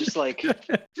god, just like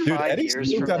Dude, 5 Eddie's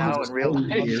years moved from on now his in real own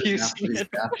life. Years You after see his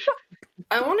it. death.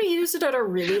 I want to use it at a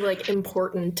really like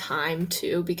important time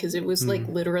too, because it was like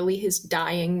literally his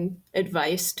dying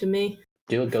advice to me.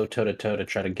 Do a go toe to toe to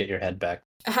try to get your head back.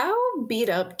 How beat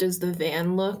up does the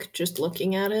van look just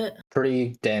looking at it?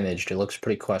 Pretty damaged. It looks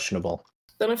pretty questionable.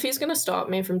 Then if he's gonna stop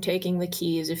me from taking the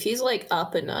keys, if he's like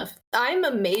up enough, I'm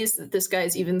amazed that this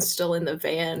guy's even still in the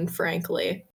van,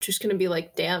 frankly. Just gonna be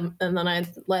like, damn, and then I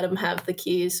let him have the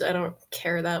keys. I don't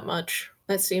care that much.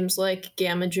 That seems like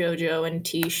Gamma Jojo and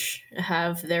Tish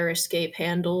have their escape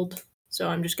handled. So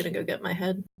I'm just gonna go get my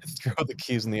head. Throw the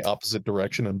keys in the opposite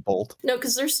direction and bolt. No,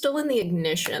 because they're still in the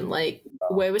ignition. Like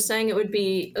Wei was saying, it would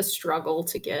be a struggle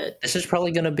to get. This is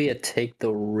probably going to be a take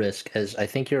the risk, as I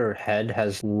think your head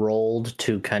has rolled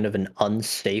to kind of an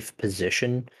unsafe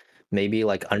position, maybe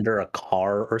like under a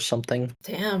car or something.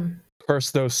 Damn.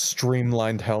 Curse those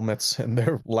streamlined helmets and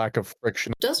their lack of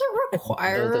friction. Does it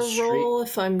require a roll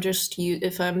if I'm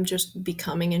just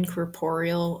becoming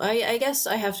incorporeal? I guess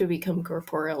I have to become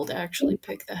corporeal to actually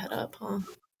pick the head up, huh?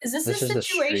 Is this This a is the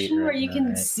situation street where right you now, can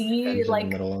right? see Head's in the like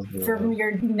middle of the from road.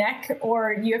 your neck,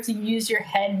 or you have to use your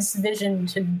head's vision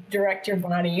to direct your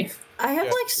body? I have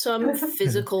like some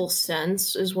physical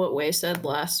sense, is what Wei said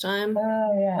last time.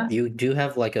 Oh yeah. You do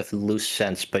have like a loose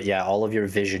sense, but yeah, all of your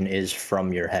vision is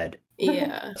from your head. Yeah.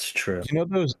 That's true. You know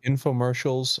those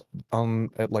infomercials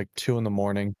at like 2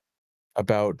 a.m.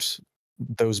 about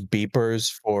those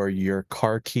beepers for your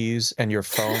car keys and your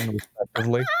phone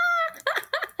respectively?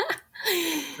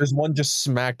 There's one just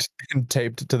smacked and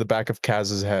taped to the back of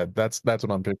Kaz's head. That's what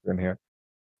I'm picturing here.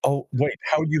 Oh wait,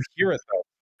 how do you hear it though?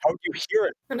 How do you hear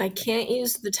it? And I can't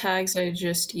use the tags I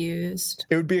just used.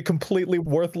 It would be a completely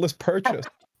worthless purchase.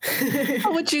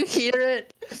 How would you hear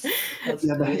it?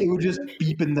 Yeah, it would just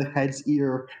beep in the head's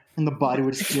ear, and the body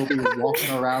would still be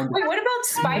walking around. Wait, what about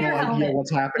Spider No idea Helmet?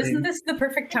 what's happening. Isn't this the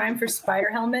perfect time for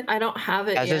Spider Helmet? I don't have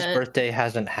it As yet. his birthday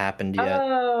hasn't happened yet.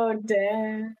 Oh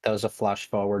damn. That was a flash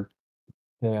forward.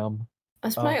 Damn.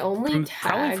 That's my only Probably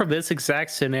tag. from this exact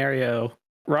scenario.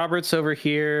 Robert's over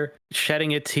here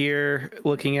shedding a tear,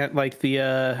 looking at like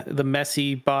the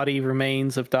messy body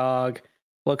remains of Dog.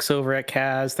 Looks over at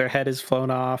Kaz. Their head is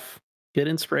flown off. Good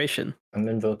inspiration. I'm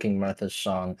invoking Martha's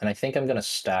song, and I think I'm going to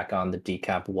stack on the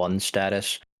decap 1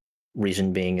 status.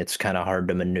 Reason being, it's kind of hard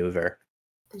to maneuver.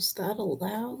 Is that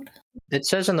allowed? It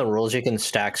says in the rules you can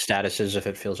stack statuses if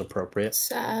it feels appropriate.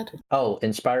 Sad. Oh,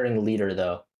 inspiring leader,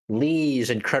 though. Lee's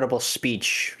incredible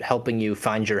speech helping you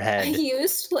find your I head.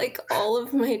 used like all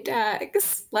of my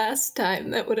tags last time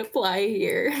that would apply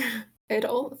here. I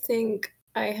don't think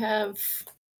I have.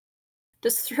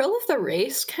 Does Thrill of the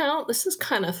Race count? This is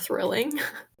kind of thrilling.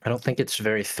 I don't think it's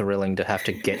very thrilling to have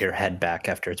to get your head back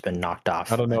after it's been knocked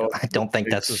off. I don't know. I don't think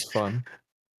This that's is fun.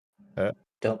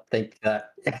 Don't think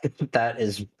that that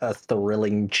is a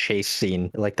thrilling chase scene.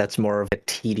 Like that's more of a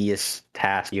tedious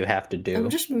task you have to do. I'm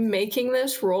just making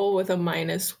this roll with a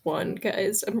 -1,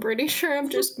 guys. I'm pretty sure I'm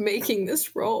just making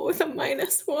this roll with a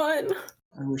 -1.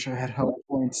 I wish I had health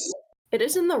points. It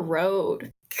is in the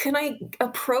road. Can I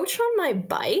approach on my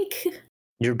bike?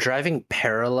 You're driving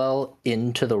parallel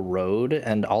into the road,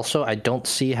 and also I don't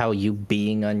see how you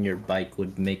being on your bike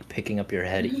would make picking up your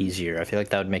head easier. I feel like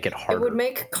that would make it harder. It would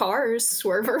make cars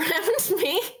swerve around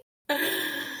me.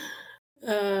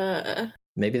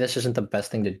 Maybe this isn't the best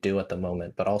thing to do at the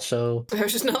moment, but also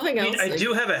There's just nothing I else. mean, I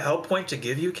do have a help point to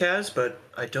give you, Kaz, but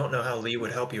I don't know how Lee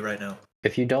would help you right now.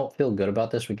 if you don't feel good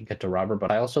about this, we can get to Robert,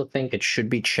 but I also think it should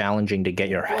be challenging to get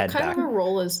your What head kind back. of a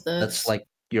roll is this? That's like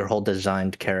your whole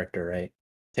designed character, right?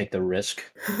 Take the risk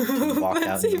to walk out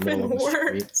That's in the middle even of the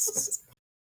street. worse.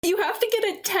 You have to get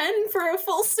a 10 for a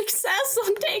full success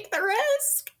on Take the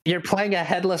Risk. You're playing a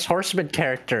headless horseman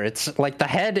character. It's like the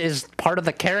head is part of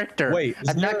the character. Wait,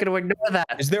 I'm not going to ignore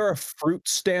that. Is there a fruit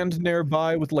stand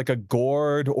nearby with like a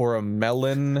gourd or a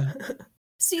melon?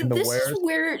 See, And the this wares? is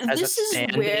where As a this is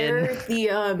stand-in? where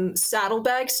the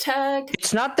saddlebags tag.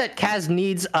 It's not that Kaz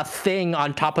needs a thing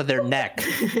on top of their neck.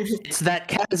 It's that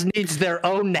Kaz needs their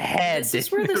own head. This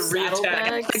is where the Re-attack.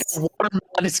 saddlebags.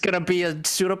 Watermelon is going to be a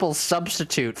suitable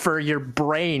substitute for your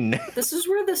brain. This is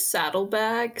where the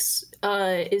saddlebags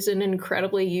is an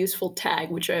incredibly useful tag,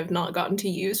 which I have not gotten to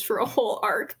use for a whole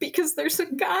arc because there's a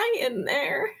guy in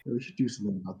there. We should do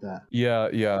something about that. Yeah.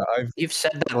 You've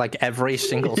said that like every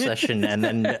single session, and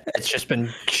then it's just been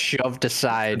shoved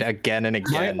aside again and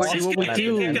again. My- See, what we Keep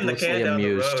do- kicking the can down the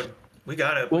amused. road. We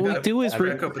got it. What we do is we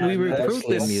recruit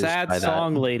mostly this amused sad by that.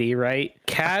 song lady, right?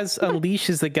 Kaz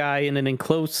unleashes the guy in an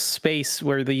enclosed space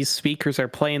where these speakers are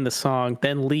playing the song,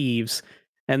 then leaves,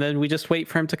 and then we just wait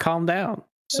for him to calm down.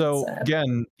 So sad.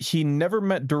 again, he never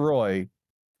met Deroy.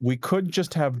 We could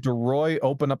just have Deroy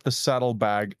open up the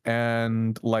saddlebag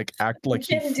and like act like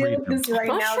we he can't deal freed with him. this right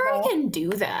I'm not now, sure I though. can do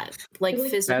that, like Really?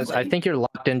 physically. Kaz, I think you're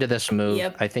locked into this move.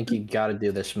 Yep. I think you got to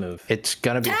do this move. It's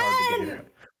gonna be hard to get your.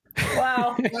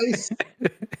 Wow. Nice.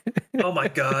 Oh my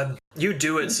god. You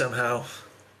do it somehow.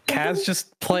 Kaz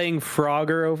just playing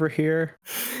Frogger over here.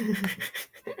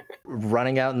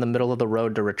 Running out in the middle of the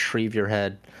road to retrieve your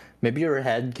head. Maybe your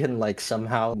head can like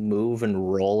somehow move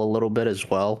and roll a little bit as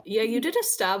well. Yeah, you did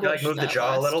establish move the that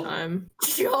jaw a last little? time.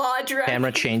 Jaw drag.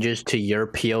 Camera changes to your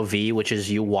POV, which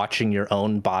is you watching your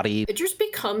own body. It just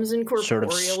becomes incorporeal. Sort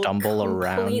of stumble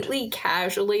around. Completely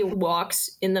casually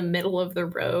walks in the middle of the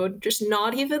road, just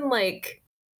not even like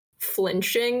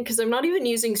flinching, because I'm not even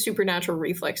using supernatural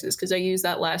reflexes because I used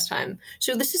that last time.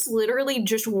 So this is literally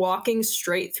just walking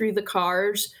straight through the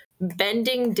cars,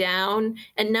 bending down,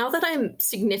 and now that I'm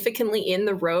significantly in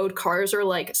the road, cars are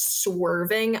like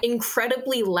swerving,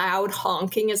 incredibly loud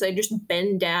honking as I just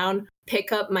bend down,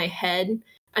 pick up my head,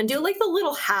 and do like the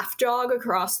little half jog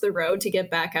across the road to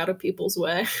get back out of people's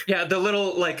way. Yeah, the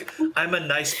little like I'm a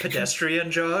nice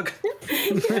pedestrian jog.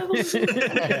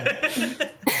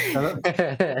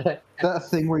 That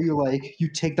thing where you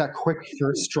take that quick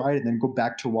first stride and then go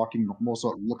back to walking normal,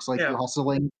 so it looks like you're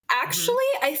hustling. Actually,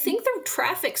 I think the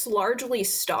traffic's largely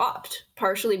stopped,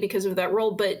 partially because of that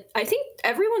roll, but I think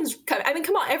everyone's, I mean,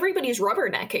 come on, everybody's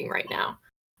rubbernecking right now.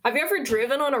 Have you ever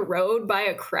driven on a road by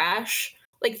a crash?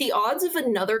 Like, the odds of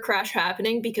another crash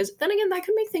happening, because then again, that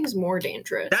could make things more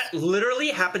dangerous. That literally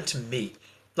happened to me.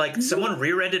 Like, someone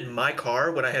rear-ended my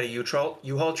car when I had a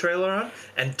U-Haul trailer on,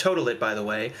 and totaled it, by the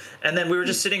way. And then we were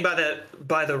just sitting by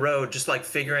the road, just like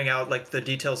figuring out like the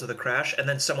details of the crash, and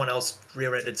then someone else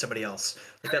rear-ended somebody else.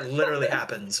 Like, that literally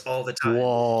happens all the time.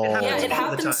 Whoa! It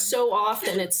happens so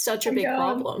often. It's such a big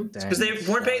problem. Because they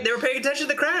were paying attention to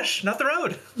the crash, not the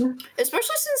road.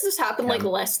 Especially since this happened like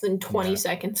less than 20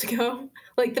 seconds ago.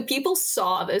 Like, the people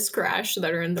saw this crash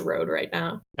that are in the road right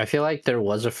now. I feel like there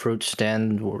was a fruit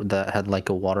stand that had like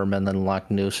a watermelon lock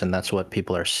noose, and that's what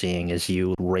people are seeing is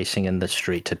you racing in the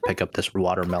street to pick up this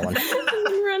watermelon.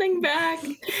 Running back.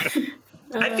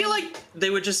 I feel like they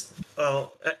would just,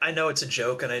 well, I know it's a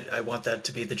joke, and I want that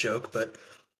to be the joke, but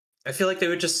I feel like they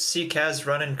would just see Kaz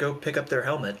run and go pick up their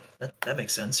helmet. That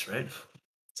makes sense, right?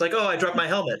 It's like, oh, I dropped my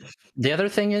helmet. The other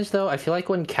thing is, though, I feel like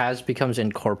when Kaz becomes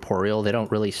incorporeal, they don't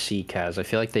really see Kaz. I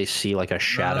feel like they see like a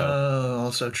shadow. Oh,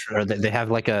 also true. Or they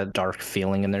have like a dark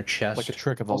feeling in their chest. Like a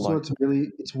trick of the Also,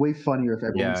 light. it's way funnier if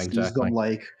everyone sees them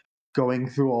like going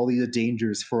through all these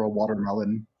dangers for a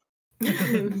watermelon.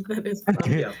 That is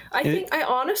funny. Yeah. I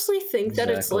honestly think that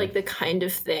it's like the kind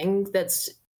of thing that's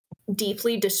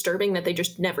deeply disturbing that they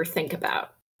just never think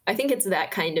about. I think it's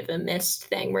that kind of a missed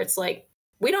thing where it's like,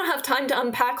 we don't have time to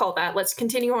unpack all that. Let's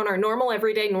continue on our normal,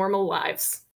 everyday, normal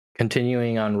lives.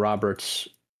 Continuing on Robert's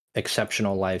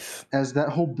exceptional life. As that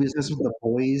whole business with the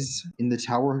boys in the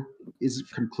tower is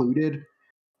concluded,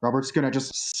 Robert's gonna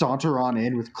just saunter on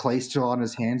in with Clay still on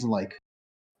his hands and like,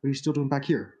 what are you still doing back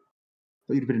here?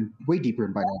 But you'd have been way deeper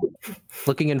in by now.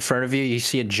 Looking in front of you, you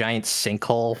see a giant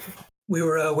sinkhole. We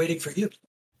were waiting for you.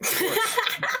 And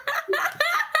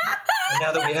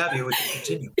now that we have you, we can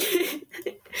continue.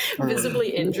 Visibly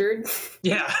injured.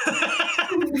 Yeah.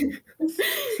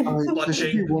 There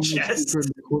should be one more speaker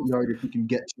in the courtyard if you can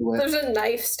get to it. There's a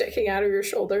knife sticking out of your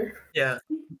shoulder. Yeah.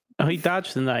 Oh, he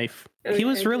dodged the knife. He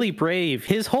was really brave.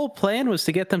 His whole plan was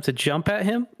to get them to jump at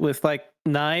him with like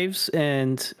knives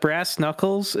and brass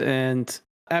knuckles, and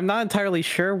I'm not entirely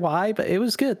sure why, but it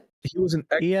was good. He was an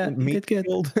excellent meat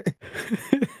shield.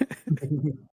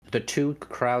 The two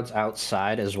crowds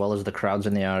outside, as well as the crowds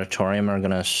in the auditorium, are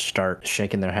going to start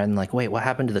shaking their head and like, wait, what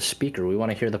happened to the speaker? We want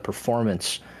to hear the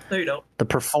performance. No, you don't. The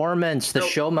performance. The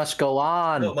show must go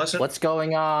on. No, it mustn't. What's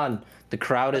going on? The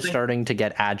crowd is starting to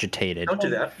get agitated. Don't do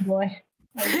that. Boy.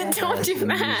 Don't do The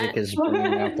that. music is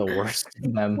bringing out the worst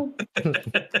in them.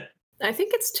 I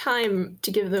think it's time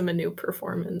to give them a new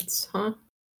performance, huh?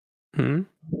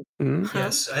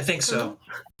 Yes, I think so.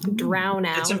 Drown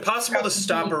out. It's impossible to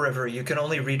stop a river. You can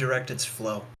only redirect its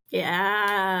flow.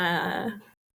 Yeah.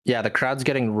 Yeah, the crowd's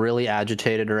getting really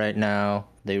agitated right now.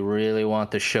 They really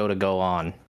want the show to go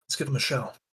on. Let's give them a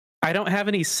show. I don't have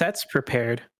any sets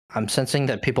prepared. I'm sensing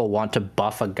that people want to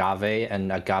buff Agave, and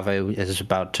Agave is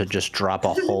about to just drop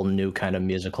a whole new kind of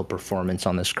musical performance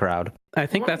on this crowd. I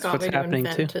think that's what's happening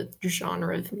too. A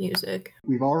genre of music.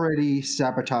 We've already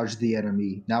sabotaged the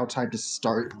enemy. Now time to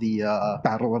start the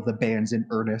battle of the bands in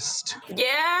earnest.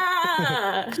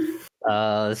 Yeah.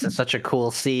 This is such a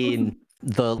cool scene.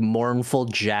 The mournful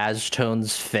jazz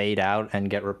tones fade out and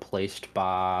get replaced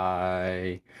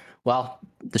by... Well,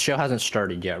 the show hasn't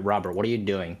started yet. Robert, what are you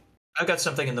doing? I've got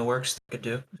something in the works that I could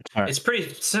do. All right. It's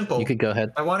pretty simple. You could go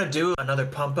ahead. I want to do another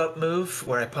pump up move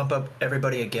where I pump up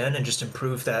everybody again and just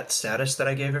improve that status that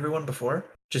I gave everyone before.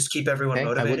 Just keep everyone Okay,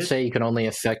 motivated. I would say you can only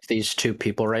affect these two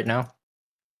people right now.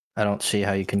 I don't see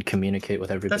how you can communicate with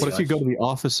everybody. What if you else. go to the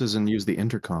offices and use the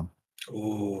intercom?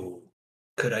 Ooh.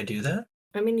 Could I do that?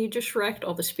 I mean, you just wrecked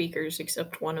all the speakers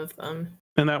except one of them.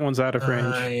 And that one's out of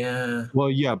range. Yeah. Well,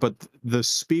 yeah, but the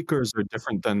speakers are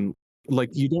different than like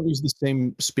you don't use the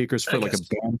same speakers for I like a guess.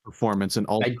 band performance and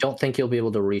all. I don't think you'll be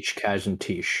able to reach Kaz and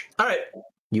Tish. All right.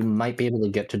 You might be able to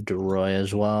get to Deroy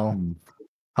as well. Hmm.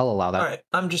 I'll allow that. All right.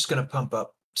 I'm just going to pump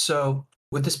up. So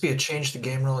would this be a change the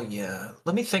game rule? Yeah.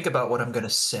 Let me think about what I'm going to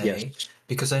say. Yes.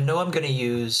 Because I know I'm going to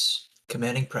use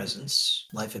commanding presence,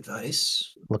 life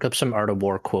advice. Look up some Art of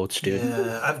War quotes, dude.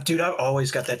 Yeah, I've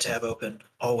always got that tab open.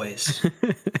 Always.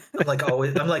 I'm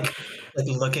like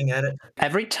looking at it.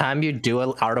 Every time you do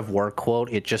an Art of War quote,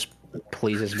 it just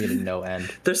pleases me to no end.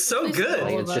 They're so It's good.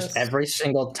 Like, all it's of just us. every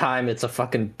single time it's a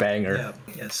fucking banger. Yeah.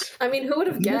 Yes. I mean, who would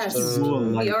have guessed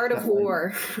the art of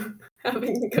war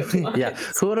having good lines? Yeah,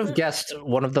 who would have guessed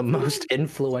one of the most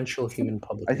influential human I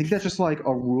publications? think that's just like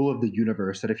a rule of the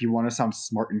universe that if you want to sound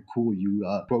smart and cool, you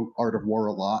quote Art of War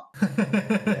a lot.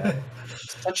 Yeah.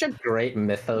 Such a great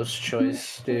mythos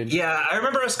choice, dude. Yeah, I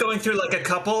remember us going through like a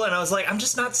couple, and I was like, I'm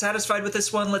just not satisfied with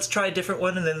this one. Let's try a different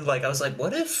one. And then like I was like,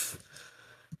 what if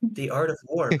The Art of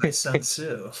War by Sun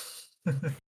Tzu?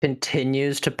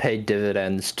 Continues to pay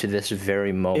dividends to this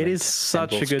very moment. It is and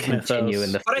such will a good continue mythos.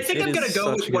 in the But I think It I'm gonna is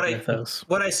go such with a good mythos.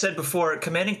 what I said before: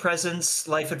 commanding presence,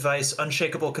 life advice,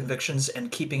 unshakable convictions,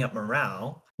 and keeping up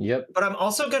morale. Yep. But I'm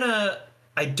also gonna.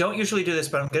 I don't usually do this,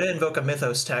 but I'm gonna invoke a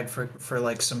mythos tag for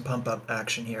like some pump up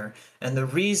action here. And the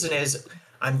reason is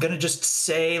I'm gonna just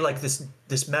say like this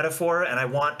metaphor, and I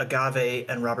want Agave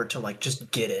and Robert to like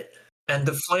just get it. And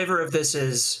the flavor of this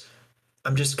is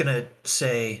I'm just gonna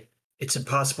say it's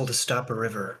impossible to stop a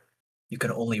river. You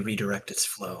can only redirect its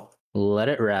flow. Let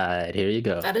it ride. Here you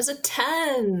go. That is a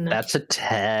 10. That's a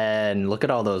 10. Look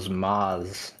at all those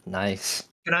moths. Nice.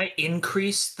 Can I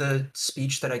increase the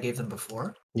speech that I gave them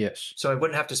before? Yes. So I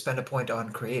wouldn't have to spend a point on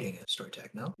creating a story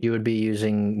tag, no? You would be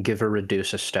using give or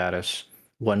reduce a status.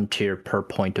 1 tier per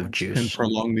point of And juice.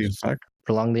 prolong the effect.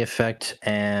 Prolong the effect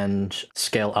and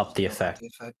scale up the effect.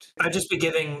 I'd just be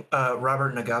giving Robert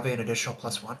and Agave an additional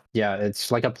 +1. Yeah,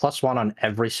 it's like a +1 on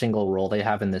every single roll they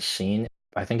have in this scene.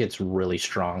 I think it's really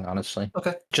strong, honestly.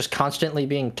 Okay. Just constantly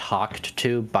being talked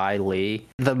to by Lee.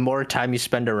 The more time you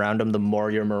spend around him, the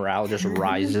more your morale just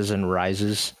rises and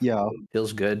rises. Yeah.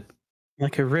 Feels good.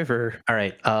 Like a river. All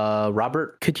right,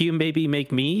 Robert. Could you maybe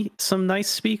make me some nice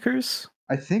speakers?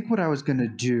 I think what I was going to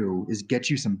do is get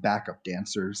you some backup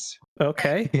dancers.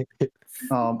 Okay.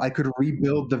 I could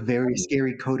rebuild the Very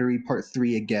Scary Coterie Part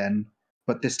 3 again,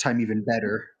 but this time even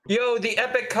better. Yo, the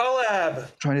epic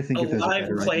collab! Trying to think A if there's live a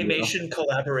better idea. claymation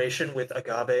collaboration with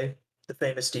Agave, the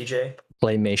famous DJ.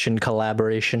 Playmation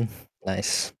collaboration.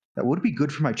 Nice. That would be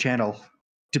good for my channel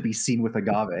to be seen with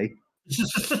Agave.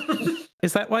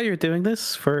 Is that why you're doing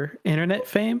this? For internet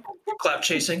fame? Clap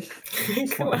chasing.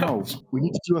 Well, no, we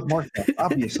need to do with Martha,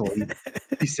 obviously.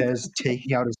 He says,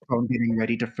 taking out his phone, getting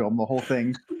ready to film the whole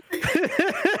thing.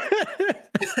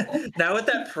 Now with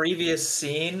that previous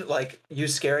scene, like you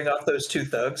scaring off those two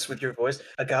thugs with your voice,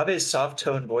 Agave's soft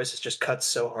tone voice is just cut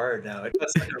so hard now. It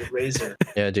cuts like a razor.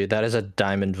 Yeah, dude, that is a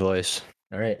diamond voice.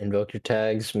 All right, invoke your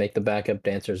tags, make the backup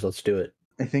dancers. Let's do it.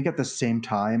 I think at the same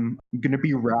time, I'm going to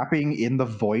be rapping in the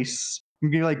voice. I'm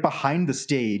going to be like behind the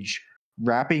stage,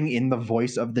 rapping in the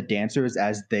voice of the dancers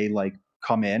as they like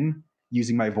come in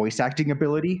using my voice acting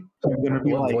ability. So I'm going to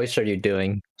be What like, voice are you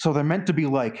doing? so they're meant to be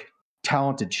like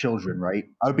talented children, right?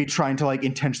 I would be trying to like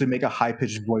intentionally make a high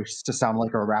pitched voice to sound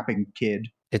like a rapping kid.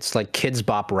 It's like Kids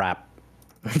Bop rap.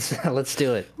 Let's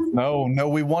do it. No,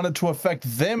 we wanted to affect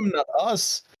them, not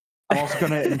us. I'm also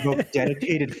going to invoke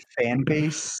dedicated fan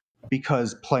base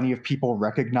because plenty of people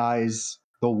recognize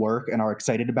the work and are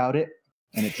excited about it,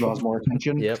 and it draws more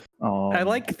attention. Yep. I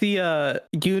like the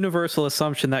universal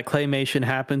assumption that claymation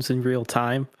happens in real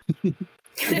time.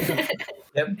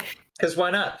 Yep. Because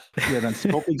why not? Yeah, then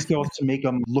sculpting skills to make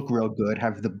them look real good,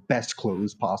 have the best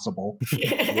clothes possible,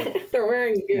 They're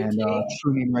wearing and Gucci.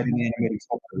 trimming, writing, and animating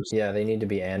sculptors. Yeah, they need to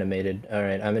be animated. All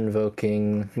right, I'm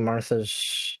invoking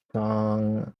Martha's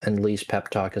song and Lee's pep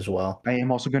talk as well. I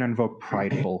am also going to invoke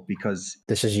Prideful because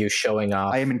This is you showing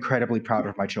off. I am incredibly proud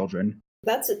of my children.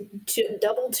 That's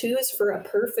double 2s for a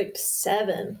perfect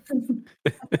 7.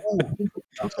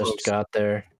 Just got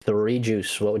there. The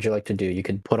rejuice, what would you like to do? You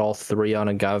could put all 3 on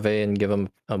Agave and give them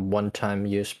a one-time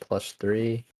use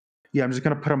 +3. Yeah, I'm just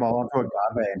going to put them all onto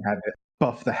Agave and have it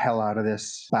buff the hell out of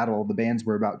this battle of the bands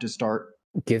we're about to start.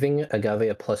 Giving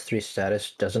Agave a +3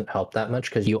 status doesn't help that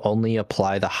much because you only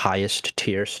apply the highest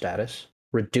tier status.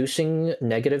 Reducing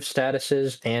negative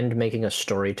statuses and making a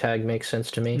story tag makes sense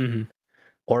to me. Mhm.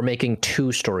 or making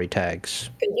 2 story tags.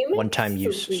 Can you make One-time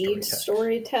use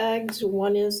story tags?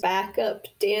 One is backup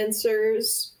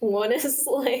dancers. One is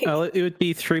like. Oh, it would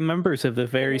be 3 members of the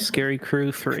Very Scary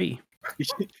Crew 3.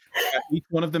 Each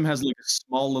one of them has like a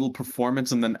small little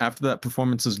performance, and then after that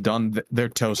performance is done, they're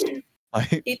toasted.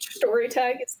 Each story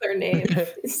tag is their name.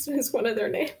 It's one of their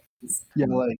names. Yeah,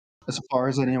 like as far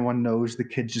as anyone knows, the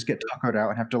kids just get tuckered out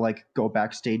and have to like go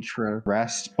backstage for a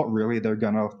rest, but really they're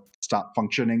gonna stop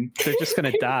functioning. They're just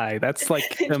gonna die. That's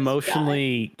like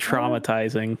emotionally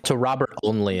traumatizing. To Robert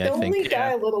only, I They'll think. only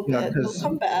die a little Yeah, bit. They'll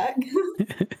come back.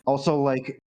 Also,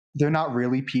 like they're not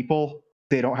really people.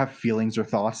 They don't have feelings or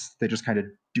thoughts. They just kind of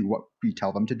do what we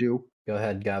tell them to do. Go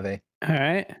ahead, Gave. All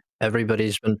right.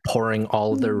 Everybody's been pouring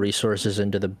all of their resources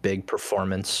into the big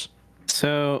performance.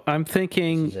 So I'm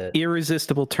thinking This is it.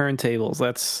 irresistible turntables.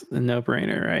 That's a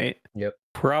no-brainer, right? Yep.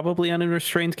 Probably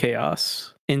unrestrained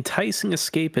chaos. Enticing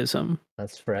escapism.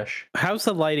 That's fresh. How's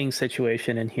the lighting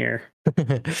situation in here?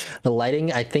 The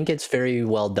lighting, I think it's very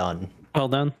well done. Well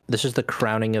done. This is the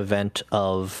crowning event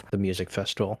of the music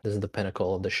festival. This is the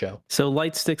pinnacle of the show. So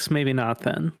light sticks, maybe not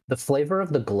then. The flavor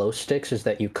of the glow sticks is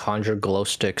that you conjure glow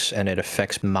sticks and it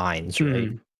affects minds, right?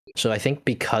 So I think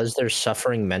because they're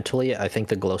suffering mentally, I think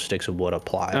the glow sticks would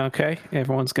apply. Okay,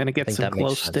 everyone's gonna get think some that makes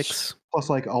glow sense. sticks. Plus,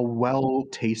 like a well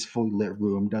tastefully lit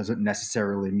room doesn't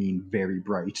necessarily mean very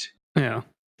bright. Yeah.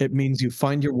 It means you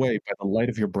find your way by the light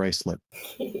of your bracelet.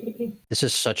 This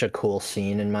is such a cool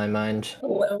scene in my mind. A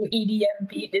low EDM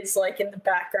beat is like in the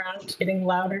background, getting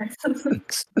louder.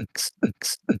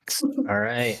 All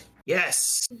right.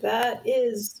 Yes. That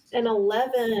is an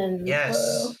 11.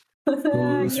 Yes.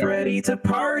 Who's ready to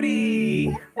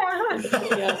party?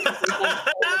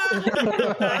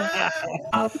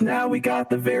 Up now, we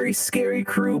got the Very Scary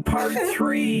Crew Part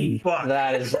 3. Fuck.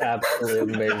 That is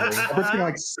absolutely amazing. Robert's gonna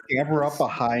like scamper up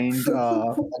behind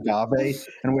Agave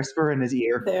and whisper in his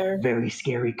ear, There. "Very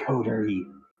scary coterie.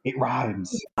 It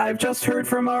rhymes." I've just heard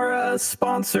from our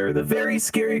sponsor, the Very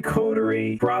Scary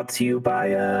Coterie, brought to you by,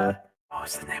 what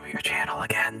was the name of your channel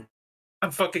again? I'm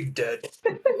fucking dead.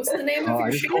 What was the name of I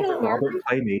your just called it channel, Mark? Robert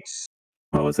Playmates.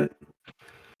 What was it?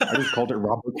 I just called it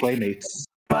Robert Playmates.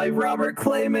 By Robert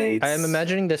Claymates. I am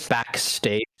imagining this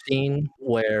backstage scene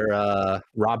where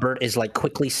Robert is like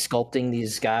quickly sculpting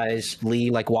these guys.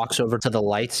 Lee like walks over to the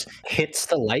lights, hits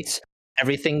the lights.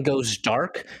 Everything goes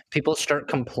dark. People start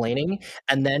complaining,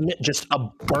 and then just a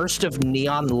burst of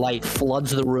neon light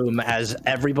floods the room as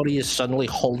everybody is suddenly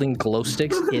holding glow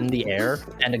sticks in the air.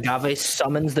 And Agave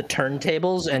summons the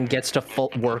turntables and gets to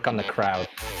full work on the crowd.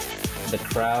 The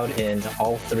crowd in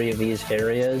all 3 of these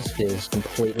areas is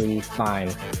completely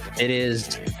fine. It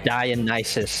is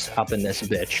Dionysus up in this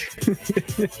bitch.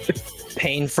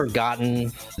 Pain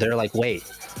forgotten. They're like, wait,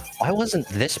 why wasn't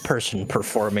this person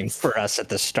performing for us at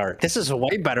the start? This is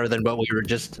way better than what we were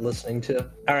just listening to.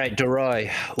 All right, Deroy,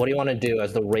 what do you want to do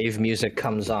as the rave music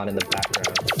comes on in the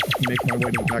background? Make my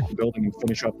way to the back of the building and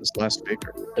finish up this last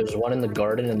speaker. There's one in the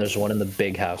garden and there's one in the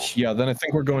big house. Yeah, then I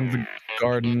think we're going to the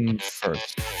garden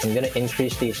first. I'm going to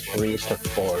increase these 3s to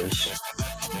 4s.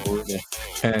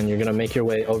 And you're going to make your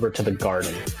way over to the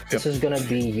garden. This is going to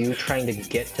be you trying to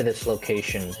get to this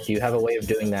location. Do you have a way of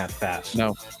doing that fast?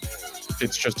 No.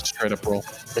 It's just a straight up roll.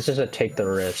 This is a take the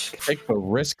risk. Take the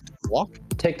risk to walk?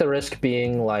 Take the risk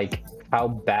being like, how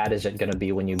bad is it going to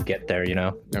be when you get there, you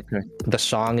know? Okay. The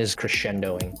song is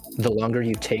crescendoing. The longer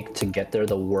you take to get there,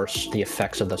 the worse the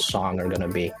effects of the song are going to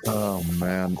be. Oh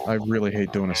man, I really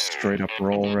hate doing a straight up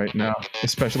roll right now,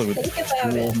 especially with Think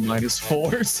about it.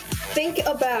 -4s. Think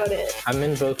about it. I'm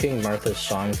invoking Martha's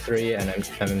Song 3, and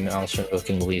I'm also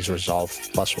invoking Lee's Resolve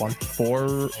 +1.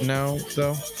 4 now,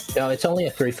 though? No, it's only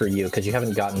a 3 for you, because you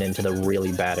haven't gotten into the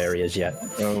really bad areas yet.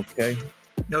 Okay.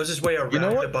 Knows his way around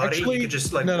know what? the body. Actually, you could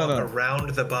just like no, walk no. around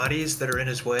the bodies that are in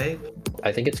his way.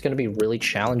 I think it's going to be really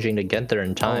challenging to get there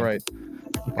in time. All right.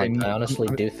 I honestly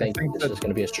do think this that- is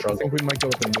going to be a I struggle. think we might go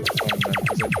with the new plan then,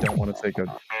 because I don't want to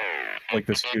take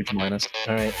this huge minus.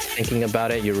 All right, thinking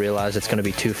about it, you realize it's going to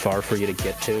be too far for you to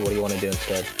get to. What do you want to do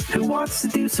instead? Who wants to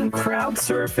do some crowd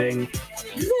surfing?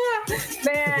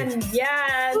 Man,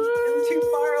 yeah, I'm too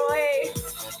far away.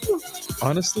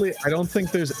 Honestly, I don't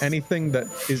think there's anything that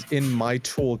is in my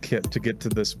toolkit to get to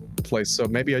this place, so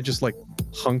maybe I just like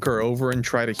hunker over and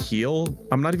try to heal.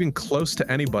 I'm not even close to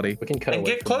anybody. We can cut And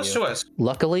away get from close you. to us.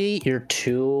 Luckily, your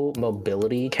 2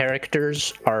 mobility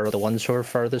characters are the ones who are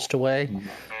farthest away,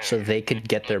 so they could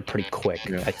get there pretty quick,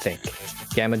 Yeah. I think.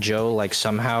 Gamma Joe, like,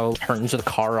 somehow turns the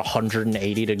car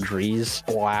 180 degrees,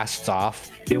 blasts off.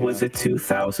 It was a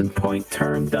 2,000 point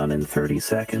turn done in 30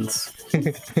 seconds.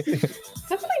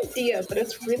 How can I idea, but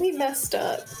it's really messed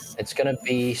up. It's gonna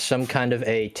be some kind of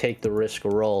a take the risk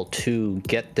roll to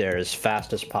get there as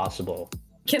fast as possible.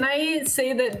 Can I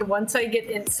say that once I get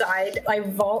inside, I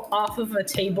vault off of a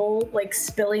table, like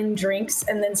spilling drinks,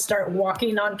 and then start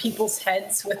walking on people's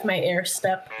heads with my air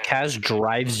step? Kaz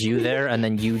drives you there, and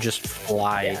then you just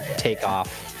fly, take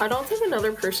off. I don't think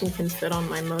another person can fit on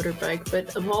my motorbike,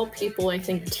 but of all people, I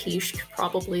think Tish could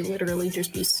probably literally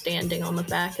just be standing on the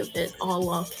back of it, a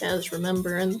la Kaz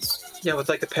Remembrance. Yeah, with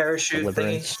like the parachute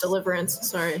thingy. Deliverance,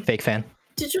 sorry. Fake fan.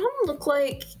 Did John look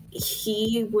like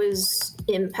he was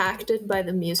impacted by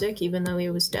the music, even though he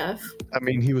was deaf? I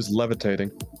mean, he was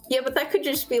levitating. Yeah, but that could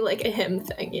just be like a him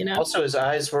thing, you know? Also, his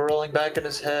eyes were rolling back in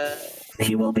his head.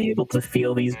 He will be able to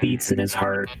feel these beats in his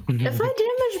heart. If I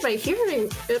damage my hearing,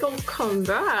 it'll come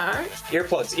back.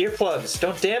 Earplugs.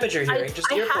 Don't damage your hearing,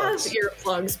 just I have earplugs.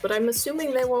 earplugs, but I'm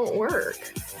assuming they won't work.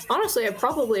 Honestly, I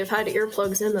probably have had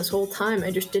earplugs in this whole time.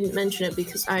 I just didn't mention it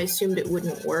because I assumed it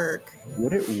wouldn't work.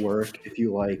 Would it work if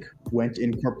you like went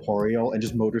incorporeal and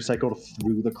just motorcycled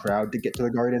through the crowd to get to the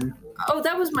garden? Oh,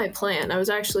 that was my plan. I was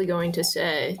actually going to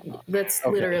say that's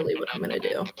literally what I'm going to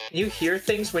do. You hear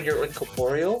things when you're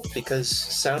incorporeal because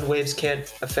sound waves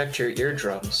can't affect your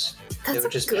eardrums. That's They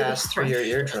would just a good pass through your question.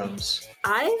 eardrums.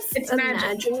 I've It's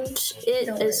magic. imagined it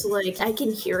as like I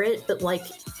can hear it, but like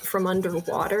from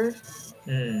underwater.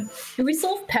 Hmm. Do we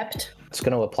still have pepped? It's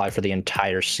gonna apply for the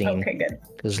entire scene, Okay, good.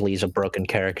 because Lee's a broken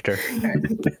character.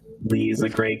 Lee is a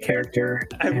great character.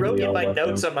 I and wrote we in all my love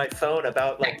notes him. on my phone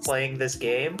about like playing this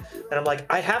game, and I'm like,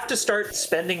 I have to start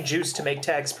spending juice to make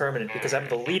tags permanent because I'm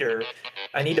the leader.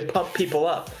 I need to pump people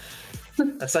up.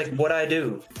 That's like what I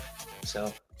do.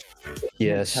 So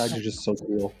Yes. Tags are just so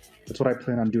cool. That's what I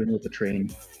plan on doing with the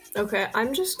train. Okay,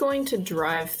 I'm just going to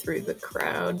drive through the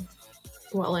crowd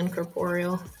while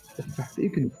incorporeal. The fact that you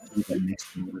can do that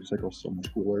makes the motorcycle so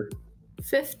much cooler.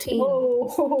 15.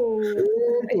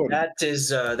 Whoa.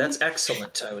 that's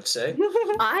excellent, I would say.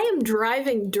 I am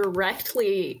driving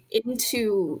directly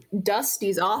into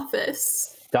Dusty's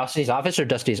office. Dusty's office or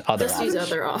Dusty's other Dusty's office?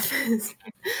 other office.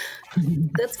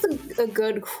 That's a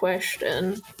good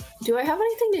question. Do I have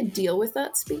anything to deal with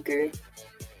that speaker?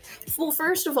 Well,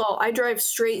 first of all, I drive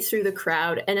straight through the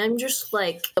crowd and I'm just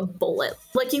like a bullet.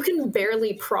 Like you can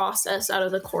barely process out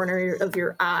of the corner of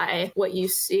your eye what you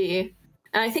see.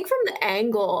 And I think from the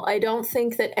angle, I don't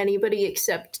think that anybody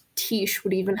except Tish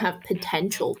would even have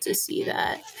potential to see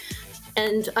that.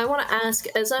 And I want to ask,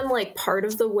 as I'm like part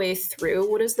of the way through,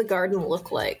 what does the garden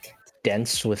look like?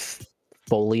 Dense with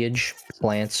foliage,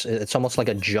 plants. It's almost like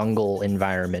a jungle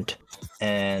environment.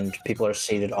 And people are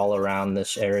seated all around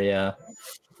this area.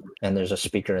 And there's a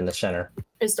speaker in the center.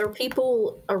 Is there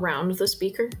people around the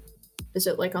speaker? Is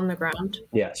it like on the ground?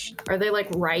 Yes. Are they like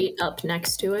right up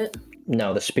next to it?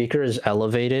 No, the speaker is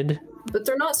elevated. But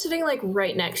they're not sitting like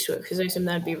right next to it because I assume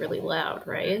that'd be really loud,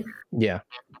 right? Yeah.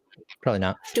 Probably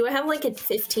not. Do I have like a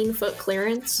 15-foot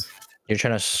clearance? You're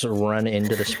trying to run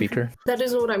into the speaker? That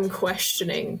is what I'm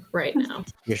questioning right now.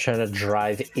 You're trying to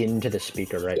drive into the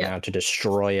speaker right Yeah. now to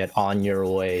destroy it on your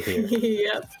way here.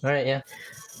 Yep. All right, yeah.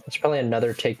 It's probably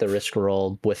another take the risk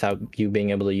roll without you being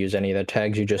able to use any of the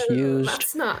tags you just used.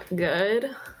 That's not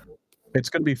good. It's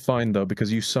going to be fine, though,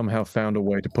 because you somehow found a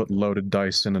way to put loaded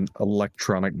dice in an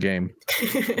electronic game.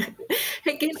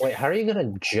 Again, Wait, how are you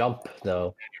gonna jump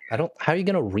though? How are you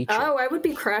gonna reach it? oh, I would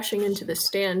be crashing into the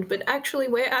stand, but actually,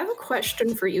 wait, I have a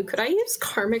question for you. Could I use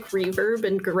Karmic Reverb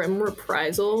and Grim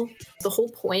Reprisal? The whole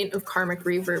point of Karmic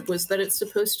Reverb was that it's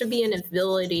supposed to be an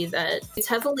ability that it's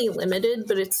heavily limited,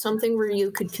 but it's something where you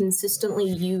could consistently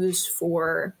use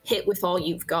for hit with all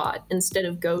you've got instead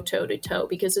of go toe to toe,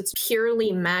 because it's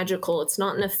purely magical. It's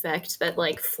not an effect that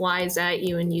like flies at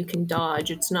you and you can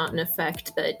dodge. It's not an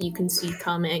effect that you can see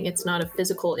coming. It's not a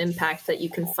physical impact that you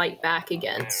can fight back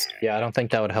against. Yeah, I don't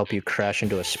think that would help you crash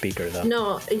into a speaker though.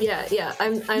 No, yeah.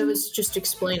 I was just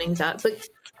explaining that, but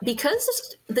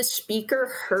because the speaker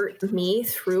hurt me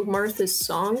through Martha's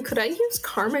song, could I use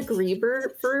Karmic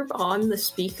Reverb on the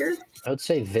speaker? I would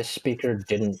say this speaker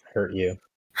didn't hurt you.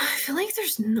 I feel like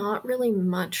there's not really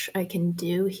much I can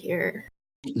do here.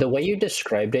 The way you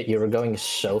described it, you were going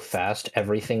so fast,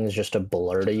 everything's just a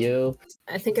blur to you.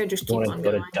 I think I just You keep want on to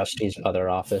go to going. Dusty's other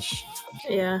office,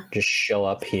 Yeah. just show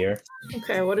up here.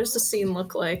 Okay, what does the scene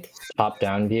look like? Top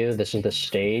down view, this is the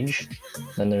stage.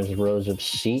 Then there's rows of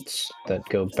seats that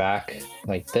go back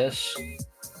like this,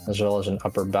 as well as an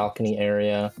upper balcony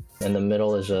area. In the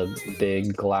middle is a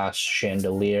big glass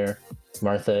chandelier.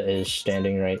 Martha is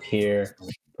standing right here.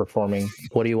 performing.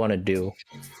 What do you want to do?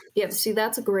 Yeah, see,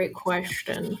 that's a great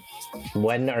question.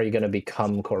 When are you going to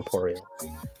become corporeal?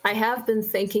 I have been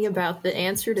thinking about the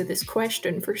answer to this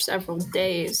question for several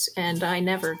days, and I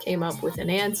never came up with an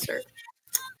answer.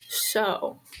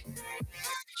 So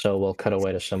we'll cut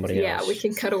away to somebody else. Yeah, we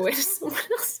can cut away to someone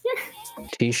else here.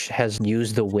 Tish has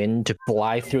used the wind to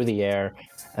fly through the air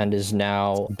and is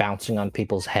now bouncing on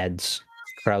people's heads,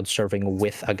 crowd surfing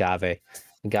with Agave.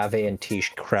 Agave and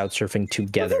Tish crowd surfing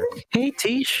together. Hey,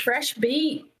 Tish. Fresh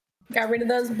beat. Got rid of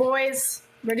those boys.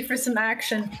 Ready for some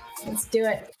action. Let's do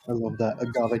it. I love that.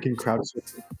 Agave can crowd surf.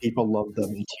 People love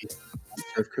them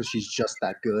because she's just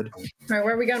that good. All right,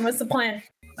 where are we going? What's the plan?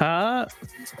 Well,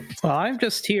 I'm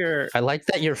just here. I like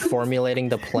that you're formulating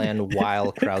the plan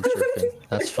while crowd surfing.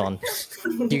 That's fun.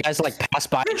 You guys like pass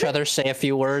by each other, say a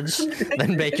few words,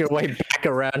 then make your way back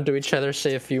around to each other,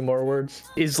 say a few more words.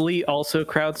 Is Lee also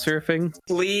crowd surfing?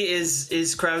 Lee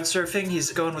is crowd surfing.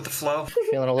 He's going with the flow.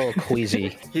 Feeling a little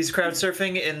queasy. He's crowd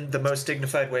surfing in the most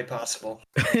dignified way possible.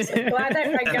 So glad that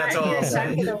I that's got all here. I'll It's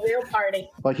time for the real party.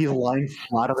 Like he's lying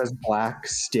flat on his black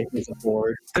stick as a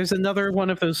board. There's another one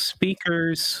of those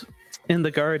speakers in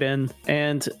the garden,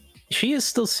 and she is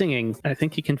still singing. I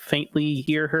think you can faintly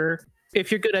hear her. If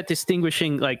you're good at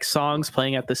distinguishing like songs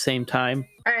playing at the same time.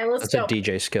 All right, let's That's go. a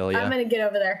DJ skill, yeah. I'm gonna get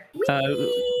over there.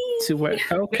 To where?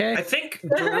 Okay. I think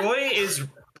Deroy is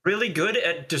really good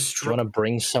at Do you destroying. want to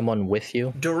bring someone with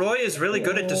you? Deroy is really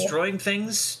good at destroying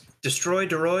things. Destroy,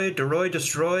 Deroy,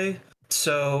 destroy.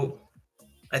 So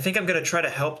I think I'm going to try to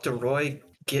help Deroy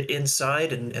get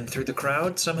inside and through the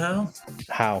crowd somehow.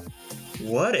 How?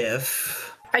 What if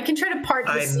I can try to part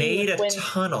the I sea made with a wind.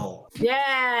 tunnel?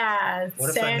 Yeah.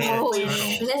 What if I made a Holy tunnel?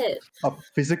 shit. A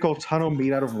physical tunnel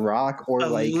made out of rock or A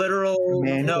like literal,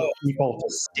 manual people to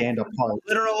stand apart.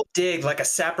 literal dig, like a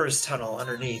sapper's tunnel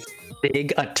underneath.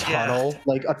 Dig a tunnel?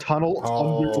 Like a tunnel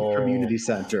under the Oh. community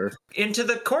center. Into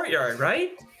the courtyard,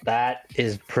 right? That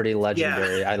is pretty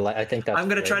legendary. I think that's I'm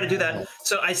gonna great. try to do that.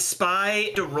 So I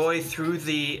spy Deroy through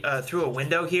the through a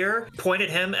window here, point at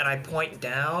him, and I point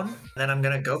down. And then I'm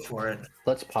gonna go for it.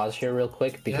 Let's pause here real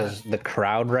quick because the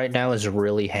crowd right now is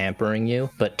really hampering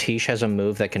you, but Tish has a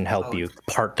move that can help Oh, you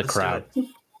part the let's do crowd. it.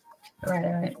 All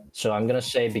right. So I'm going to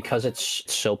say because it's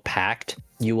so packed,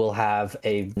 you will have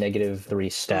a -3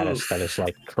 status Oof. that is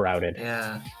like crowded.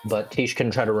 Yeah, But Tish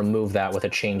can try to remove that with a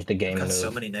change the game got move.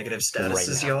 so many negative right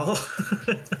statuses, now.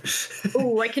 y'all.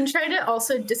 Ooh, I can try to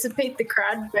also dissipate the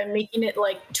crowd by making it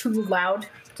like too loud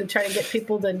to try to get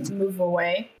people to move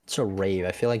away. It's a rave.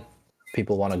 I feel like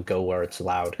people want to go where it's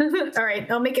loud. All right,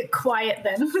 I'll make it quiet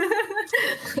then.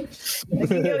 I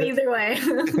can go either way.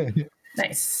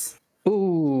 Nice.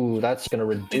 Ooh, that's going to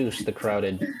reduce the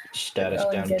crowded status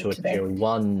Really down good to a today. tier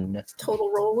 1. Total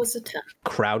roll was a 10.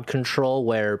 Crowd control,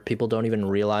 where people don't even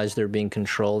realize they're being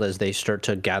controlled as they start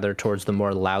to gather towards the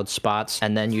more loud spots.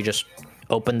 And then you just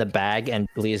open the bag and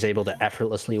Lee is able to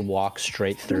effortlessly walk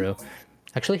straight through.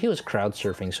 Actually, he was crowd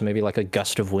surfing, so maybe like a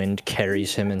gust of wind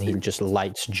carries him and he just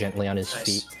lights gently on his Nice.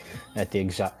 feet at the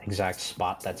exact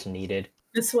spot that's needed.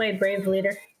 This way, brave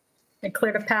leader. I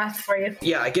cleared a path for you.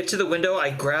 Yeah, I get to the window,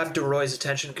 I grab Deroy's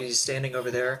attention because he's standing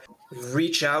over there,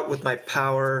 reach out with my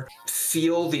power,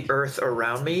 feel the earth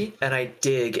around me, and I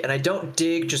dig. And I don't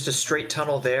dig just a straight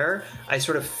tunnel there. I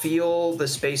sort of feel the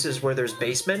spaces where there's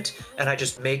basement, and I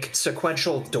just make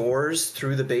sequential doors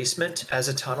through the basement as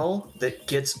a tunnel that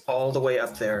gets all the way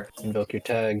up there. Invoke your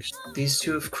tags. These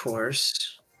two, of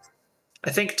course. I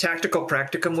think Tactical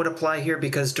Practicum would apply here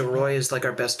because Deroy is like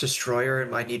our best destroyer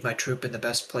and I need my troop in the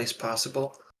best place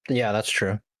possible. Yeah, that's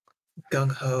true.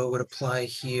 Gung Ho would apply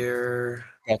here.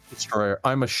 Death Destroyer.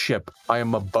 I'm a ship. I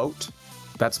am a boat.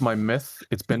 That's my myth.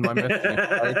 It's been my myth. the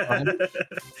entire time.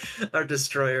 Our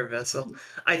destroyer vessel.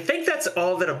 I think that's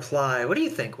all that apply. What do you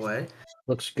think, Way?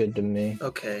 Looks good to me.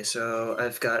 Okay, so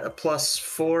I've got a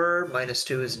 +4,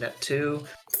 -2 is net 2.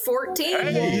 14.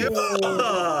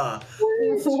 Yeah!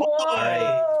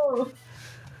 Whoa!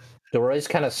 Deroy's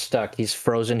kind of stuck. He's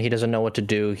frozen. He doesn't know what to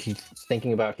do. He's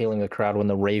thinking about healing the crowd when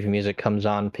the rave music comes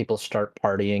on. People start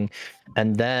partying.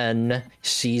 And then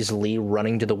sees Lee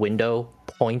running to the window,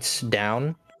 points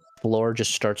down. Floor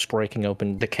just starts breaking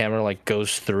open. The camera like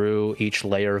goes through each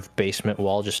layer of basement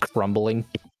wall, just crumbling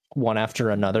one after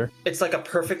another. It's like a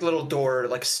perfect little door,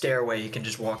 like stairway you can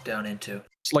just walk down into.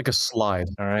 It's like a slide.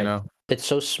 All right. You know? It's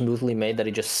so smoothly made that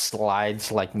he just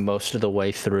slides like most of the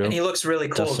way through. And he looks really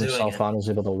cool Dusts doing himself it. on, is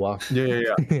able to walk. Yeah.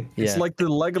 Yeah. It's like the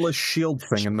Legolas shield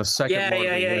thing in the second Yeah, Lord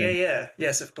yeah, of the yeah, yeah, Rings. yeah.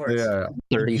 Yes, of course. Yeah.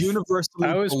 30. Universally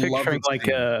I was beloved picturing like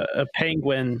scene. a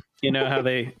penguin You know how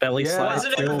they belly Yeah. slide?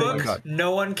 Wasn't in the Oh my book. God.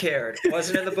 No one cared.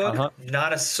 Wasn't in the book. Uh-huh.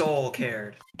 Not a soul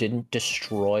cared. Didn't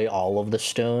destroy all of the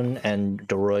stone, and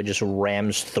Deroy just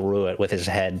rams through it with his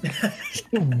head.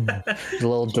 A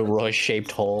little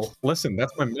Deroy-shaped hole. Listen,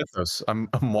 that's my mythos. I'm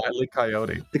Wile E.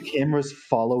 Coyote. The camera's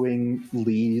following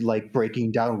Lee, like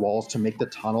breaking down walls to make the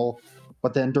tunnel,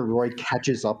 but then Deroy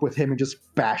catches up with him and just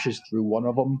bashes through one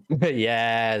of them.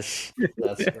 Yes,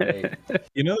 that's great.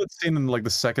 You know that scene in like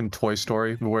the second Toy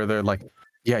Story where they're like,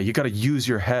 yeah, you got to use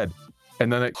your head.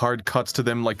 And then it hard cuts to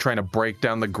them like trying to break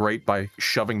down the grate by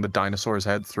shoving the dinosaur's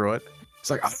head through it.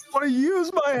 It's like, I don't want to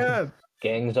use my head.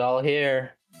 Gang's all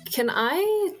here. Can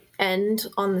I end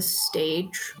on the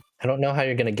stage? I don't know how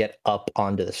you're gonna get up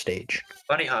onto the stage.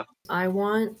 Bunny hop. I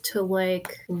want to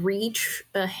like reach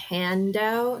a hand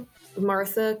out.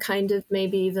 Martha kind of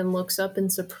maybe even looks up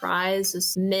in surprise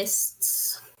as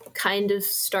mists kind of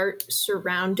start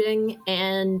surrounding,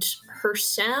 and her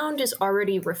sound is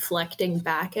already reflecting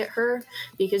back at her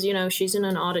because, you know, she's in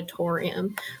an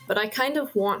auditorium. But I kind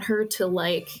of want her to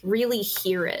like really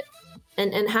hear it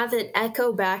and have it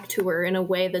echo back to her in a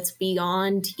way that's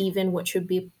beyond even what should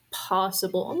be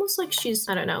possible. Almost like she's,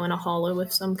 I don't know, in a hollow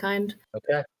of some kind.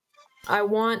 Okay. I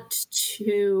want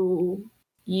to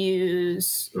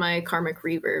use my karmic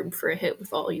reverb for a hit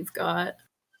with all you've got.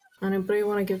 Anybody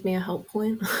want to give me a help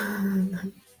point?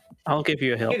 I'll give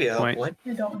you a help Give you a point. point.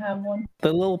 I don't have one.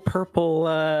 The little purple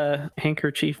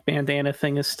handkerchief bandana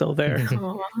thing is still there.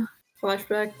 Aw.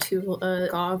 Flashback to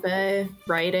Agave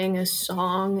writing a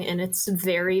song, and it's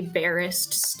very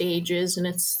barest stages, and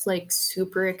it's like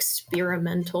super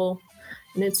experimental,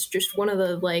 and it's just one of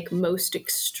the like most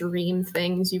extreme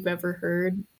things you've ever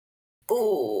heard.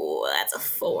 Ooh, that's a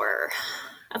 4.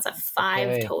 That's a 5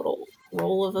 Okay. total.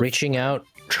 Roll of a Reaching out,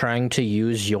 trying to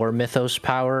use your mythos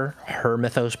power, her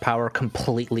mythos power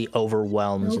completely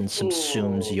overwhelms and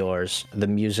subsumes yours. The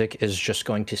music is just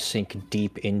going to sink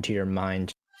deep into your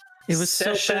mind. It was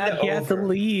so Session bad he had to over.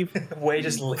 leave. Way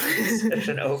just leaves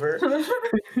session over.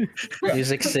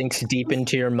 Music sinks deep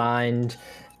into your mind,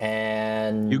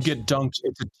 and You get dunked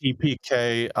into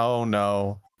TPK. Oh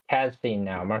no. Kaz theme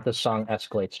now. Martha's song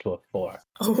escalates to a 4.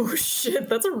 Oh shit,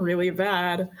 that's really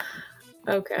bad.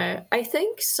 Okay, I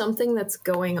think something that's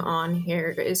going on here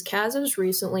is Kaz has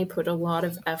recently put a lot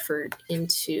of effort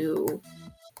into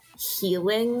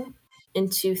healing,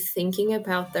 into thinking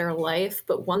about their life,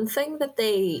 but one thing that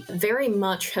they very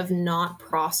much have not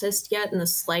processed yet in the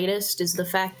slightest is the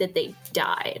fact that they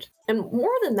died. And more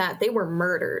than that, they were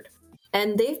murdered.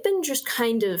 And they've been just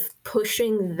kind of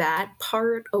pushing that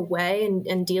part away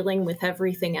and dealing with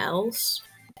everything else.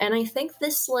 And I think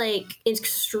this, like,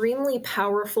 extremely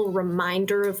powerful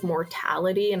reminder of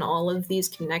mortality and all of these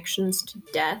connections to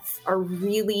death are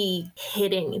really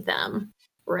hitting them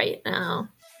right now.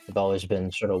 They've always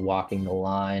been sort of walking the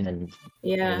line, and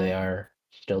here they Yeah, are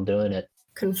still doing it.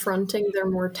 confronting their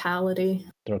mortality.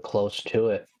 They're close to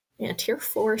it. Yeah, tier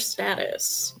 4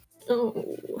 status.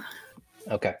 Oh.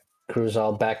 Okay. Crew's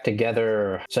all back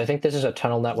together. So I think this is a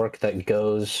tunnel network that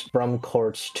goes from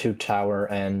courts to tower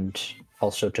and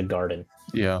also to garden.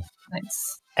 Yeah.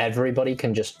 Nice. Everybody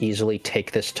can just easily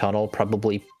take this tunnel,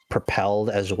 probably propelled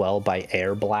as well by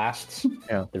air blasts.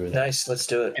 Yeah. Through there. Nice, let's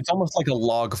do it. It's almost like a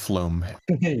log flume.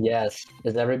 Yes.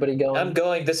 Is everybody going? I'm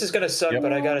going. This is gonna suck, Yep.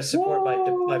 but I gotta support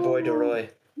my boy Deroy.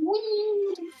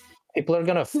 People are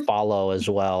gonna follow as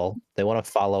well. They want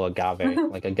to follow Agave.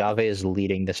 Like Agave is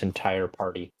leading this entire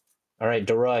party. All right,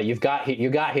 Deroy, you got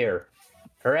here.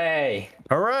 Hooray!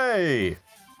 Hooray!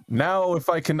 Now, if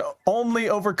I can only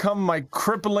overcome my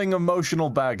crippling emotional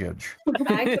baggage.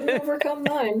 I couldn't overcome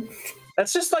mine.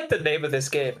 That's just like the name of this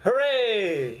game.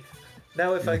 Hooray!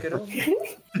 Now if I could only...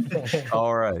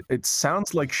 All right. It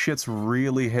sounds like shit's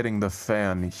really hitting the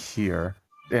fan here.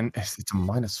 And it's a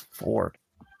 -4.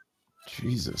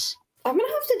 Jesus. I'm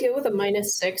gonna have to deal with a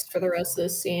 -6 for the rest of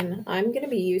this scene. I'm gonna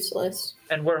be useless.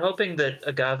 And we're hoping that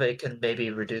Agave can maybe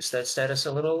reduce that status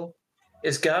a little.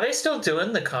 Is Agave still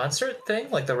doing the concert thing?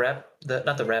 Like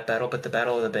not the rap battle, but the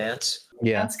battle of the bands?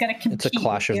 Yeah, That's gonna compete. it's a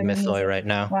clash of with the mythoi music. right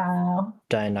now. Wow.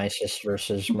 Dionysus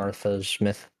versus Martha's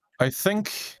myth. I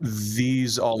think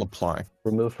these all apply.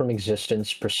 Remove from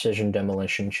existence, precision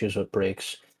demolition, choose what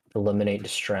breaks, eliminate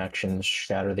distractions,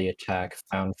 shatter the attack,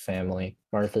 found family.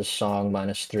 Martha's song,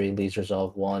 -3, Lee's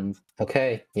resolve 1.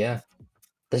 Okay, yeah.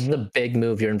 This is a big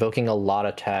move. You're invoking a lot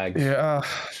of tags. Yeah.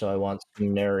 So I want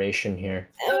some narration here.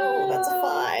 Oh, that's a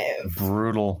 5.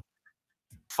 Brutal.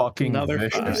 Fucking Another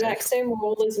vicious. 5. Exact same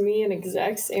roll as me and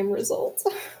exact same result.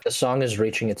 The song is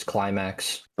reaching its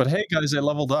climax. But hey, guys, I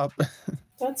leveled up.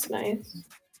 That's nice.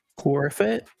 Worth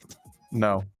it?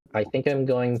 No. I think I'm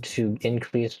going to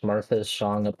increase Martha's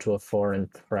song up to a 4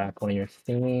 and crack one of your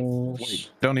themes. Wait,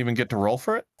 don't even get to roll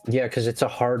for it? Yeah, because it's a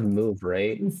hard move,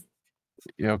 right?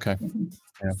 Yeah, okay.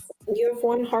 Yeah. You have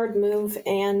one hard move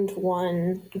and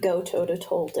one go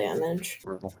toe-to-toe damage.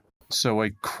 So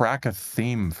I crack a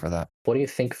theme for that. What do you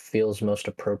think feels most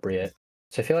appropriate?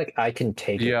 So I feel like I can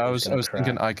take it. Yeah, I is was gonna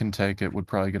thinking crack. I can take it would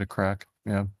probably get a crack.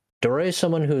 Yeah. Doray is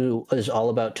someone who is all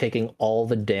about taking all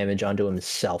the damage onto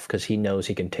himself because he knows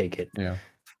he can take it. Yeah.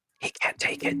 He can't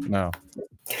take it. No.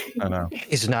 I know.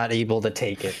 He's not able to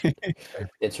take it.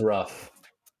 It's rough.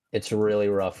 It's really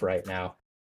rough right now.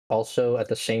 Also, at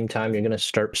the same time, you're going to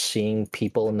start seeing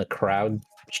people in the crowd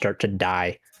start to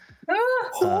die.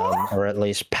 Or at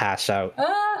least pass out.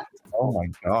 Oh my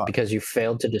god. Because you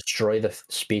failed to destroy the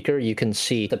speaker, you can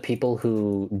see the people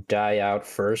who die out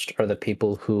first are the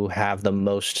people who have the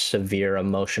most severe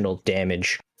emotional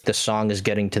damage. The song is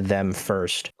getting to them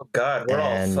first. Oh God, we're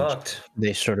and all fucked.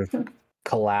 They sort of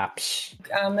collapse.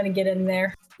 I'm gonna get in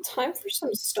there. Time for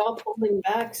some stop holding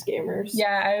back, gamers.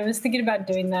 Yeah, I was thinking about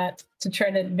doing that to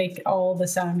try to make all the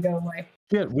sound go away.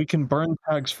 Yeah, we can burn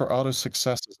tags for auto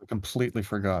successes. I completely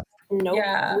forgot. Nope.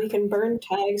 Yeah. We can burn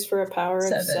tags for a power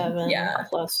of 7 yeah.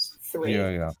 plus 3.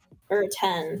 Yeah. Or a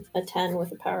 10. A 10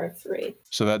 with a power of 3.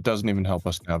 So that doesn't even help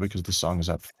us now because the song is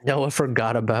at. Noah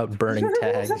forgot about burning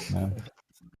tags. Yeah.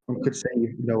 One could say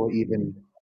Noah even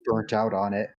burnt out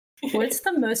on it. What's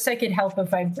the most I could help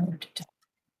if I burnt it?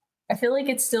 I feel like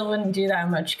it still wouldn't do that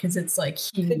much because it's like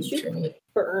huge. Could you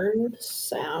burn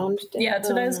sound? Yeah, that's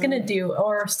what I was gonna do,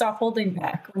 or stop holding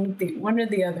back. One or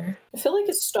the other. I feel like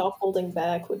a stop holding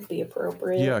back would be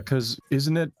appropriate. Yeah, because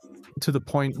isn't it to the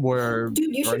point where?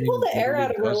 Dude, you should pull the air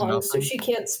out of her lungs so she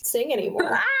can't sing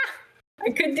anymore. I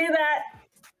could do that.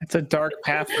 It's a dark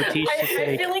path for Tish to I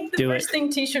take. feel like the Do first it.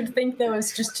 thing Tish would think though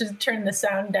is just to turn the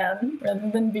sound down rather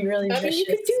than be really I mean, vicious. you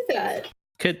could do that.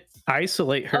 Could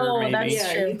isolate her, Oh, maybe. that's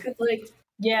Yeah, true. you could like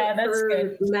Yeah, put that's her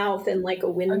good. mouth in like a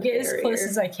wind I'll get as barrier. close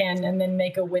as I can and then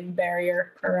make a wind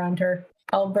barrier around her.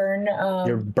 I'll burn.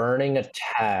 You're burning a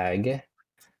tag.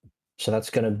 So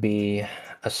that's going to be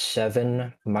a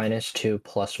 7 minus 2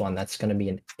 plus 1. That's going to be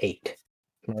an 8.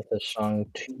 Martha's song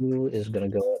 2 is going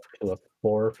to go up to a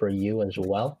 4 for you as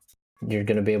well. You're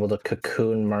going to be able to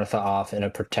cocoon Martha off in a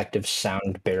protective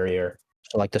sound barrier.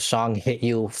 So like the song hit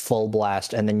you full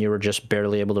blast and then you were just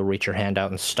barely able to reach your hand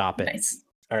out and stop it. Nice.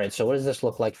 All right, so what does this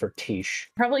look like for Tish?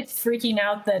 Probably freaking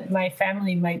out that my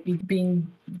family might be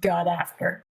being got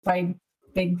after by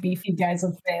big beefy guys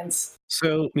with fans.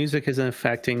 So music isn't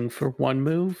affecting for one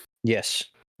move. Yes,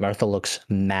 Martha looks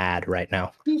mad right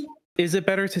now. Is it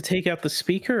better to take out the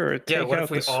speaker or take Yeah, what out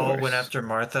if we the all source? went after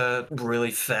Martha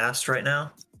really fast right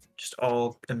now? Just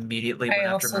all immediately went I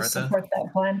after also Martha? support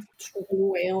that plan.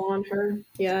 Wail on her.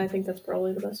 Yeah, I think that's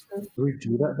probably the best move. If we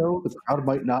do that though, the crowd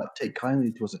might not take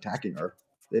kindly to us attacking her.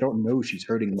 They don't know she's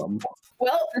hurting them.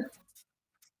 Well,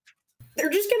 they're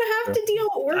just gonna have to deal.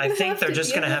 We're I gonna think have they're to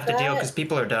just deal going to have with to deal that. because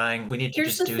people are dying. We need to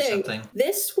Here's just the do thing. something.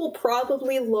 This will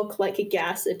probably look like a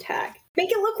gas attack.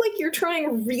 Make it look like you're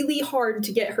trying really hard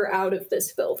to get her out of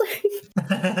this building.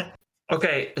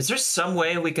 Okay, is there some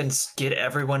way we can get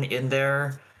everyone in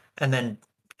there and then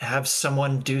have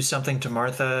someone do something to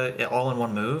Martha all in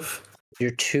one move?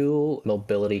 Your 2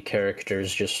 mobility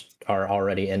characters just are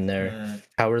already in there. Mm.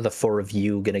 How are the 4 of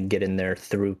you going to get in there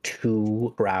through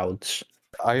 2 crowds?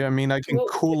 I mean, I can Well,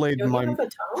 Kool-Aid don't you have a tongue?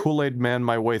 Kool-Aid man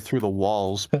my way through the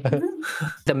walls.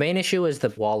 The main issue is the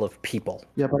wall of people.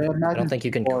 Yeah, but I imagine I don't think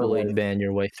you can people are, Kool-Aid like, man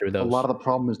your way through a those. lot of the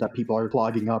problem is that people are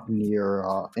clogging up near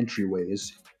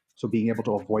entryways. So being able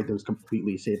to avoid those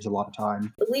completely saves a lot of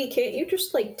time. Lee, can't you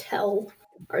just like tell?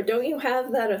 Or don't you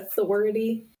have that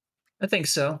authority I think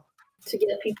so. to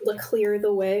get people to clear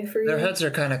the way for Their you? heads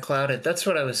are kind of clouded. That's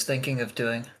what I was thinking of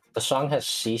doing. The song has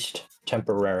ceased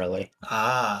temporarily.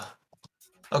 Ah.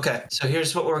 Okay, so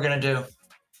here's what we're going to do.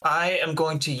 I am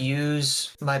going to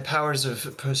use my powers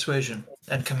of persuasion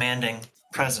and commanding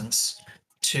presence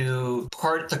to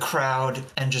part the crowd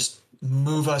and just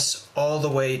move us all the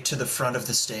way to the front of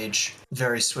the stage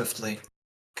very swiftly.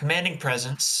 Commanding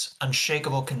presence,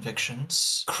 unshakable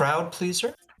convictions, crowd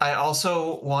pleaser. I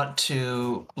also want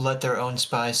to let their own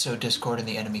spies sow discord in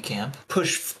the enemy camp,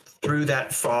 push through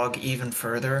that fog even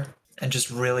further, and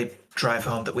just really drive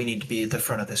home that we need to be at the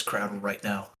front of this crowd right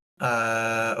now.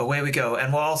 Away we go.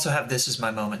 And we'll also have this as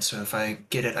my moment, so if I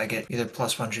get it, I get either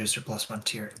 +1 juice or +1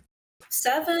 tier.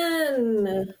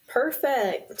 7.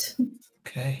 Perfect.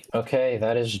 Okay. Okay,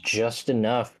 that is just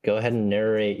enough. Go ahead and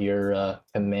narrate your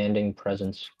commanding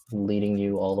presence leading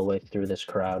you all the way through this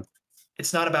crowd.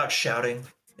 It's not about shouting.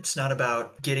 It's not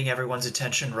about getting everyone's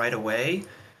attention right away.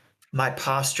 my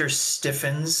posture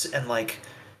stiffens and like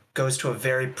goes to a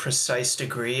very precise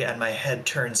degree, and my head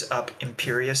turns up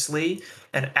imperiously.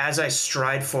 And as I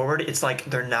stride forward, it's like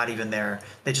they're not even there.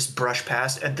 They just brush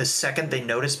past, and the second they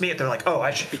notice me, they're like, "Oh,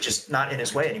 I should be just not in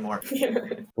his way anymore."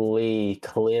 Lee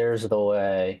clears the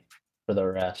way for the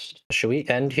rest. Should we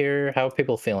end here? How are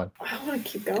people feeling? I want to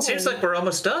keep going. It seems like we're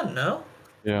almost done, no?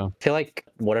 Yeah. I feel like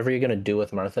whatever you're gonna do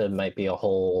with Martha might be a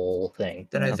whole thing.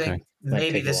 Then I Okay. think Might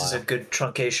maybe take a this is a while. good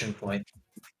truncation point.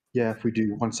 Yeah, if we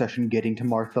do one session getting to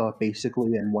Martha,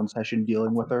 basically, and one session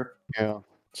dealing with her. Yeah.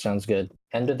 Sounds good.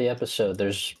 End of the episode.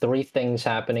 There's 3 things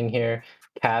happening here.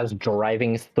 Kaz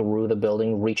driving through the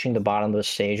building, reaching the bottom of the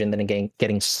stage, and then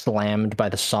getting slammed by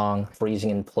the song, freezing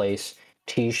in place.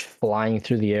 Tish flying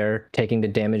through the air, taking the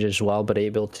damage as well, but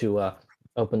able to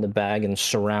open the bag and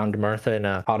surround Martha in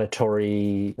a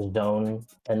auditory zone.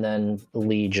 And then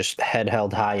Lee just head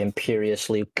held high,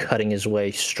 imperiously cutting his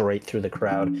way straight through the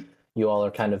crowd. You all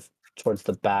are kind of towards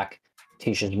the back.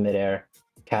 Tish is midair.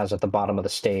 Kaz at the bottom of the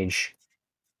stage.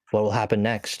 What will happen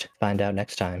next? Find out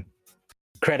next time.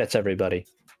 Credits, everybody.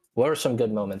 What are some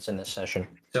good moments in this session?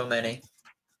 So many.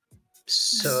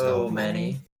 So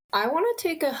many. I want to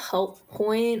take a help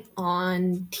point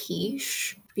on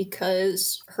Tish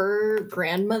because her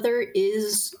grandmother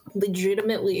is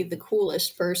legitimately the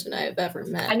coolest person I have ever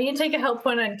met. I need to take a help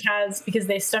point on Kaz because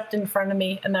they stepped in front of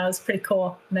me and that was pretty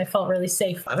cool and I felt really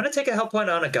safe. I'm going to take a help point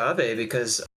on Agave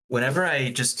because whenever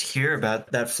I just hear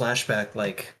about that flashback,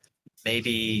 like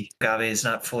maybe Agave is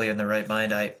not fully in the right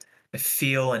mind, I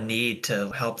feel a need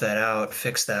to help that out,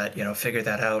 fix that, figure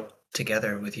that out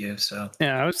together with you. So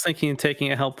Yeah, I was thinking of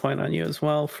taking a help point on you as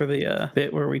well for the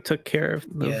bit where we took care of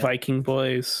the Viking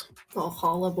boys.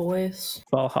 Valhalla boys.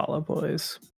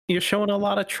 You're showing a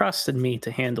lot of trust in me to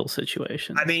handle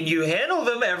situations. I mean, you handle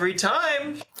them every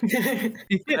time. I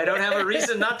don't have a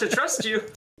reason not to trust you.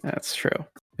 That's true.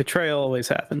 Betrayal always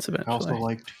happens I eventually. also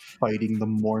liked fighting the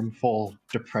mournful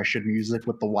depression music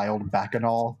with the wild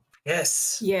bacchanal.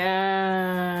 Yes.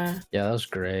 Yeah. Yeah, that was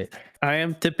great. I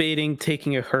am debating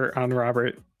taking a hurt on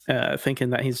Robert, thinking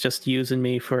that he's just using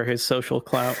me for his social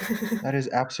clout. That is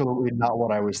absolutely not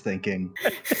what I was thinking.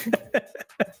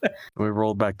 We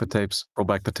roll back the tapes. Roll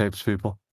back the tapes, people.